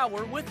online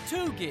power with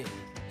 2 gig.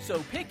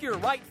 So pick your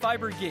Right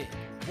Fiber gig,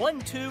 1,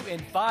 2,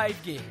 and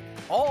 5 gig.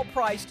 All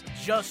priced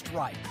just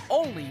right,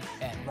 only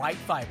at Right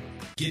Fiber.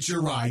 Get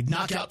your ride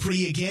knockout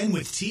pretty again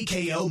with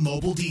TKO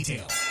Mobile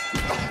Detail.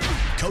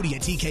 Cody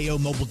at TKO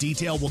Mobile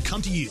Detail will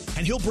come to you,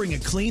 and he'll bring a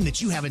clean that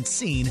you haven't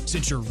seen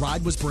since your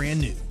ride was brand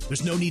new.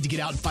 There's no need to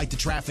get out and fight the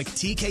traffic.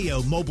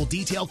 TKO Mobile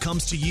Detail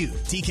comes to you.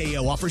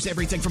 TKO offers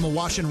everything from a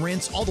wash and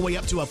rinse all the way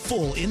up to a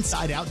full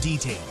inside-out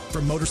detail.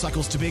 From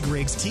motorcycles to big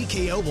rigs,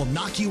 TKO will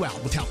knock you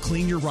out with how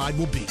clean your ride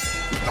will be.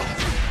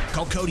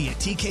 Call Cody at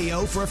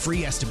TKO for a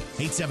free estimate.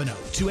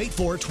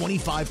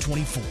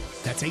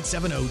 870-284-2524. That's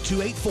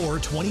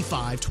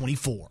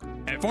 870-284-2524.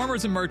 At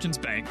Farmers and Merchants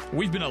Bank,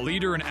 we've been a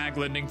leader in ag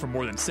lending for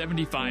more than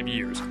 75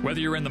 years. Whether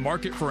you're in the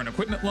market for an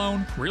equipment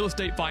loan, real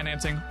estate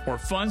financing, or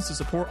funds to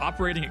support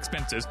operating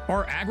expenses,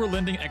 our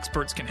agri-lending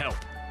experts can help.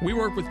 We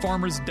work with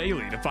farmers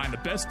daily to find the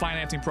best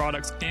financing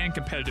products and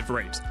competitive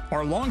rates.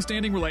 Our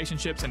long-standing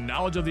relationships and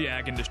knowledge of the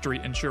ag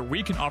industry ensure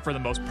we can offer the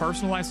most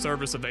personalized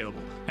service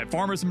available. At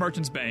Farmers and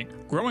Merchants Bank,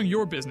 growing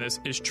your business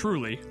is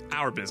truly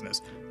our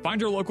business. Find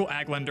your local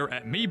ag lender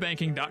at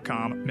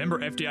mebanking.com, member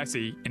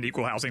FDIC, and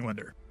equal housing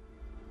lender.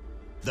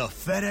 The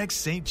FedEx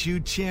St.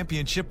 Jude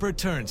Championship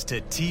returns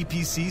to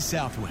TPC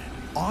Southwind,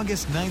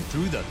 August 9th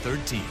through the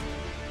 13th.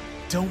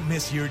 Don't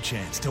miss your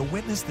chance to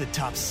witness the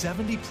top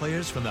 70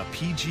 players from the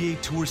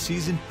PGA Tour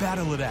season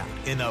battle it out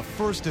in the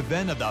first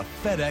event of the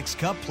FedEx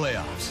Cup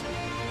playoffs.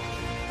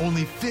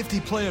 Only 50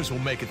 players will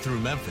make it through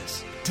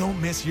Memphis.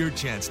 Don't miss your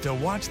chance to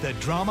watch the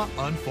drama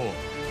unfold.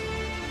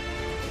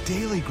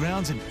 Daily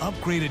grounds and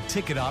upgraded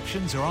ticket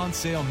options are on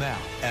sale now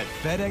at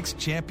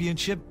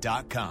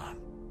FedExChampionship.com.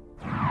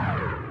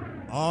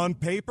 On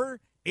paper,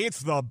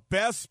 it's the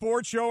best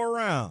sports show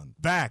around.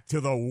 Back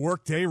to the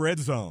Workday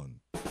Redzone.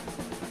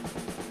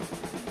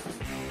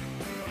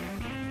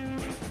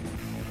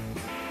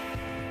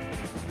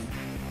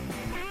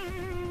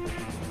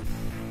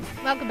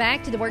 Welcome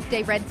back to the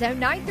Workday Red Zone.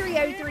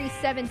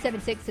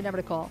 930-3776, the number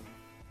to call.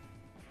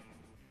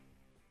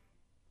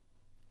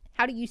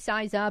 How do you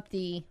size up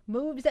the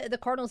moves that the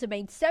Cardinals have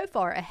made so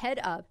far ahead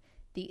of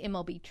the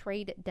MLB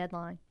trade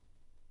deadline?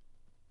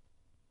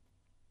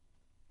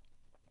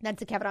 That's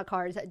a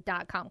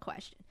CavenaughCars.com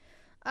question.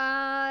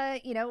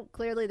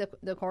 Clearly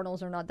the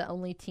Cardinals are not the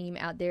only team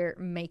out there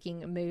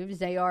making moves.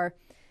 They are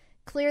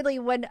clearly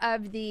one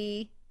of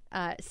the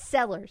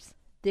sellers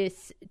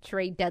this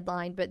trade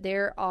deadline, but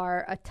there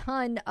are a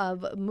ton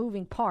of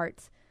moving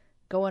parts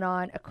going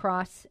on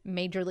across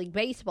Major League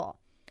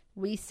Baseball.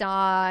 We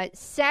saw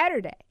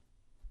Saturday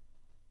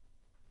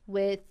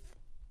with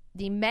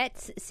the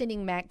Mets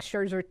sending Max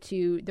Scherzer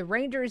to the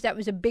Rangers. That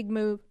was a big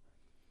move.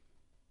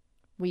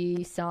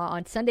 We saw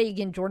on Sunday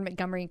again Jordan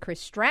Montgomery and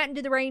Chris Stratton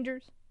to the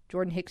Rangers,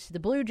 Jordan Hicks to the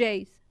Blue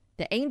Jays,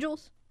 the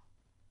Angels,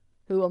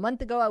 who a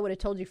month ago I would have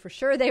told you for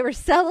sure they were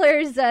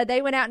sellers.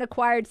 They went out and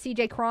acquired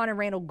C.J. Cron and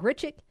Randall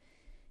Grichuk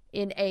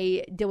in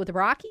a deal with the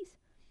Rockies.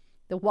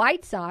 The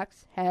White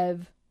Sox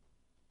have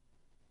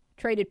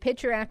traded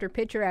pitcher after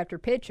pitcher after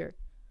pitcher.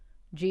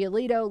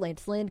 Giolito,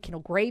 Lance Lynn,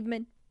 Kendall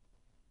Graveman,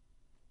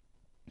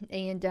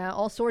 and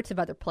all sorts of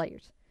other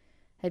players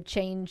have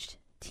changed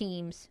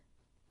teams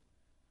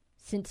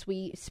since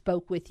we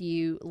spoke with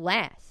you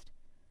last.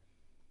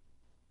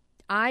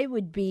 I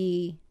would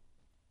be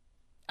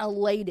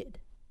elated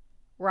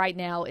right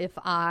now if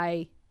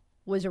I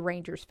was a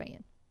Rangers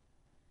fan.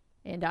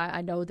 And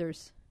I know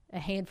there's a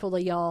handful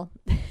of y'all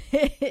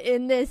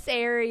in this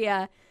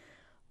area.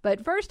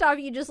 But first off,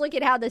 you just look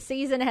at how the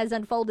season has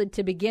unfolded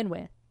to begin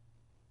with.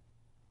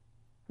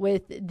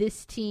 With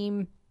this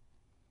team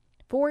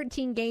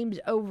 14 games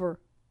over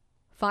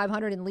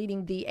 500 and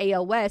leading the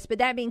AL West. But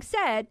that being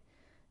said,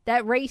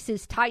 that race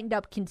has tightened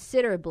up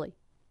considerably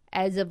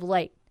as of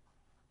late.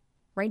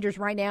 Rangers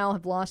right now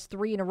have lost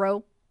 3 in a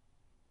row.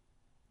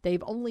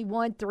 They've only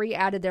won 3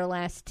 out of their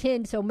last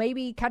 10, so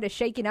maybe kind of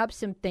shaking up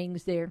some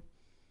things there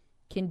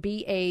can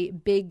be a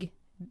big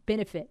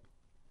benefit.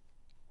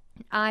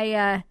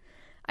 I'm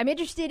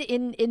interested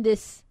in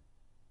this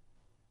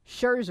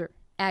Scherzer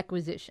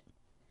acquisition.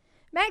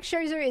 Max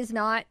Scherzer is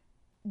not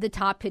the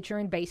top pitcher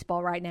in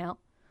baseball right now.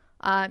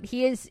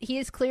 He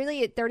is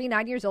clearly at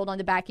 39 years old on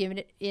the back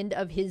end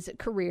of his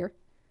career.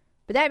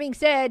 But that being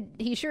said,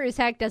 he sure as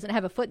heck doesn't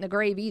have a foot in the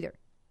grave either.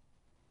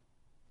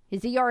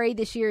 His ERA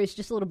this year is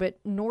just a little bit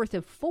north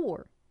of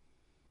 4.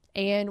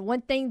 And one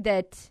thing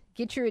that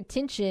gets your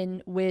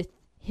attention with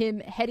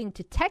him heading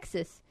to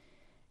Texas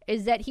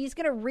is that he's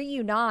going to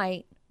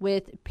reunite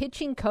with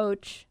pitching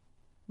coach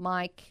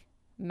Mike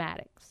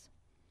Maddox.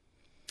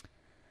 I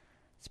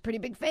was a pretty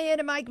big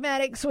fan of Mike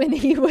Maddox when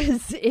he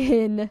was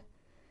in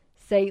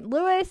St.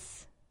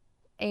 Louis,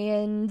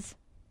 and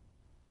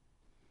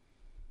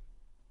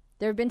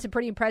there have been some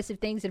pretty impressive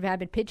things that have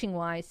happened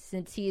pitching-wise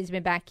since he has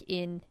been back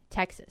in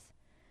Texas.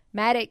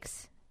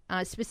 Maddox,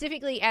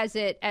 specifically as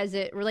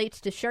it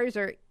relates to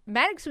Scherzer,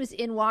 Maddox was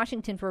in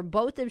Washington for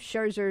both of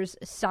Scherzer's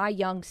Cy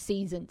Young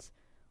seasons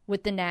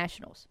with the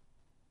Nationals.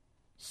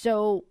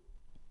 So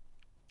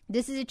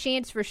this is a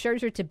chance for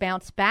Scherzer to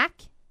bounce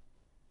back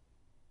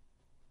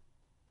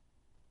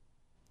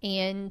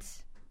and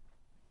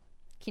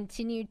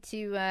continue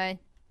to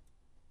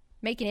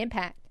make an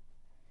impact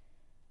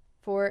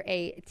for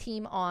a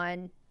team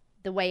on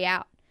the way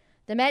out.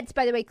 The Mets,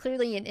 by the way,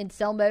 clearly in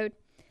sell mode.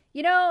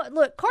 You know,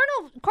 look,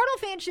 Cardinal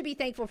fans should be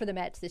thankful for the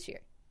Mets this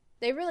year.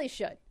 They really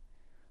should.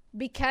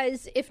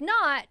 Because if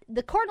not,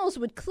 the Cardinals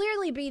would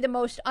clearly be the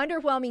most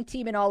underwhelming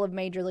team in all of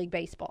Major League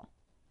Baseball.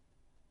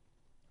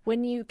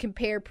 When you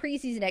compare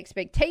preseason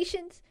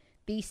expectations,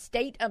 the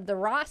state of the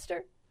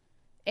roster,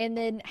 and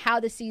then how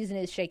the season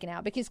is shaken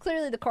out. Because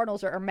clearly the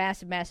Cardinals are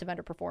massive, massive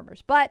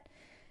underperformers. But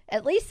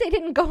at least they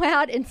didn't go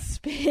out and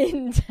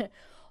spend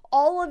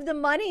all of the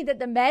money that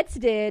the Mets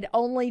did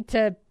only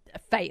to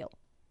fail.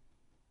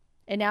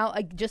 And now,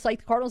 just like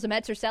the Cardinals, the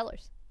Mets are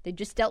sellers. They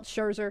just dealt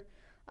Scherzer.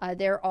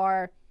 There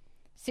are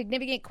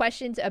significant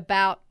questions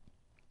about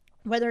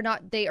whether or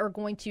not they are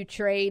going to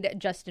trade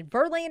Justin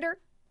Verlander.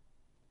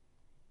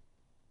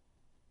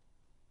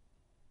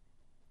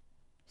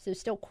 So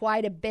still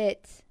quite a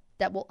bit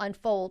that will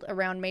unfold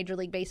around Major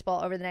League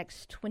Baseball over the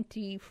next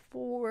 27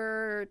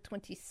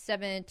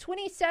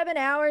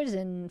 hours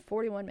and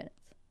 41 minutes.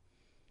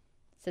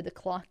 So the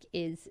clock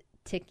is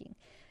ticking.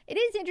 It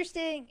is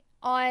interesting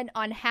on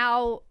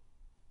how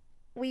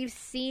we've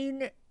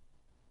seen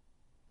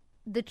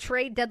the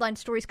trade deadline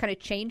stories kind of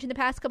change in the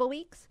past couple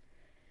weeks.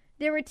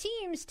 There were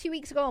teams 2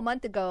 weeks ago, a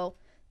month ago,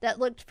 that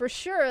looked for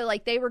sure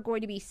like they were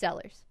going to be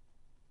sellers.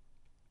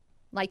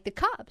 Like the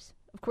Cubs,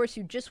 of course,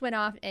 who just went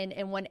off and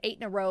won 8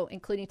 in a row,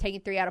 including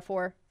taking 3 out of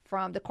 4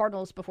 from the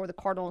Cardinals before the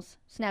Cardinals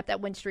snapped that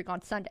win streak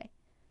on Sunday.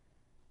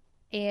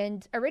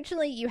 And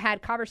originally you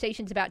had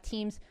conversations about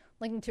teams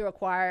looking to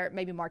acquire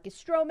maybe Marcus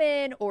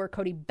Stroman or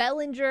Cody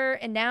Bellinger,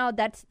 and now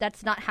that's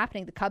not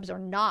happening. The Cubs are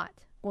not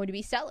going to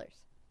be sellers.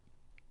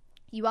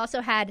 You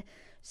also had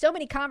so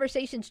many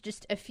conversations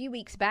just a few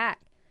weeks back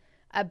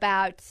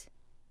about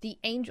the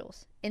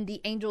Angels and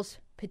the Angels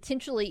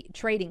potentially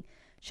trading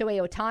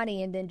Shohei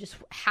Ohtani, and then just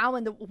how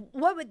and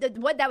what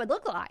that would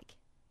look like.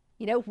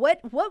 You know,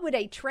 what would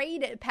a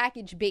trade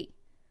package be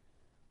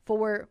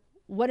for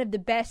one of the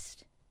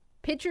best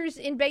pitchers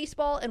in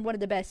baseball and one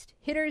of the best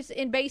hitters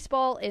in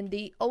baseball, and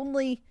the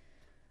only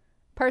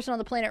person on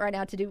the planet right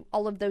now to do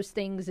all of those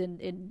things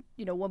in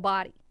one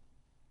body.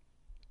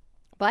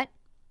 But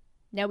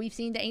now we've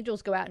seen the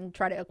Angels go out and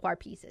try to acquire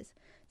pieces.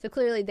 So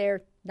clearly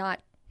they're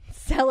not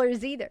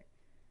sellers either.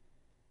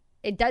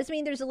 It does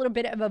mean there's a little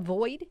bit of a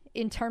void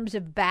in terms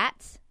of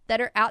bats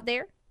that are out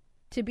there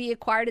to be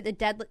acquired at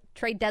the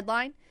trade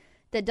deadline.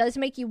 That does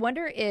make you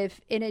wonder if,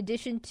 in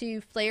addition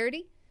to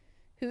Flaherty,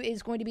 who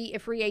is going to be a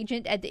free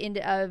agent at the end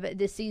of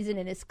this season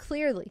and is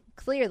clearly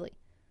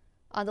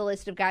on the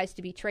list of guys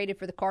to be traded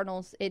for the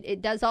Cardinals,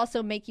 it does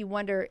also make you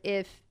wonder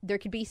if there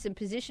could be some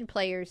position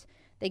players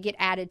that get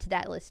added to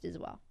that list as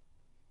well.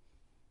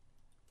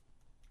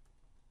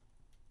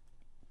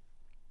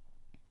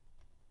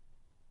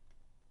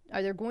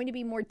 Are there going to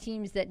be more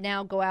teams that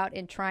now go out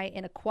and try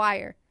and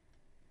acquire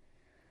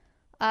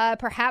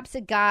perhaps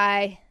a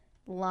guy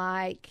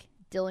like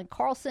Dylan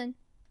Carlson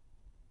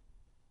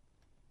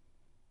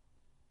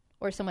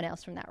or someone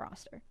else from that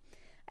roster?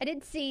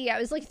 I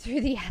was looking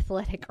through The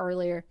Athletic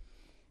earlier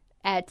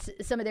at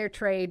some of their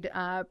trade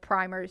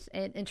primers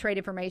and trade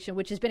information,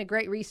 which has been a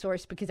great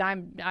resource because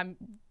I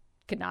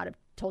could not have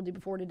told you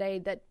before today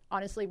that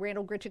honestly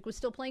Randall Grichuk was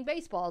still playing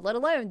baseball, let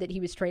alone that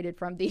he was traded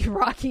from the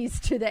Rockies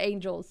to the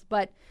Angels.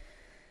 But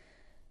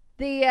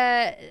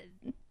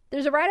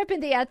there's a write-up in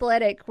The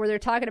Athletic where they're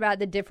talking about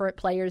the different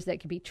players that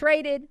could be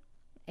traded,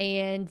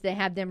 and they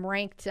have them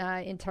ranked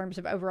in terms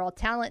of overall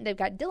talent. They've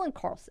got Dylan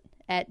Carlson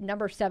at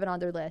number 7 on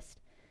their list.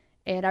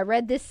 And I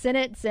read this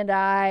sentence and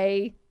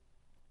I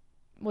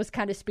was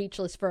kind of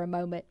speechless for a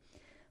moment.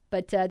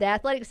 But The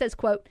Athletic says,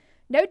 quote,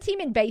 "No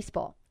team in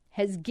baseball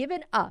has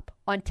given up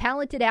on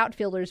talented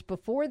outfielders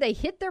before they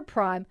hit their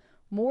prime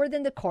more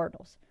than the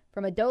Cardinals,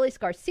 from Adolis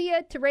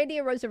Garcia to Randy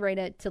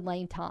Arozarena to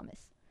Lane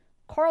Thomas.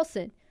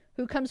 Carlson,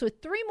 who comes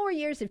with 3 more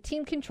years of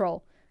team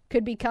control,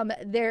 could become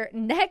their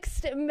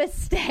next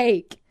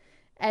mistake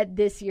at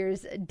this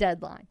year's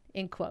deadline,"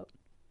 end quote.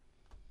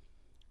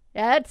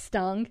 That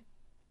stung.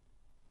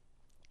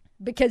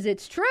 Because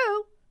it's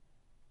true.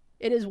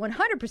 It is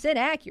 100%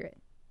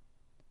 accurate.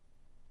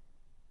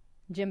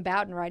 Jim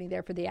Bouton writing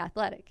there for The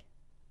Athletic.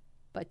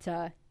 But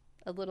a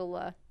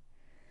little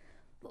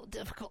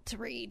difficult to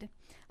read.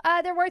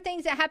 There were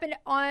things that happened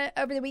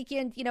over the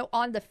weekend,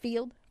 on the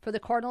field for the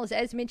Cardinals.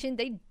 As mentioned,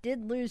 they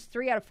did lose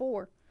 3 out of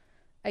 4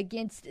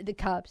 against the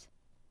Cubs,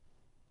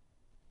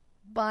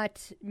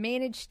 but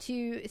managed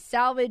to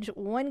salvage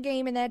 1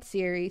 game in that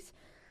series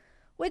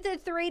with a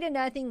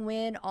 3-0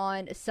 win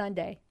on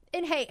Sunday.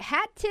 And hey,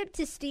 hat tip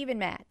to Steven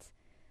Matz.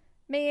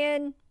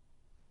 Man,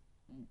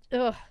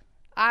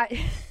 I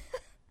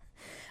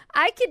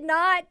could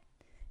not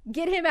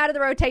get him out of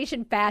the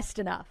rotation fast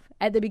enough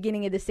at the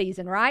beginning of the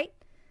season, right?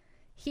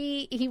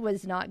 He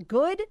was not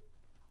good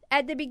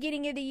at the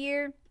beginning of the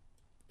year.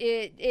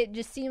 It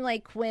just seemed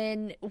like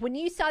when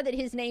you saw that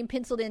his name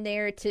penciled in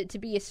there to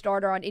be a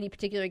starter on any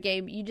particular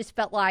game, you just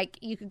felt like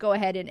you could go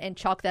ahead and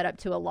chalk that up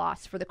to a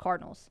loss for the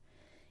Cardinals.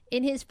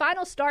 In his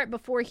final start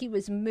before he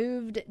was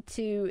moved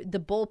to the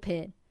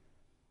bullpen,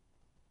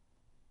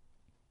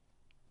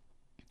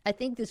 I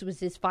think this was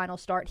his final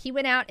start, he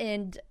went out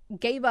and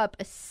gave up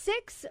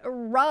 6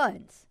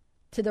 runs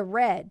to the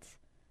Reds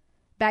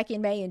back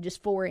in May in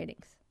just 4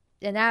 innings.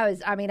 And I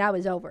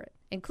was over it.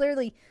 And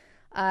clearly,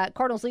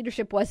 Cardinals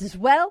leadership was as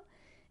well,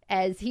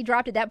 as he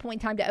dropped at that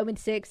point in time to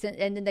 0-6,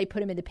 and then they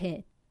put him in the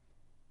pen.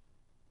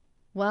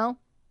 Well,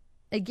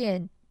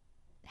 again,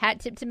 hat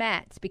tip to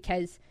Matz,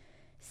 because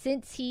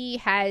since he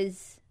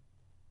has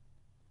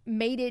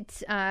made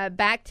it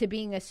back to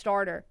being a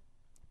starter,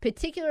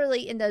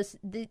 particularly in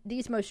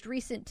these most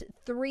recent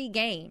 3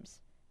 games,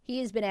 he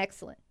has been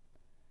excellent.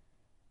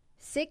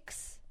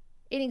 6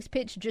 innings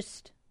pitched,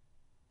 just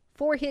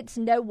 4 hits,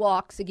 no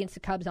walks against the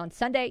Cubs on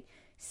Sunday.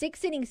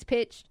 6 innings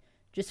pitched,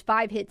 just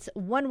 5 hits,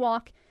 1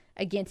 walk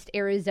against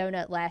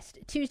Arizona last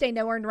Tuesday.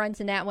 No earned runs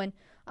in that one.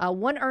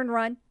 1 earned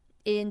run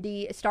in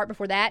the start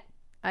before that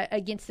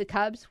against the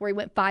Cubs, where he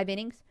went 5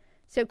 innings.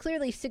 So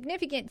clearly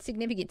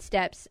significant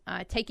steps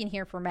taken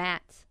here for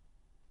Matz.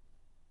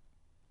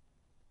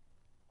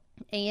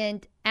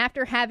 And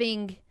after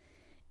having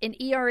an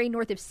ERA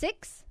north of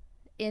 6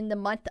 in the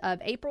month of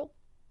April,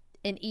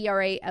 an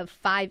ERA of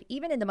 5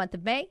 even in the month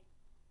of May,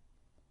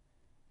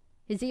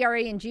 his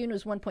ERA in June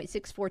was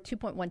 1.64,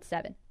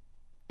 2.17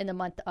 in the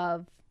month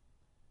of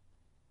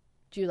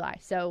July.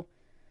 So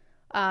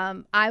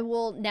I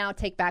will now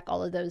take back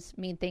all of those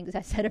mean things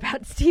I said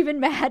about Steven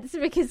Matz,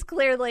 because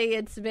clearly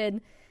it's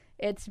been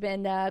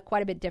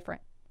quite a bit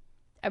different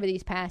over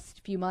these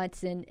past few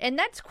months, and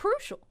that's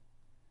crucial.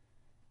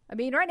 I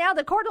mean, right now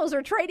the Cardinals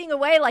are trading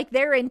away like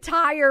their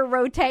entire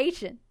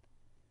rotation.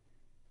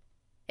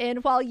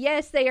 And while,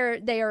 yes, they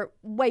are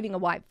waving a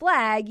white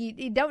flag,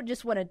 you don't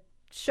just want to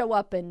show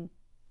up and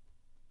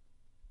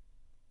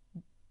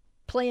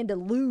plan to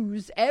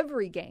lose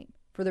every game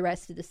for the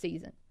rest of the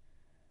season.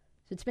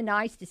 So it's been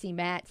nice to see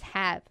Matz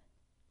have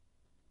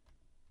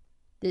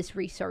this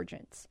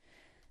resurgence.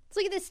 Let's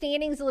look at the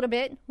standings a little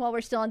bit while we're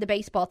still on the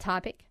baseball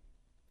topic.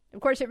 Of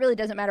course, it really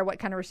doesn't matter what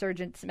kind of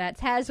resurgence Matz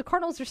has. The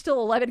Cardinals are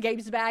still 11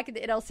 games back in the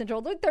NL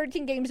Central. They're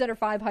 13 games under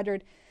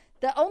 500.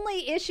 The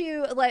only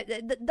issue,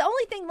 the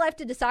only thing left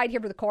to decide here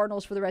for the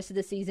Cardinals for the rest of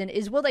the season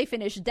is, will they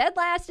finish dead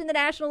last in the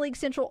National League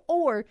Central,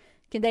 or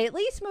can they at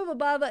least move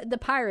above the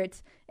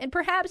Pirates and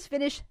perhaps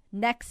finish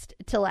next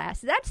to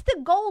last? That's the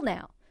goal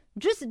now.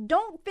 Just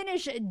don't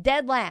finish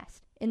dead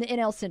last in the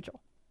NL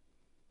Central.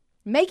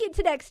 Make it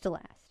to next to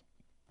last.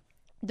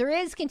 There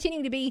is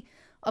continuing to be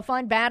a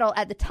fun battle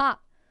at the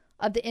top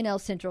of the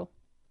NL Central.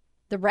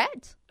 The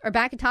Reds are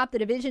back atop the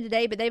division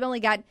today, but they've only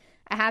got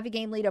a half a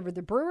game lead over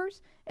the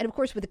Brewers. And, of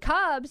course, with the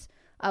Cubs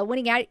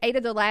winning 8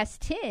 of their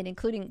last 10,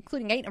 including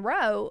 8 in a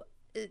row,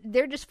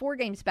 they're just 4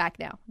 games back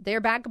now.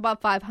 They're back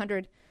above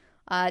 500.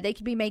 They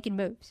could be making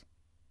moves.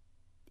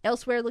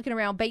 Elsewhere, looking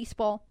around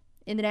baseball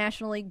in the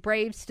National League,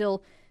 Braves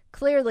still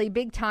clearly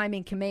big time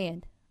in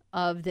command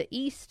of the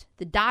East.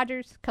 The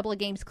Dodgers, a couple of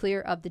games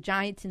clear of the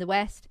Giants in the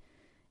West.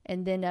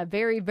 And then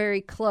very,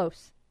 very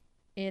close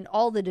in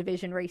all the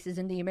division races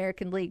in the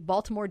American League.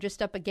 Baltimore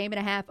just up a game and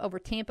a half over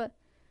Tampa.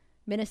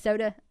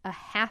 Minnesota a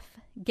half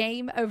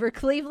game over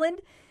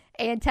Cleveland.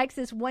 And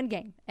Texas 1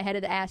 game ahead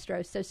of the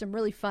Astros. So some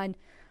really fun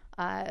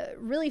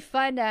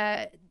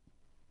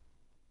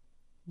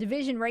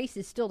division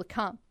races still to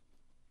come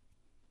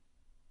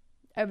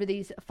over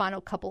these final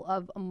couple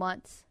of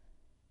months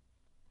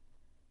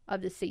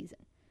of the season.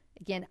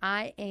 Again,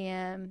 I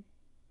am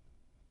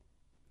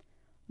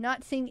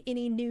not seeing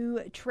any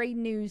new trade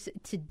news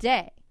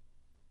today.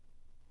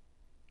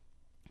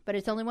 But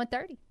it's only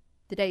 1:30.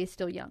 The day is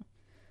still young.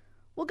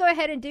 We'll go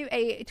ahead and do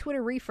a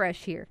Twitter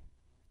refresh here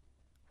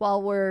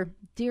while we're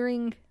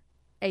during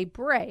a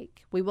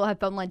break. We will have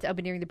phone lines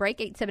open during the break,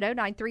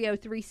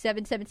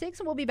 870-930-3776,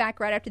 and we'll be back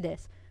right after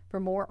this for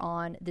more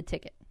on The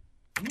Ticket.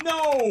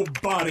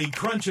 Nobody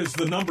crunches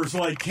the numbers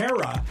like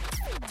Kara.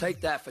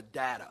 Take that for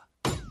data.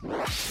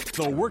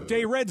 The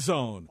Workday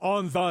Redzone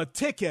on the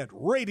Ticket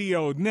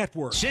Radio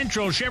Network.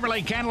 Central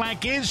Chevrolet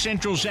Cadillac is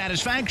Central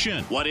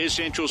Satisfaction. What is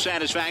Central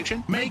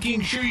Satisfaction?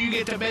 Making sure you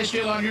get the best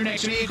deal on your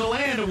next vehicle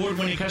and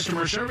award-winning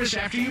customer service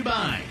after you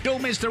buy.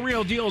 Don't miss the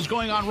real deals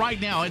going on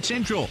right now at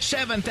Central.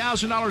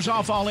 $7,000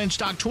 off all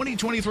in-stock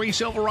 2023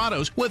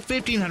 Silverados with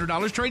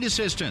 $1,500 trade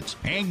assistance.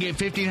 And get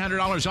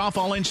 $1,500 off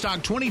all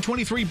in-stock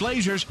 2023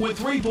 Blazers with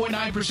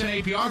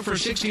 3.9% APR for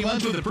 60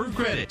 months with approved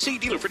credit. See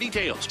dealer for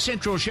details.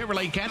 Central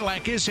Chevrolet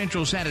Cadillac is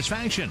Central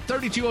Satisfaction,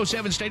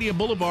 3207 Stadium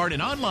Boulevard,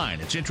 and online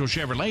at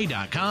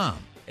centralchevrolet.com.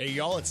 Hey,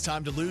 y'all, it's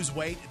time to lose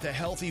weight the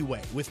healthy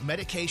way with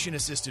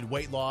medication-assisted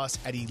weight loss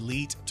at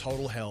Elite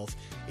Total Health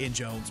in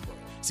Jonesboro.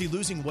 See,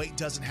 losing weight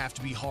doesn't have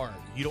to be hard.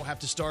 You don't have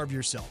to starve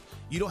yourself.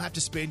 You don't have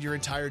to spend your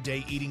entire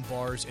day eating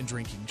bars and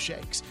drinking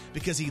shakes,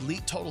 because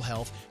Elite Total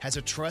Health has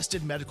a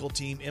trusted medical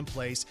team in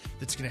place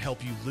that's going to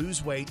help you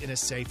lose weight in a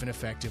safe and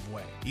effective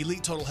way.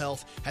 Elite Total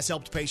Health has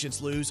helped patients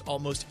lose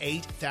almost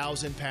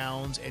 8,000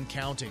 pounds and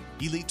counting.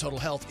 Elite Total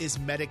Health is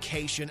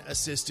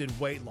medication-assisted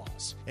weight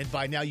loss. And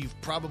by now, you've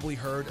probably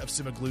heard of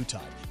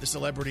semaglutide. The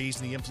celebrities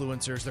and the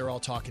influencers, they're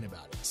all talking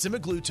about it.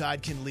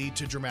 Semaglutide can lead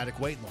to dramatic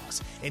weight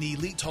loss, and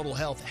Elite Total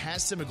Health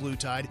has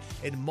semaglutide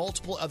and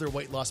multiple other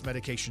weight loss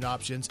medication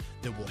options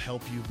that will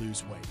help you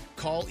lose weight.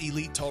 Call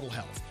Elite Total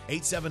Health,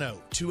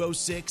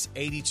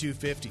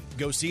 870-206-8250.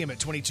 Go see them at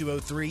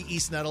 2203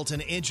 East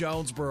Nettleton in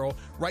Jonesboro,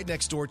 right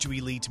next door to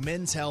Elite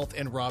Men's Health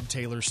and Rob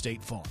Taylor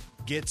State Farm.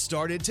 Get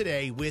started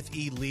today with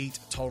Elite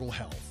Total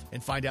Health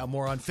and find out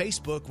more on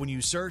Facebook when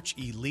you search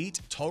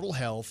Elite Total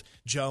Health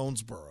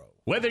Jonesboro.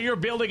 Whether you're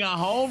building a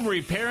home,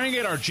 repairing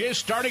it, or just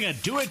starting a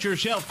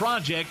do-it-yourself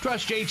project,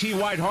 trust JT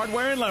White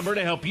Hardware and Lumber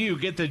to help you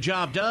get the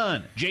job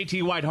done.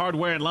 JT White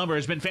Hardware and Lumber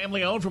has been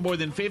family-owned for more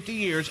than 50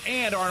 years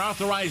and are an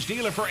authorized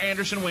dealer for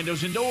Anderson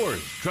Windows and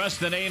Doors. Trust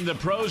the name the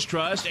pros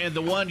trust and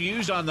the one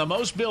used on the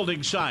most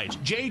building sites.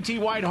 JT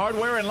White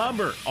Hardware and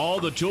Lumber.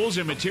 All the tools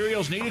and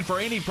materials needed for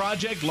any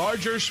project,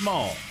 large or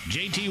small.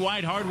 JT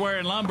White Hardware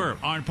and Lumber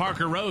on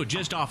Parker Road,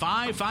 just off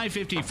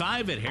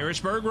I-555 at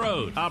Harrisburg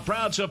Road. A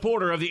proud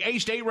supporter of the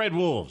A-State Red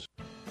Wolves.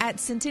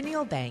 At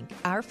Centennial Bank,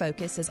 our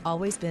focus has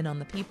always been on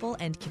the people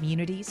and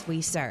communities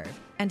we serve,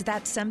 and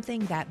that's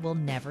something that will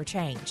never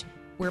change.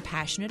 We're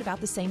passionate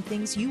about the same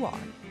things you are.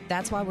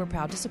 That's why we're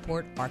proud to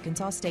support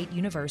Arkansas State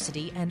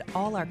University and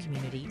all our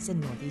communities in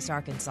Northeast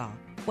Arkansas.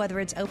 Whether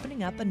it's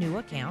opening up a new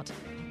account,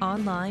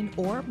 online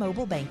or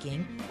mobile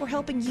banking, or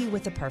helping you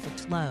with the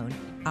perfect loan,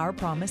 our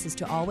promise is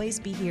to always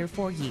be here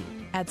for you.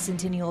 At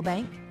Centennial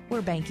Bank,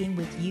 we're banking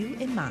with you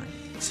in mind.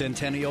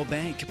 Centennial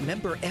Bank,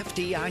 member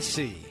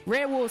FDIC.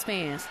 Red Wolves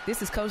fans,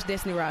 this is Coach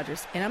Destiny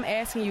Rogers, and I'm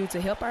asking you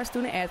to help our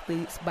student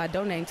athletes by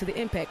donating to the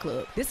Impact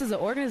Club. This is an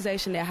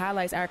organization that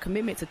highlights our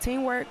commitment to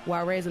teamwork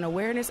while raising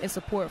awareness and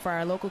support for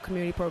our local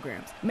community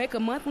programs. Make a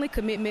monthly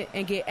commitment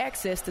and get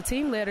access to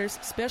team letters,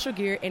 special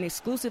gear, and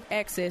exclusive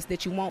access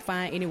that you won't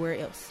find anywhere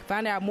else.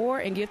 Find out more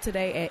and give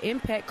today at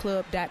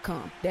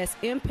impactclub.com. That's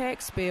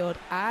impact spelled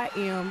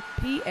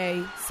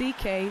IMPACKT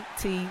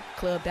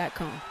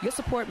club.com. Your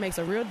support makes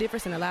a real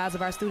difference in the lives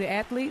of our student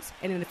athletes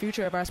and in the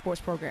future of our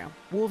sports program.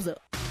 Wolves up.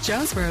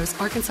 Jonesboro's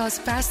Arkansas's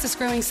fastest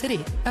growing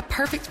city, a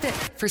perfect fit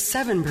for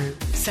 7 Brew.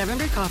 7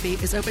 Brew Coffee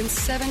is open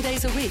 7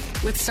 days a week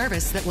with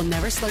service that will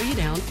never slow you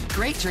down,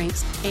 great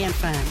drinks, and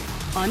fun.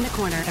 On the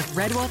corner of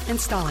Red Wolf and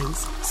Stallings,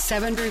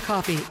 7 Brew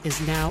Coffee is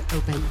now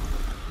open.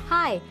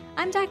 Hi,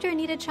 I'm Dr.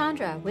 Anita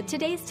Chandra with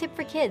today's tip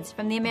for kids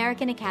from the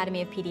American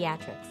Academy of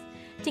Pediatrics.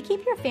 To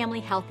keep your family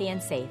healthy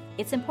and safe,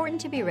 it's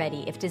important to be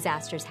ready if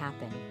disasters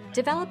happen.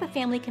 Develop a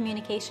family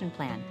communication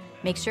plan.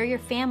 Make sure your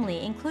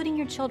family, including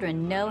your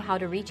children, know how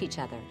to reach each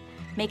other.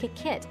 Make a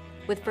kit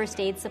with first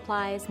aid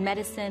supplies,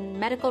 medicine,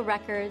 medical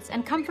records,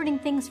 and comforting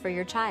things for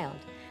your child.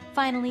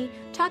 Finally,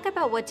 talk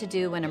about what to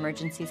do when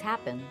emergencies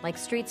happen, like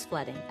streets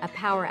flooding, a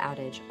power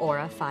outage, or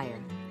a fire.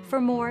 For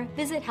more,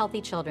 visit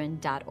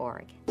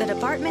healthychildren.org. The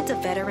Department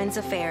of Veterans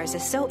Affairs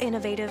is so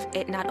innovative,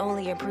 it not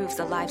only improves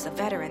the lives of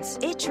veterans,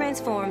 it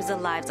transforms the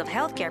lives of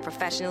healthcare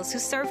professionals who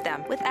serve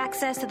them with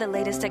access to the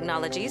latest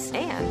technologies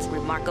and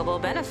remarkable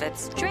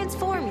benefits.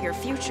 Transform your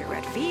future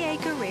at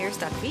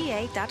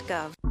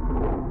vacareers.va.gov.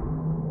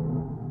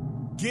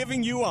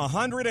 Giving you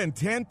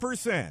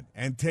 110%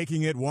 and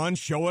taking it one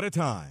show at a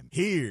time.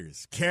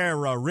 Here's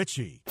Kara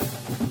Richey.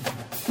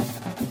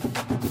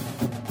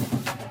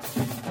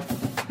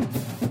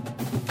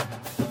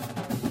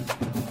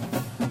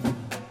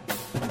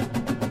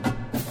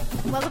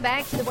 Welcome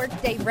back to the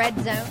Workday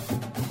Redzone.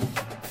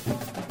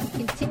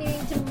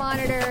 Continuing to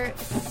monitor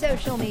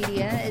social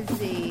media as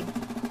the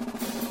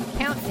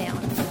countdown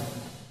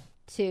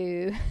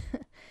to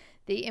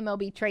the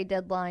MLB trade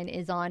deadline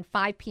is on.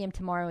 5 p.m.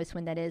 tomorrow is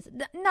when that is.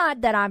 Not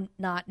that I'm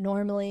not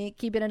normally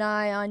keeping an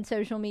eye on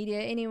social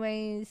media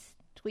anyways.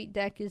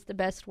 TweetDeck is the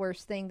best,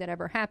 worst thing that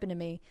ever happened to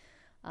me.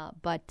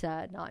 But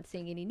not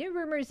seeing any new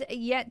rumors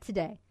yet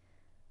today.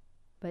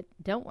 But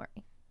don't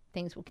worry.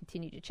 Things will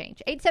continue to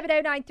change.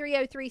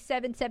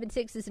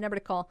 870-930-3776 is the number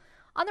to call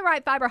on the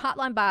Right Fiber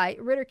hotline by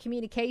Ritter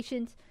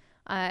Communications.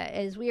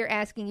 As we are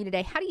asking you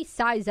today, how do you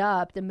size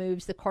up the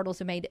moves the Cardinals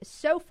have made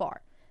so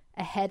far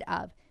ahead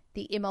of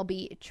the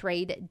MLB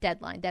trade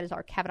deadline? That is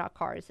our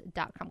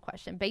CavenaughCars.com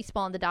question.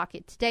 Baseball on the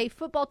docket today,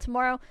 football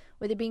tomorrow,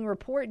 with it being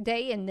report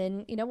day, and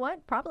then, you know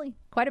what, probably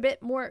quite a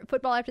bit more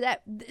football after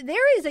that.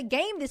 There is a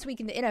game this week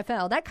in the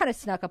NFL. That kind of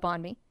snuck up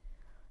on me.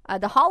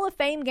 The Hall of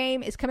Fame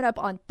game is coming up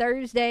on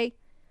Thursday.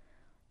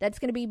 That's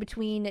going to be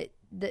between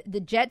the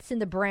Jets and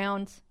the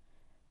Browns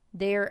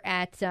there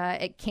at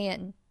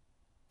Canton.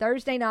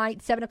 Thursday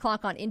night, 7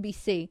 o'clock on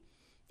NBC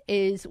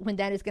is when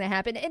that is going to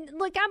happen. And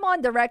look, I'm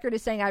on the record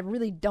as saying I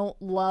really don't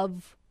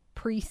love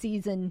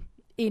preseason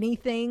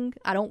anything.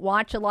 I don't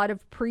watch a lot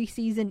of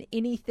preseason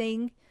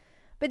anything.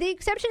 But the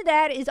exception to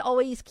that is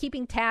always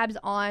keeping tabs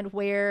on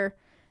where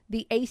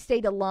the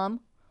A-State alum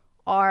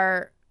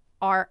are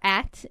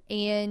at,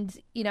 and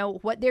you know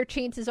what their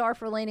chances are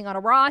for landing on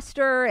a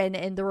roster,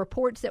 and the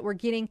reports that we're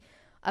getting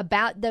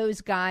about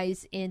those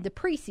guys in the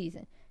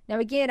preseason. Now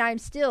again, I'm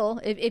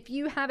still, if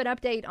you have an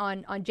update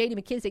on J.D.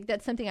 McKissick,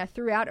 that's something I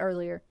threw out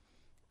earlier.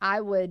 I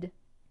would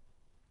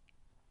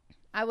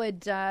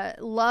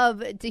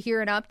love to hear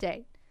an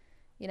update.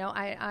 You know,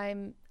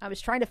 I was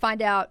trying to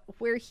find out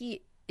where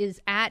he is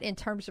at in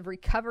terms of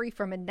recovery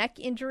from a neck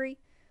injury.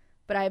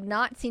 but I have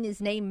not seen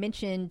his name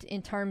mentioned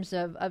in terms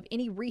of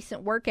any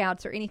recent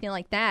workouts or anything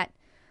like that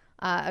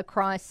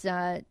across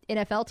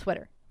NFL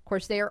Twitter. Of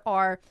course, there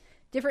are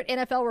different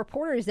NFL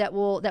reporters that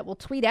will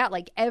tweet out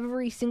like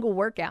every single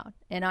workout,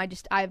 and I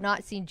have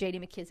not seen J.D.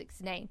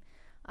 McKissic's name,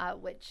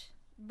 which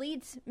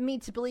leads me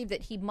to believe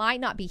that he might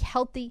not be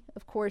healthy.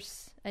 Of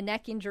course, a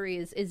neck injury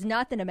is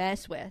nothing to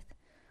mess with,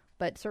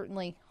 but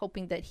certainly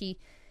hoping that he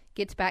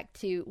gets back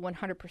to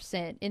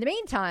 100%. In the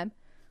meantime,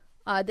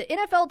 the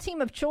NFL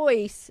team of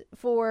choice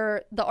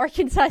for the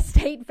Arkansas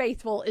State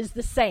faithful is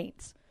the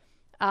Saints.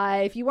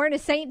 If you weren't a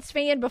Saints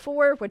fan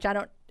before, which I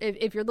don't,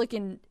 if you're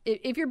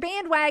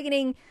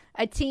bandwagoning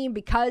a team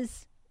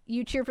because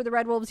you cheer for the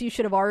Red Wolves, you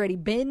should have already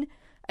been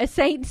a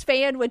Saints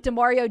fan, with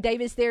Demario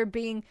Davis there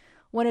being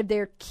one of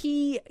their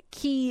key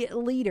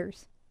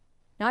leaders,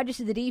 not just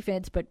in the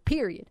defense, but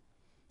period.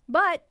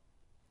 But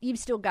you've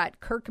still got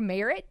Kirk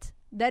Merritt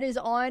that is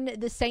on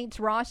the Saints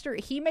roster.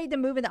 He made the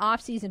move in the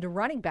offseason to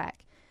running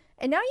back.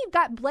 And now you've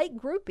got Blake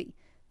Grupe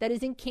that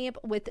is in camp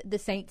with the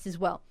Saints as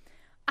well.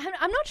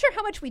 I'm not sure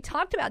how much we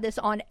talked about this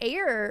on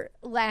air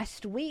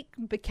last week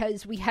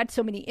because we had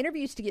so many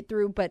interviews to get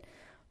through, but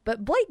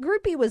Blake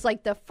Grupe was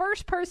like the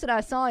first person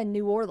I saw in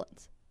New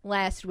Orleans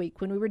last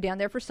week when we were down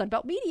there for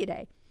Sunbelt Media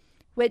Day,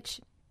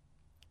 which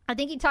I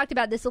think he talked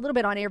about this a little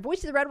bit on air.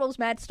 Voice of the Red Wolves,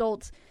 Matt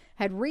Stoltz,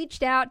 had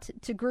reached out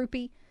to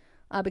Grupe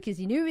because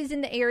he knew he was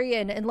in the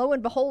area, and lo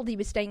and behold, he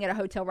was staying at a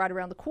hotel right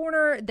around the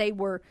corner. They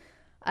were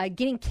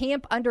getting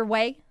camp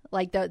underway,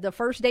 like the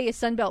first day of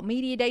Sunbelt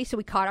Media Day, so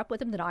we caught up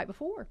with him the night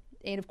before.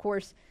 And, of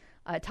course,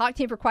 talked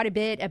to him for quite a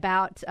bit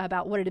about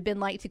what it had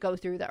been like to go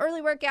through the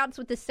early workouts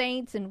with the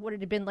Saints and what it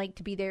had been like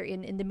to be there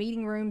in the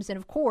meeting rooms. And,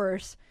 of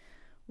course,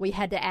 we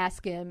had to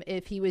ask him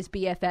if he was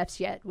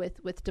BFFs yet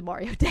with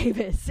Demario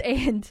Davis.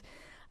 And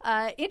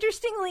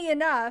interestingly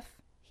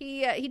enough,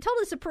 he told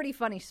us a pretty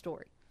funny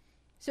story.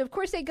 So, of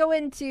course, they go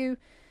into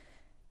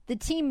the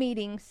team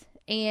meetings,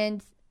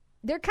 and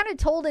they're kind of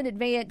told in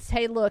advance,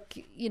 hey, look,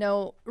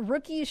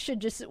 rookies should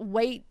just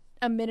wait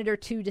a minute or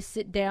two to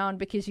sit down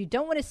because you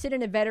don't want to sit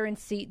in a veteran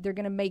seat. They're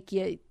going to make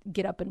you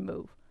get up and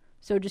move.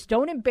 So just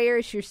don't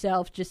embarrass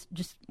yourself.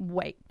 Just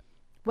wait.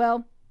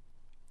 Well,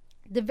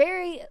 the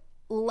very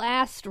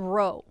last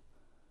row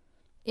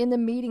in the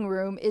meeting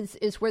room is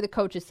where the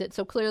coaches sit.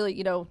 So clearly,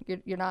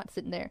 you're not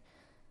sitting there.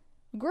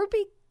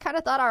 Grupe kind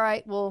of thought, all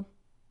right, well,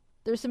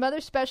 there's some other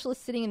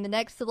specialists sitting in the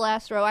next to the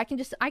last row. I can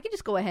just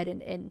go ahead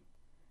and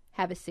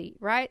have a seat,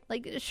 right?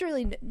 Like,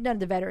 surely none of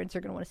the veterans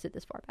are going to want to sit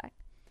this far back.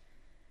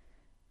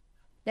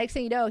 Next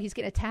thing you know, he's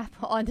getting a tap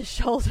on the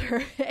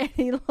shoulder, and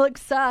he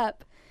looks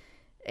up,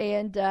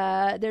 and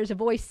there's a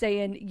voice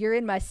saying, "You're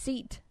in my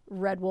seat,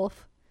 Red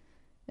Wolf."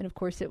 And, of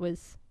course, it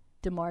was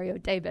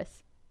Demario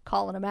Davis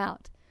calling him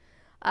out,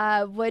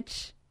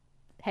 which,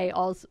 hey,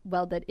 all's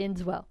well that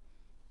ends well.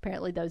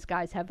 Apparently those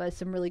guys have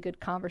some really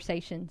good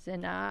conversations,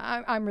 and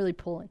I'm really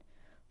pulling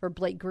for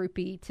Blake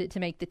Grupe to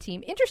make the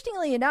team.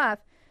 Interestingly enough,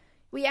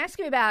 we asked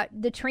him about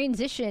the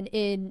transition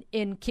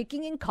in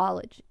kicking in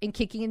college and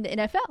kicking in the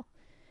NFL.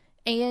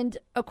 And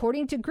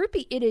according to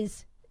Grupe, it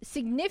is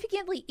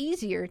significantly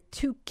easier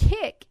to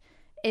kick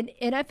an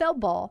NFL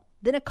ball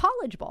than a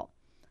college ball.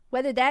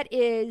 Whether that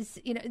is,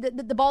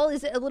 the ball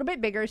is a little bit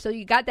bigger, so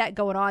you got that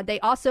going on. They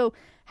also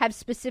have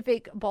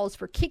specific balls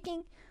for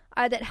kicking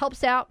that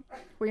helps out,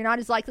 where you're not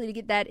as likely to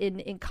get that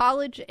in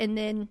college. And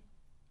then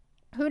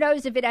who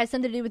knows if it has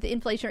something to do with the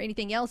inflation or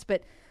anything else,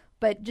 but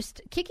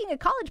just kicking a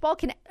college ball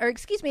an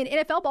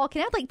NFL ball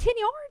can add like 10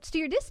 yards to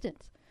your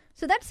distance.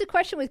 So that's the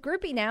question with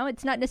Grupe now.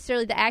 It's not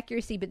necessarily the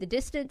accuracy, but the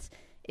distance.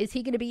 Is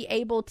he going to be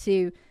able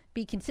to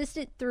be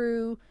consistent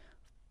through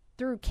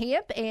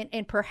camp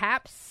and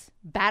perhaps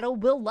battle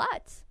Will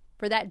Lutz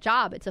for that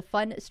job? It's a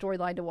fun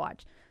storyline to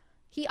watch.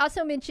 He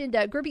also mentioned,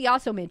 Grupe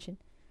also mentioned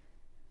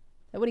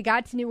that when he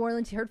got to New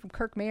Orleans, he heard from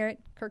Kirk Merritt.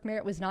 Kirk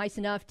Merritt was nice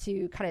enough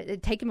to kind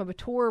of take him on a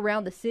tour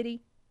around the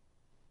city.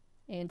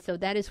 And so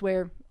that is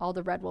where all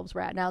the Red Wolves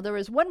were at. Now, there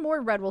was one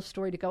more Red Wolves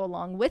story to go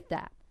along with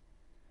that.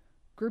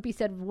 Grupe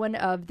said one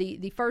of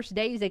the first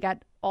days they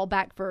got all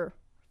back for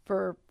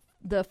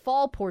the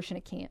fall portion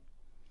of camp.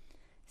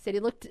 He said he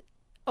looked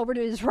over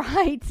to his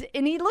right,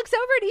 and he looks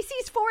over and he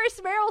sees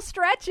Forrest Merrill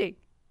stretching.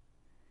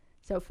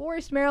 So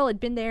Forrest Merrill had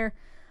been there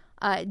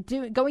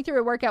going through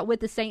a workout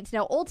with the Saints.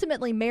 Now,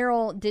 ultimately,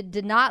 Merrill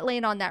did not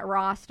land on that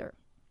roster.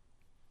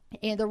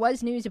 And there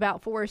was news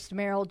about Forrest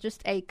Merrill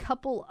just a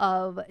couple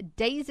of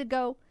days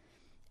ago,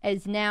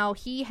 as now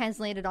he has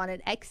landed on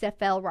an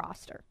XFL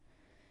roster.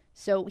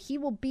 So he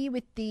will be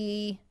with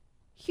the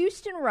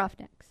Houston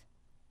Roughnecks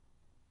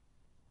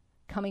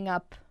coming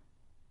up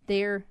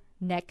their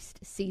next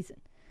season.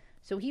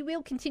 So he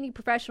will continue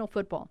professional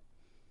football.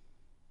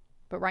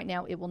 But right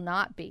now it will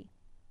not be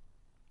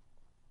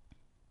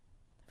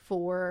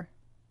for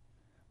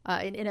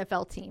an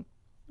NFL team.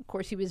 Of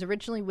course, he was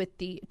originally with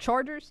the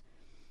Chargers.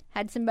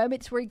 Had some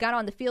moments where he got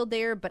on the field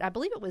there, but I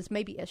believe it was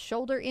maybe a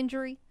shoulder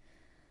injury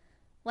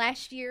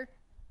last year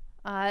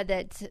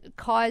that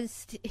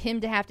caused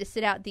him to have to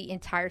sit out the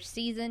entire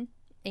season.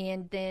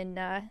 And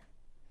then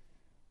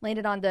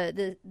landed on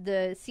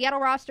the Seattle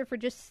roster for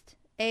just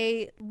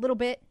a little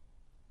bit,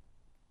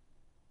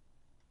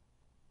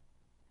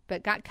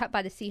 but got cut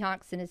by the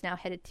Seahawks and is now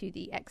headed to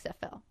the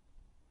XFL.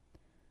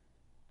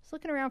 Just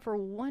looking around for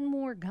one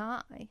more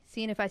guy,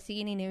 seeing if I see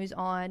any news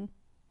on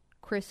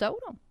Chris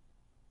Odom.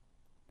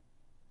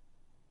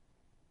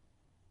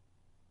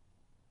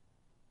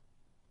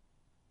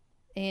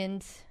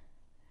 And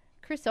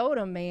Chris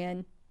Odom,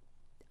 man,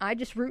 I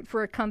just root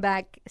for a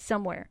comeback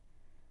somewhere.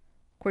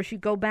 Of course, you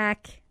go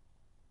back,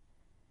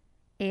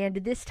 and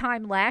this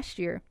time last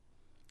year,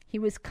 he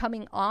was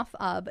coming off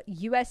of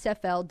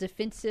USFL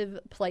Defensive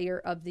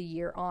Player of the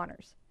Year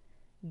honors.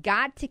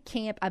 Got to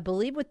camp, I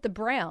believe, with the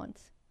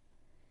Browns.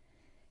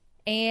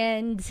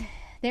 And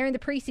there in the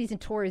preseason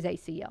tore his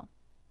ACL.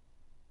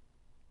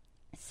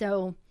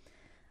 So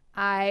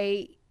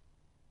I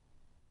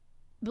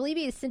believe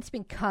he has since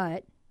been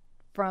cut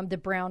from the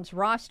Browns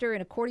roster.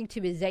 And according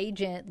to his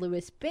agent,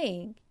 Louis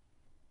Bing,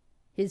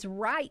 his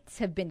rights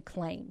have been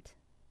claimed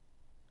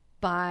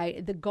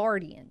by the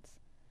Guardians.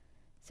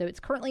 So it's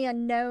currently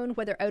unknown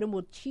whether Odom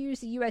will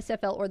choose the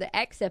USFL or the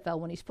XFL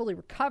when he's fully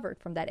recovered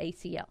from that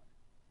ACL.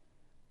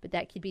 But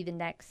that could be the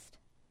next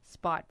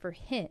spot for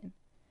him.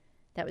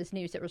 That was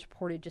news that was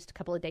reported just a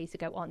couple of days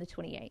ago on the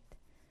 28th.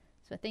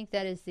 So I think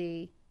that is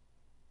the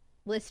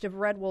list of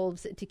Red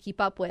Wolves to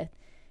keep up with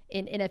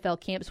in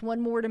NFL camps.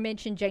 One more to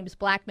mention, James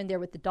Blackman there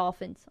with the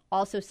Dolphins.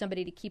 Also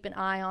somebody to keep an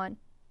eye on.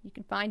 You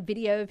can find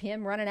video of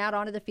him running out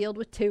onto the field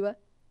with Tua.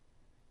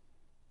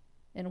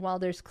 And while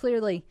there's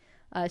clearly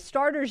a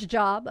starter's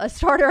job, a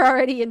starter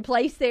already in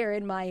place there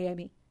in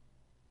Miami,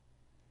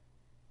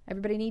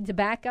 everybody needs a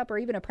backup or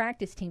even a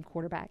practice team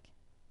quarterback.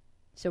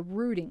 So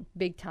rooting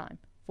big time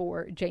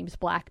for James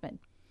Blackman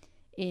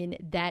in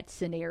that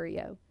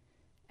scenario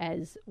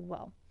as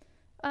well.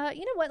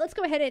 You know what? Let's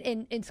go ahead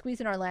and squeeze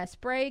in our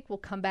last break. We'll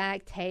come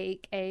back,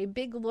 take a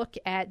big look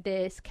at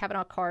this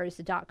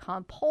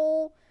CavenaughCars.com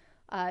poll.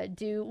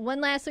 Do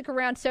one last look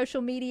around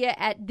social media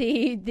at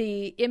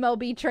the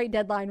MLB trade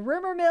deadline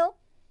rumor mill,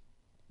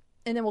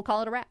 and then we'll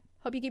call it a wrap.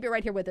 Hope you keep it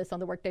right here with us on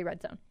the Workday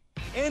Red Zone.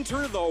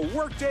 Enter the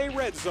Workday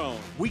Red Zone.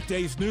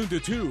 Weekdays noon to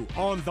 2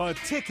 on the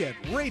Ticket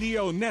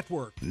Radio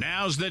Network.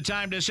 Now's the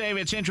time to save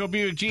at Central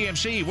Buick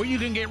GMC, where you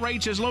can get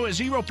rates as low as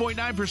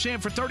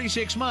 0.9% for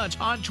 36 months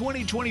on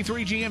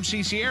 2023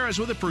 GMC Sierras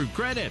with approved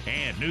credit.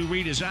 And new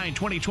redesigned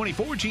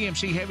 2024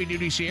 GMC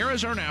heavy-duty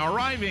Sierras are now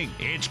arriving.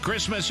 It's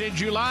Christmas in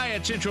July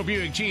at Central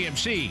Buick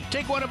GMC.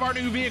 Take one of our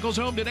new vehicles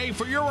home today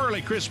for your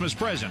early Christmas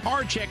present,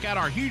 or check out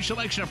our huge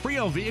selection of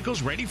pre-owned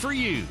vehicles ready for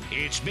you.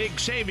 It's big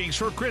savings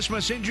for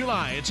Christmas in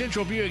July at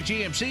Central Buick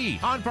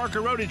GMC on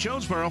Parker Road in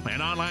Jonesboro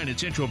and online at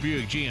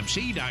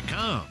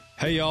centralbuickgmc.com.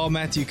 Hey y'all,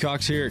 Matthew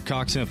Cox here at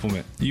Cox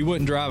Implement. You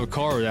wouldn't drive a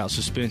car without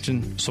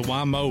suspension, so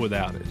why mow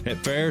without it? At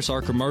Ferris,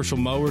 our commercial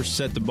mowers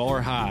set the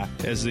bar high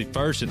as the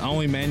first and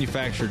only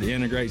manufacturer to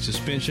integrate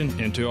suspension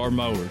into our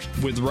mowers.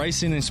 With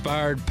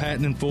racing-inspired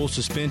patented full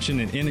suspension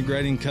and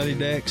integrating cutting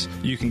decks,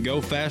 you can go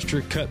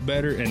faster, cut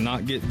better, and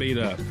not get beat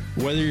up.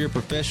 Whether you're a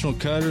professional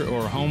cutter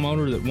or a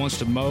homeowner that wants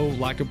to mow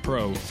like a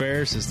pro,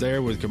 Ferris is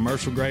there with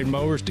commercial-grade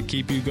mowers to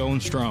keep you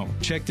going strong.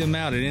 Check them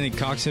out at any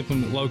Cox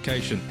Implement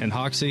location in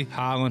Hoxie,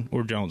 Highland,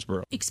 or Jonesboro.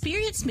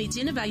 Experience meets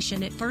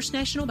innovation at First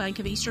National Bank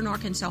of Eastern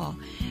Arkansas.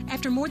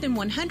 After more than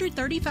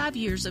 135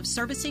 years of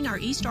servicing our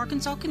East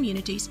Arkansas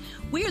communities,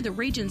 we are the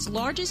region's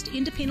largest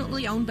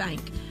independently owned bank.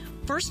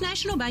 First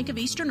National Bank of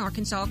Eastern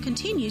Arkansas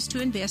continues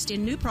to invest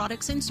in new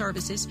products and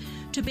services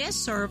to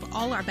best serve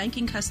all our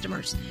banking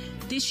customers.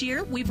 This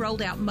year, we've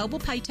rolled out mobile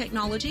pay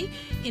technology,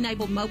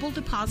 enabled mobile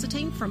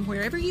depositing from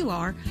wherever you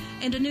are,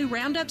 and a new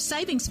Roundup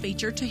savings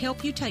feature to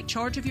help you take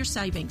charge of your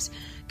savings.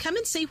 Come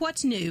and see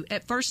what's new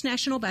at First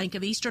National Bank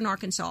of Eastern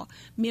Arkansas,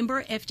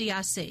 member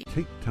FDIC.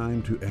 Take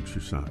time to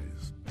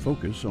exercise.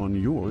 Focus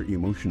on your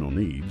emotional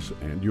needs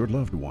and your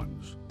loved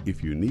ones.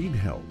 If you need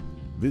help,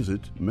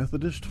 visit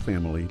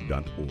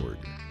MethodistFamily.org.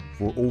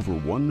 For over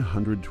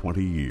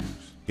 120 years,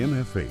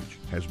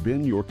 MFH has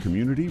been your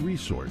community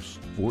resource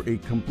for a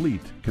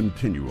complete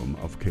continuum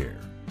of care.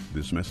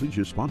 This message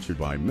is sponsored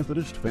by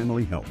Methodist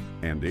Family Health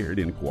and aired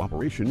in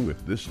cooperation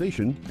with this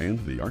station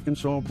and the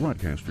Arkansas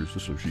Broadcasters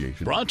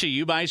Association. Brought to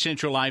you by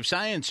Central Life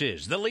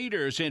Sciences, the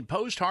leaders in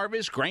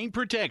post-harvest grain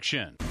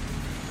protection.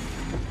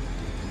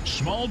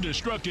 Small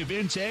destructive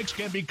insects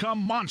can become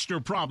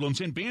monster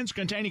problems in bins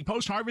containing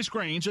post-harvest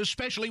grains,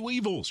 especially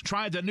weevils.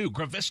 Try the new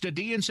Gravista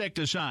D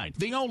insecticide,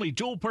 the only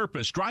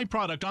dual-purpose dry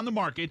product on the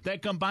market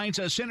that combines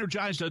a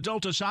synergized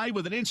adulticide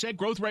with an insect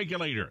growth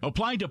regulator.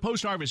 Applied to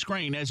post-harvest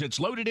grain as it's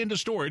loaded into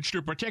storage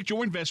to protect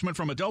your investment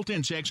from adult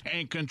insects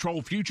and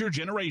control future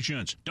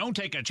generations. Don't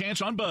take a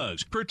chance on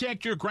bugs.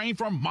 Protect your grain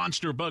from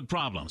monster bug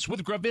problems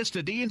with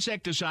Gravista D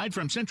insecticide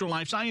from Central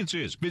Life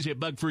Sciences. Visit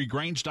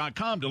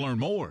bugfreegrains.com to learn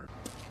more.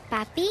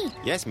 Papi.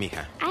 Yes,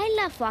 mija. I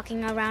love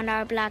walking around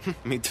our block.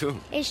 Me too.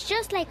 It's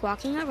just like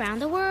walking around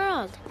the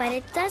world, but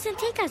it doesn't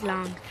take as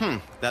long.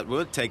 That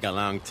would take a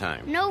long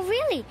time. No,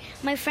 really.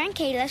 My friend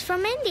Kayla's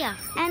from India,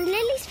 and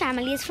Lily's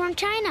family is from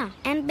China.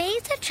 And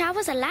Beza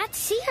travels a lot to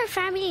see her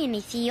family in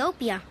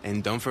Ethiopia.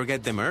 And don't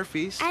forget the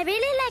Murphys. I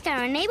really like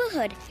our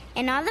neighborhood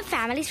and all the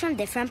families from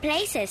different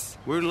places.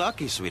 We're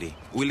lucky, sweetie.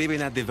 We live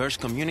in a diverse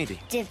community.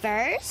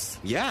 Diverse?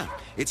 Yeah.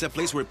 It's a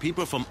place where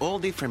people from all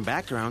different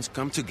backgrounds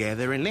come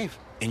together and live,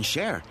 and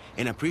share,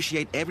 and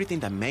appreciate everything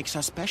that makes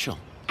us special.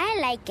 I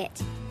like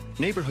it.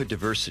 Neighborhood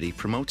diversity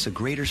promotes a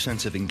greater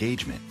sense of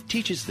engagement,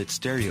 teaches that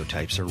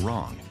stereotypes are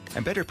wrong,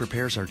 and better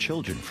prepares our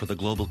children for the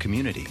global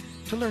community.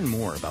 To learn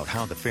more about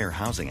how the Fair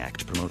Housing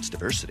Act promotes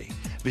diversity,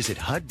 visit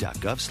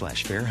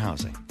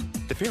hud.gov/fairhousing.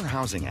 The Fair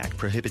Housing Act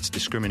prohibits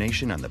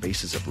discrimination on the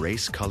basis of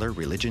race, color,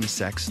 religion,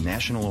 sex,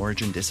 national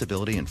origin,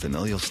 disability, and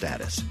familial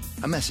status.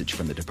 A message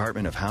from the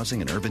Department of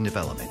Housing and Urban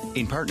Development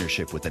in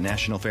partnership with the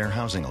National Fair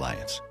Housing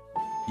Alliance.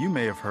 You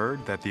may have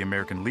heard that the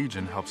American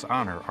Legion helps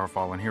honor our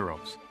fallen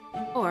heroes.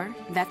 Or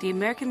that the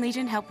American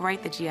Legion helped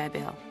write the GI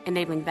Bill,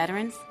 enabling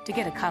veterans to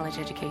get a college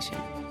education.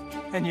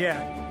 And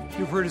yeah,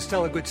 you've heard us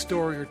tell a good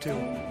story or two.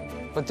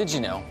 But did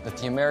you know that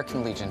the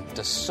American Legion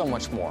does so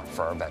much more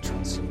for our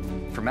veterans?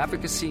 From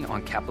advocacy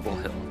on Capitol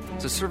Hill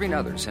to serving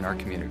others in our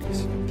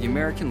communities, the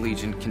American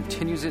Legion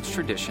continues its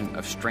tradition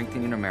of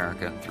strengthening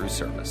America through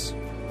service.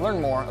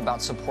 Learn more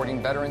about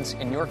supporting veterans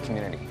in your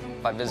community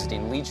by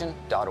visiting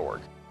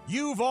legion.org.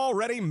 You've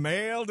already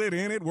mailed it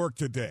in at work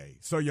today,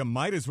 so you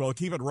might as well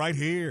keep it right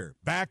here.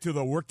 Back to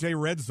the Workday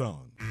Red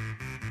Zone.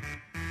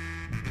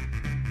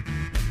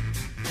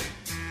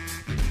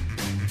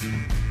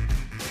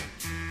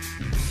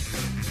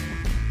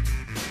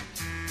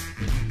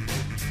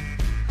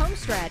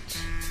 Stretch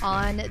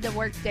on the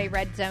Workday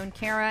Red Zone.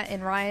 Kara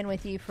and Ryan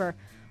with you for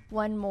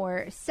one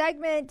more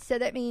segment. So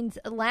that means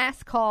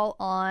last call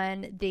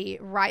on the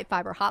Right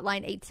Fiber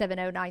hotline,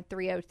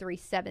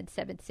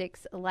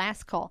 870-930-3776.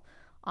 Last call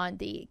on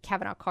the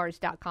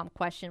CavanaughCars.com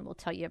question. We'll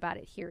tell you about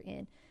it here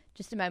in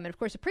just a moment. Of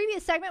course, the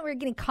previous segment, we were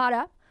getting caught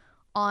up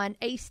on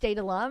A-State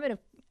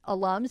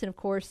alums, and of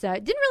course,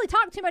 didn't really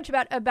talk too much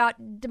about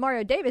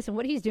Demario Davis and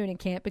what he's doing in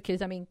camp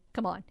because, I mean,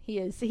 come on, he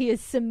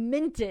is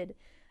cemented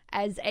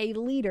as a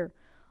leader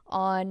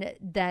on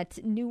that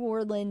New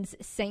Orleans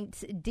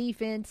Saints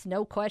defense.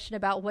 No question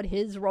about what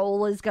his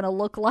role is going to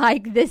look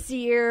like this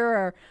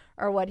year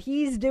or what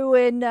he's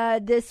doing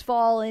this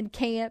fall in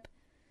camp.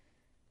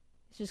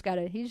 He just got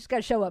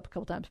to show up a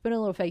couple times, put in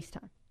a little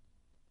FaceTime,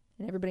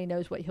 and everybody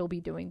knows what he'll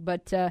be doing.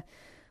 But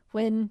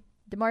when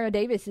Demario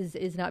Davis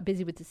is not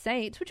busy with the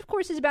Saints, which of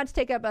course is about to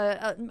take up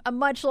a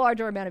much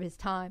larger amount of his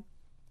time,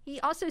 he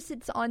also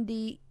sits on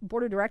the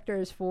board of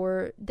directors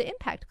for the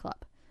Impact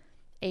Club.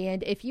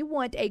 And if you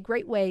want a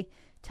great way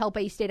to help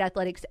A-State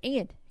athletics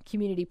and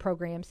community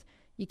programs,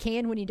 you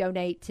can when you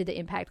donate to the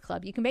Impact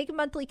Club. You can make a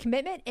monthly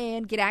commitment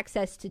and get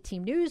access to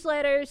team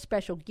newsletters,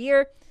 special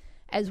gear,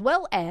 as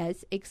well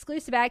as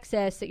exclusive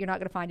access that you're not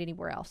going to find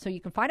anywhere else. So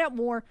you can find out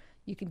more.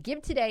 You can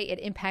give today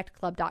at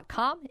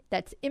impactclub.com.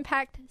 That's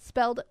impact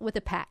spelled with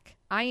a pack.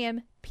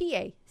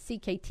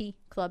 IMPACKT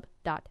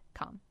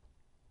club.com.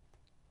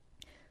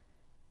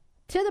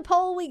 To the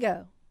poll we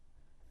go.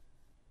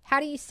 How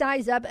do you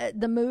size up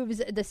the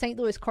moves the St.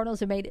 Louis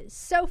Cardinals have made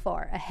so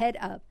far ahead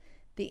of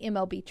the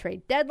MLB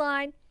trade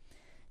deadline?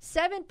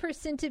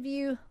 7% of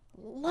you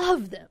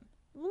love them.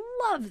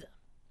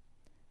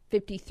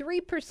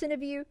 53%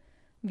 of you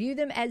view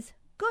them as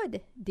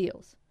good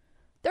deals.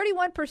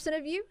 31%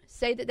 of you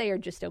say that they are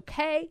just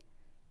okay.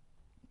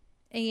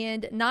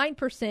 And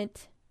 9%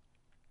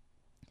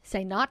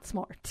 say not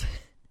smart.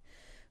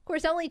 Of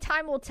course, only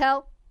time will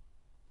tell.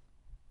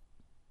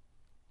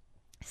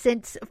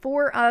 Since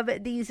 4 of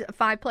these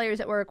 5 players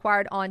that were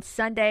acquired on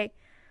Sunday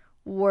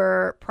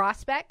were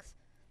prospects.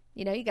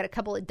 You know, you got a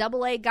couple of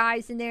AA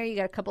guys in there. You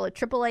got a couple of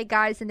AAA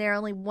guys in there.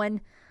 Only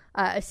one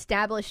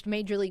established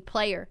major league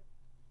player.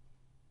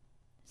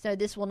 So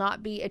this will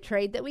not be a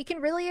trade that we can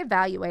really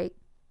evaluate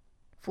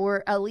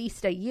for at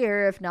least a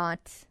year, if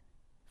not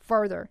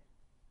further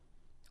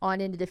on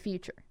into the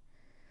future.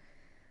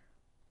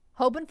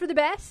 Hoping for the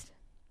best.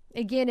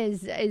 Again,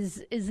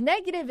 as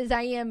negative as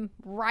I am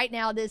right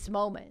now this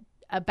moment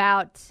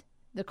about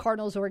the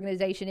Cardinals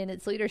organization and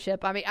its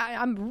leadership, I mean,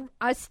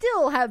 I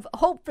still have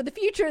hope for the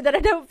future that I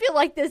don't feel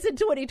like this in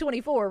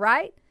 2024,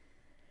 right?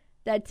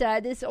 That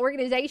this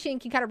organization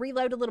can kind of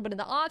reload a little bit in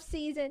the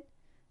offseason,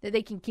 that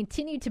they can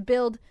continue to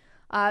build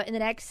in the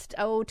next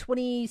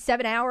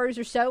 27 hours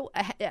or so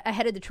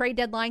ahead of the trade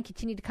deadline,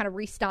 continue to kind of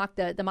restock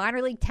the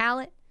minor league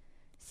talent,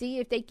 see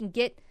if they can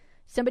get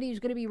somebody who's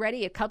going to be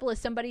ready, a couple of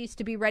somebodies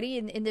to be ready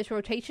in this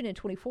rotation in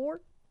 24.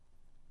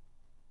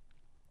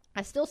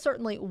 I still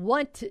certainly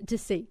want to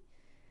see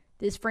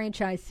this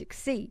franchise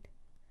succeed.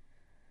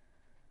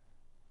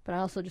 But I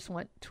also just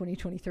want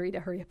 2023 to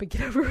hurry up and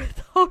get over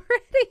with already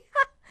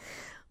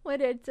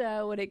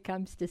when it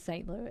comes to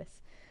St. Louis.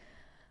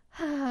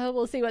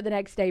 We'll see what the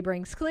next day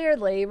brings.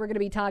 Clearly, we're going to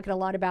be talking a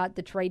lot about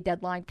the trade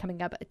deadline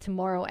coming up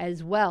tomorrow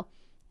as well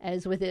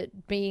as with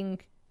it being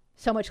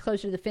so much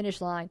closer to the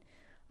finish line,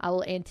 I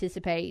will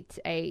anticipate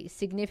a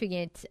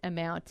significant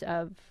amount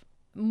of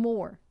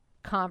more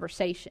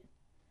conversation.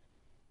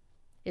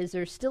 Is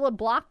there still a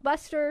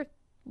blockbuster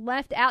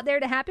left out there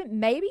to happen?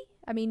 Maybe.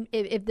 I mean,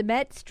 if the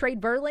Mets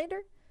trade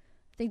Verlander,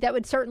 I think that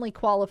would certainly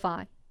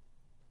qualify.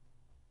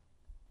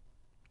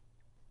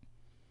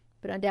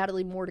 But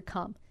undoubtedly more to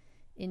come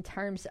in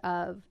terms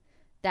of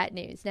that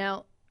news.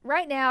 Now,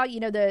 right now, you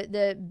know,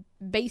 the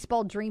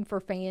baseball dream for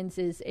fans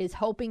is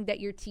hoping that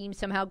your team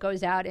somehow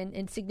goes out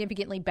and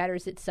significantly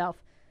betters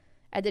itself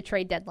at the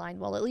trade deadline.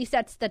 Well, at least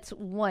that's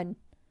one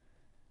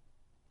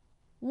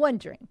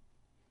dream.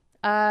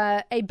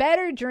 A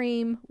better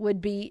dream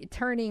would be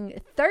turning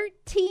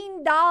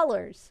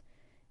 $13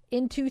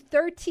 into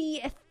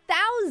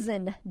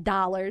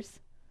 $30,000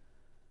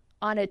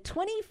 on a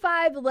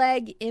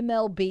 25-leg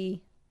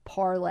MLB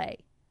parlay.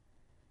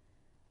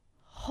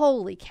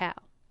 Holy cow.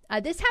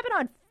 This happened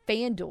on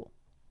FanDuel.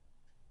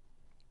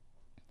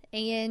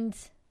 And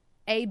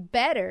a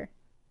bettor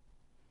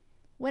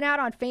went out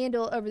on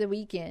FanDuel over the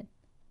weekend.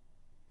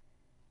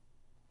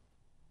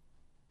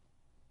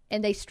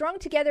 And they strung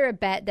together a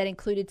bet that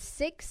included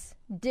 6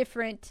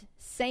 different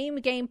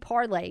same-game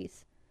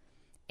parlays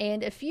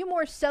and a few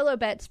more solo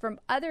bets from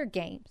other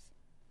games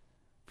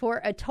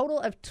for a total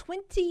of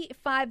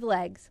 25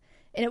 legs.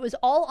 And it was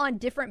all on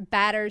different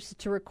batters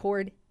to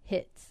record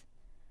hits.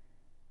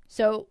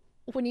 So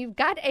when you've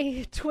got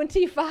a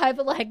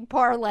 25-leg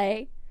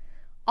parlay,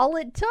 all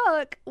it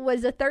took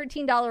was a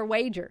 $13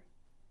 wager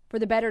for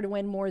the bettor to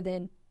win more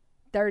than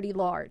 30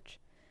 large.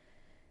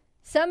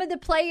 Some of the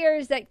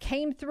players that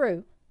came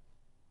through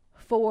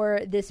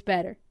for this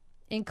bettor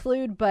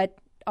include, but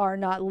are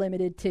not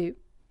limited to,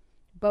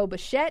 Bo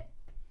Bichette,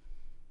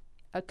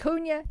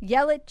 Acuna,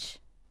 Yelich,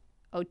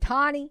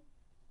 Ohtani,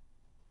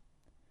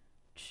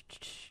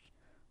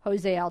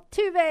 Jose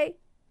Altuve,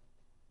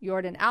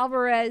 Yordan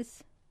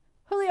Alvarez,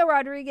 Julio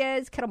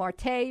Rodriguez, Ketel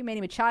Marte,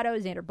 Manny Machado,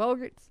 Xander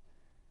Bogaerts,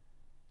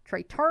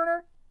 Trey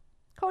Turner,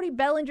 Cody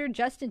Bellinger,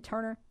 Justin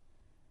Turner,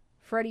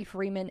 Freddie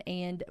Freeman,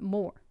 and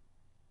more.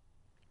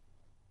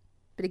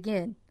 But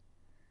again,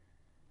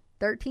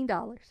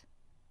 $13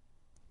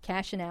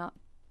 cashing out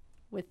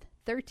with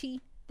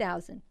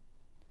 $30,200.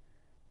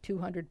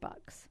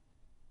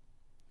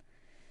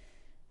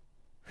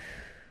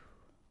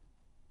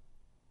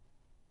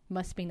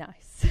 Must be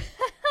nice.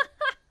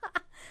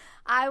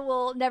 I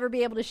will never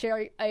be able to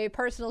share a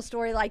personal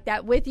story like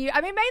that with you.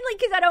 I mean, mainly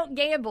because I don't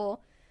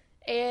gamble.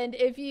 And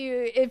if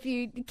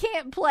you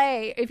can't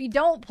play, if you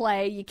don't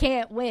play, you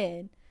can't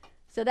win.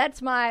 So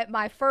that's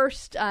my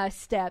first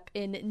step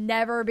in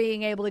never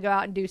being able to go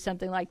out and do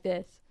something like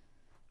this.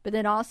 But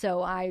then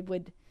also I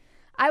would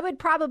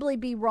probably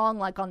be wrong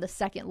like on the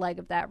second leg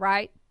of that,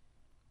 right?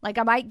 Like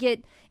I might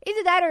get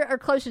either that or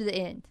closer to the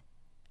end.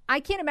 I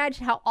can't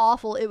imagine how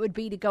awful it would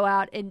be to go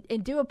out and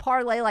do a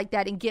parlay like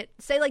that and get,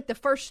 say, like the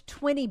first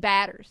 20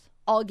 batters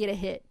all get a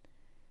hit.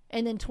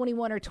 And then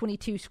 21 or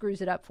 22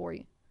 screws it up for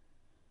you.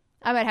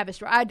 I might have a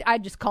story.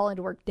 I'd just call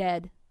into work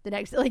dead. The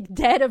next, like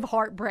dead of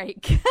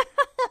heartbreak.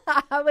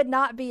 I would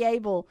not be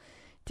able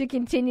to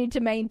continue to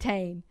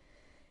maintain.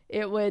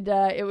 It would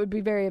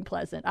be very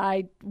unpleasant.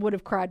 I would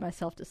have cried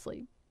myself to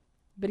sleep.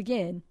 But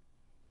again,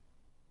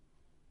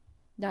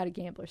 not a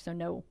gambler, so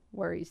no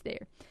worries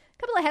there.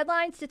 A couple of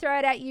headlines to throw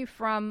out at you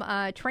from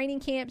training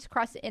camps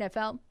across the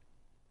NFL.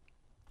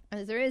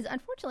 As there is,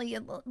 unfortunately,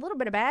 a little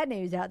bit of bad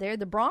news out there.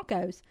 The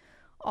Broncos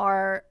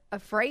are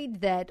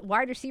afraid that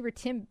wide receiver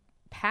Tim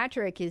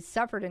Patrick has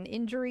suffered an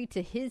injury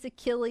to his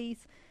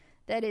Achilles.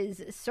 That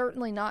is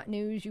certainly not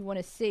news you want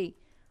to see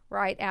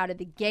right out of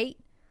the gate.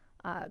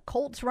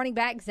 Colts running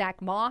back Zach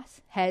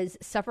Moss has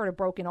suffered a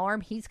broken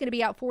arm. He's going to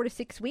be out 4 to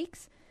 6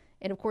 weeks.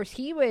 And, of course,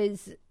 he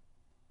was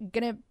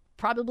going to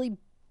probably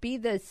be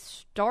the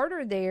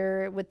starter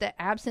there with the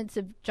absence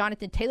of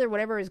Jonathan Taylor,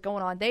 whatever is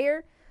going on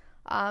there.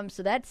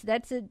 So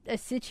that's a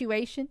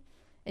situation.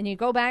 And you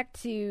go back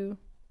to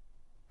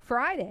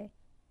Friday.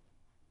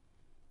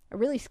 A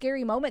really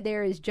scary moment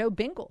there is Joe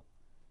Burrow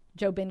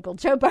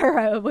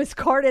was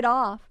carted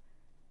off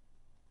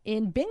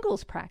in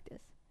Bengals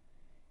practice.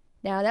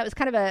 Now, that was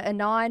kind of a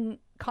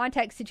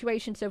non-contact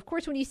situation. So, of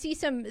course, when you see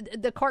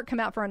the cart come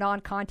out for a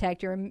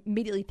non-contact, you're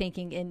immediately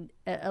thinking in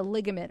a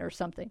ligament or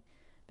something.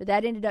 But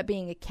that ended up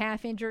being a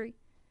calf injury.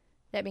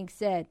 That being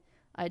said,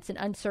 it's an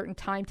uncertain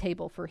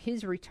timetable for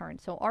his return.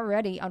 So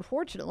already,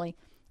 unfortunately,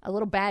 a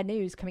little bad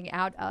news coming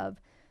out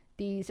of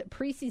these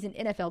preseason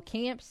NFL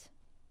camps.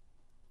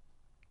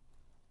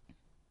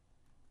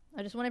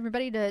 I just want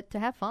everybody to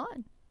have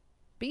fun.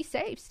 Be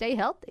safe. Stay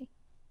healthy.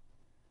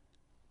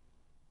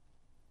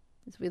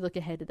 As we look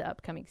ahead to the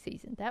upcoming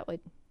season, that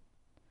would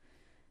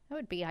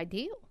be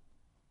ideal.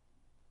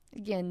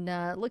 Again,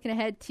 looking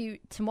ahead to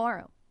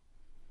tomorrow.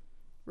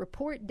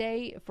 Report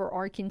day for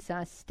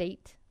Arkansas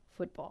State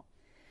football.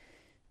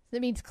 So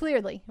that means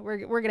clearly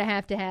we're going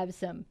to have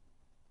some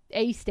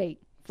A-State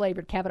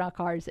flavored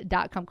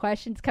CavenaughCars.com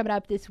questions coming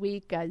up this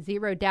week.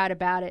 Zero doubt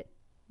about it.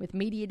 With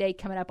Media Day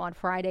coming up on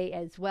Friday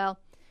as well.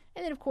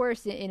 And then, of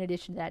course, in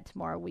addition to that,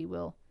 tomorrow we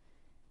will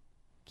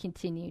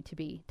continue to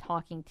be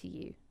talking to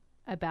you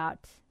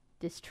about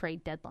this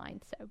trade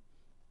deadline. So,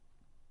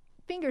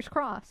 fingers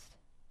crossed.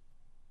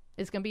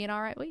 It's going to be an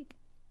all right week.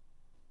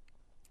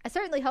 I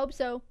certainly hope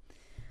so.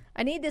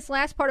 I need this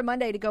last part of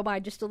Monday to go by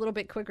just a little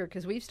bit quicker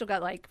because we've still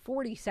got like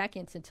 40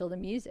 seconds until the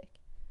music.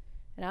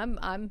 And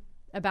I'm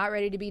about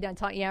ready to be done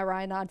talking. Yeah,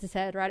 Ryan nods his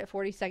head right at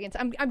 40 seconds.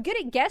 I'm good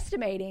at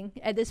guesstimating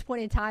at this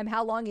point in time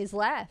how long is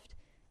left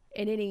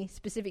in any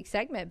specific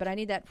segment, but I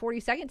need that 40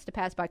 seconds to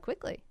pass by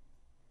quickly.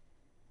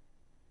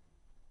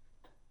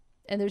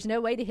 And there's no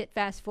way to hit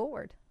fast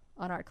forward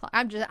on our clock.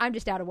 I'm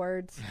just out of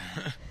words.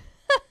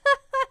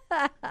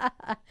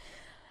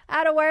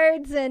 Out of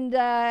words and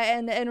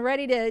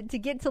ready to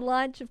get to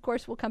lunch. Of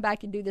course, we'll come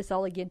back and do this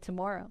all again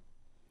tomorrow.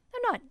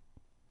 I'm not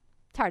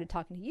tired of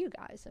talking to you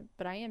guys,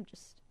 but I am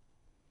just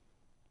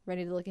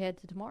ready to look ahead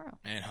to tomorrow.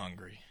 And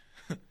hungry.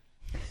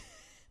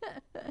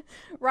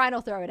 Ryan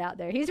will throw it out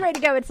there. He's ready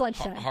to go. It's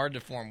lunchtime. Hard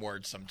to form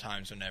words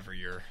sometimes whenever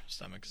your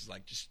stomach is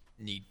like just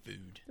need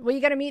food. Well,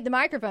 you got to mute the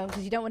microphone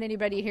because you don't want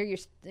anybody to hear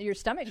your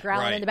stomach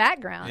growling in the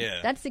background. Yeah.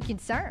 That's the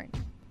concern.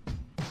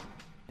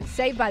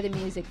 Saved by the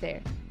music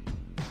there.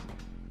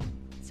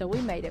 So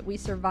we made it. We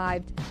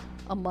survived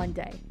a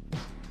Monday.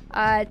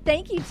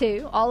 Thank you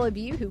to all of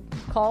you who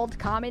called,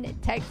 commented,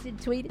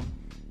 texted, tweeted,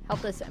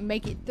 helped us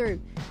make it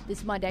through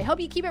this Monday. Hope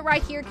you keep it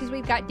right here because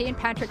we've got Dan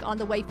Patrick on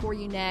the way for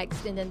you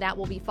next, and then that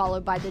will be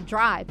followed by The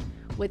Drive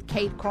with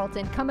Cade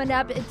Carlton coming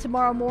up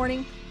tomorrow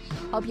morning.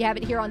 Hope you have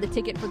it here on the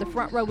ticket for the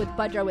front row with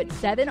Budrow at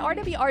 7.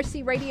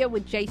 RWRC Radio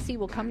with JC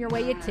will come your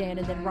way at 10,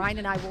 and then Ryan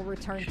and I will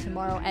return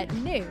tomorrow at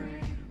noon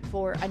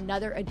for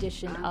another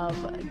edition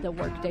of the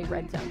Workday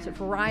Red Zone. So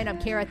for Ryan,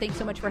 I'm Kara. Thanks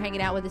so much for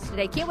hanging out with us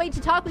today. Can't wait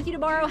to talk with you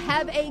tomorrow.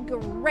 Have a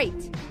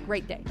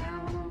great day.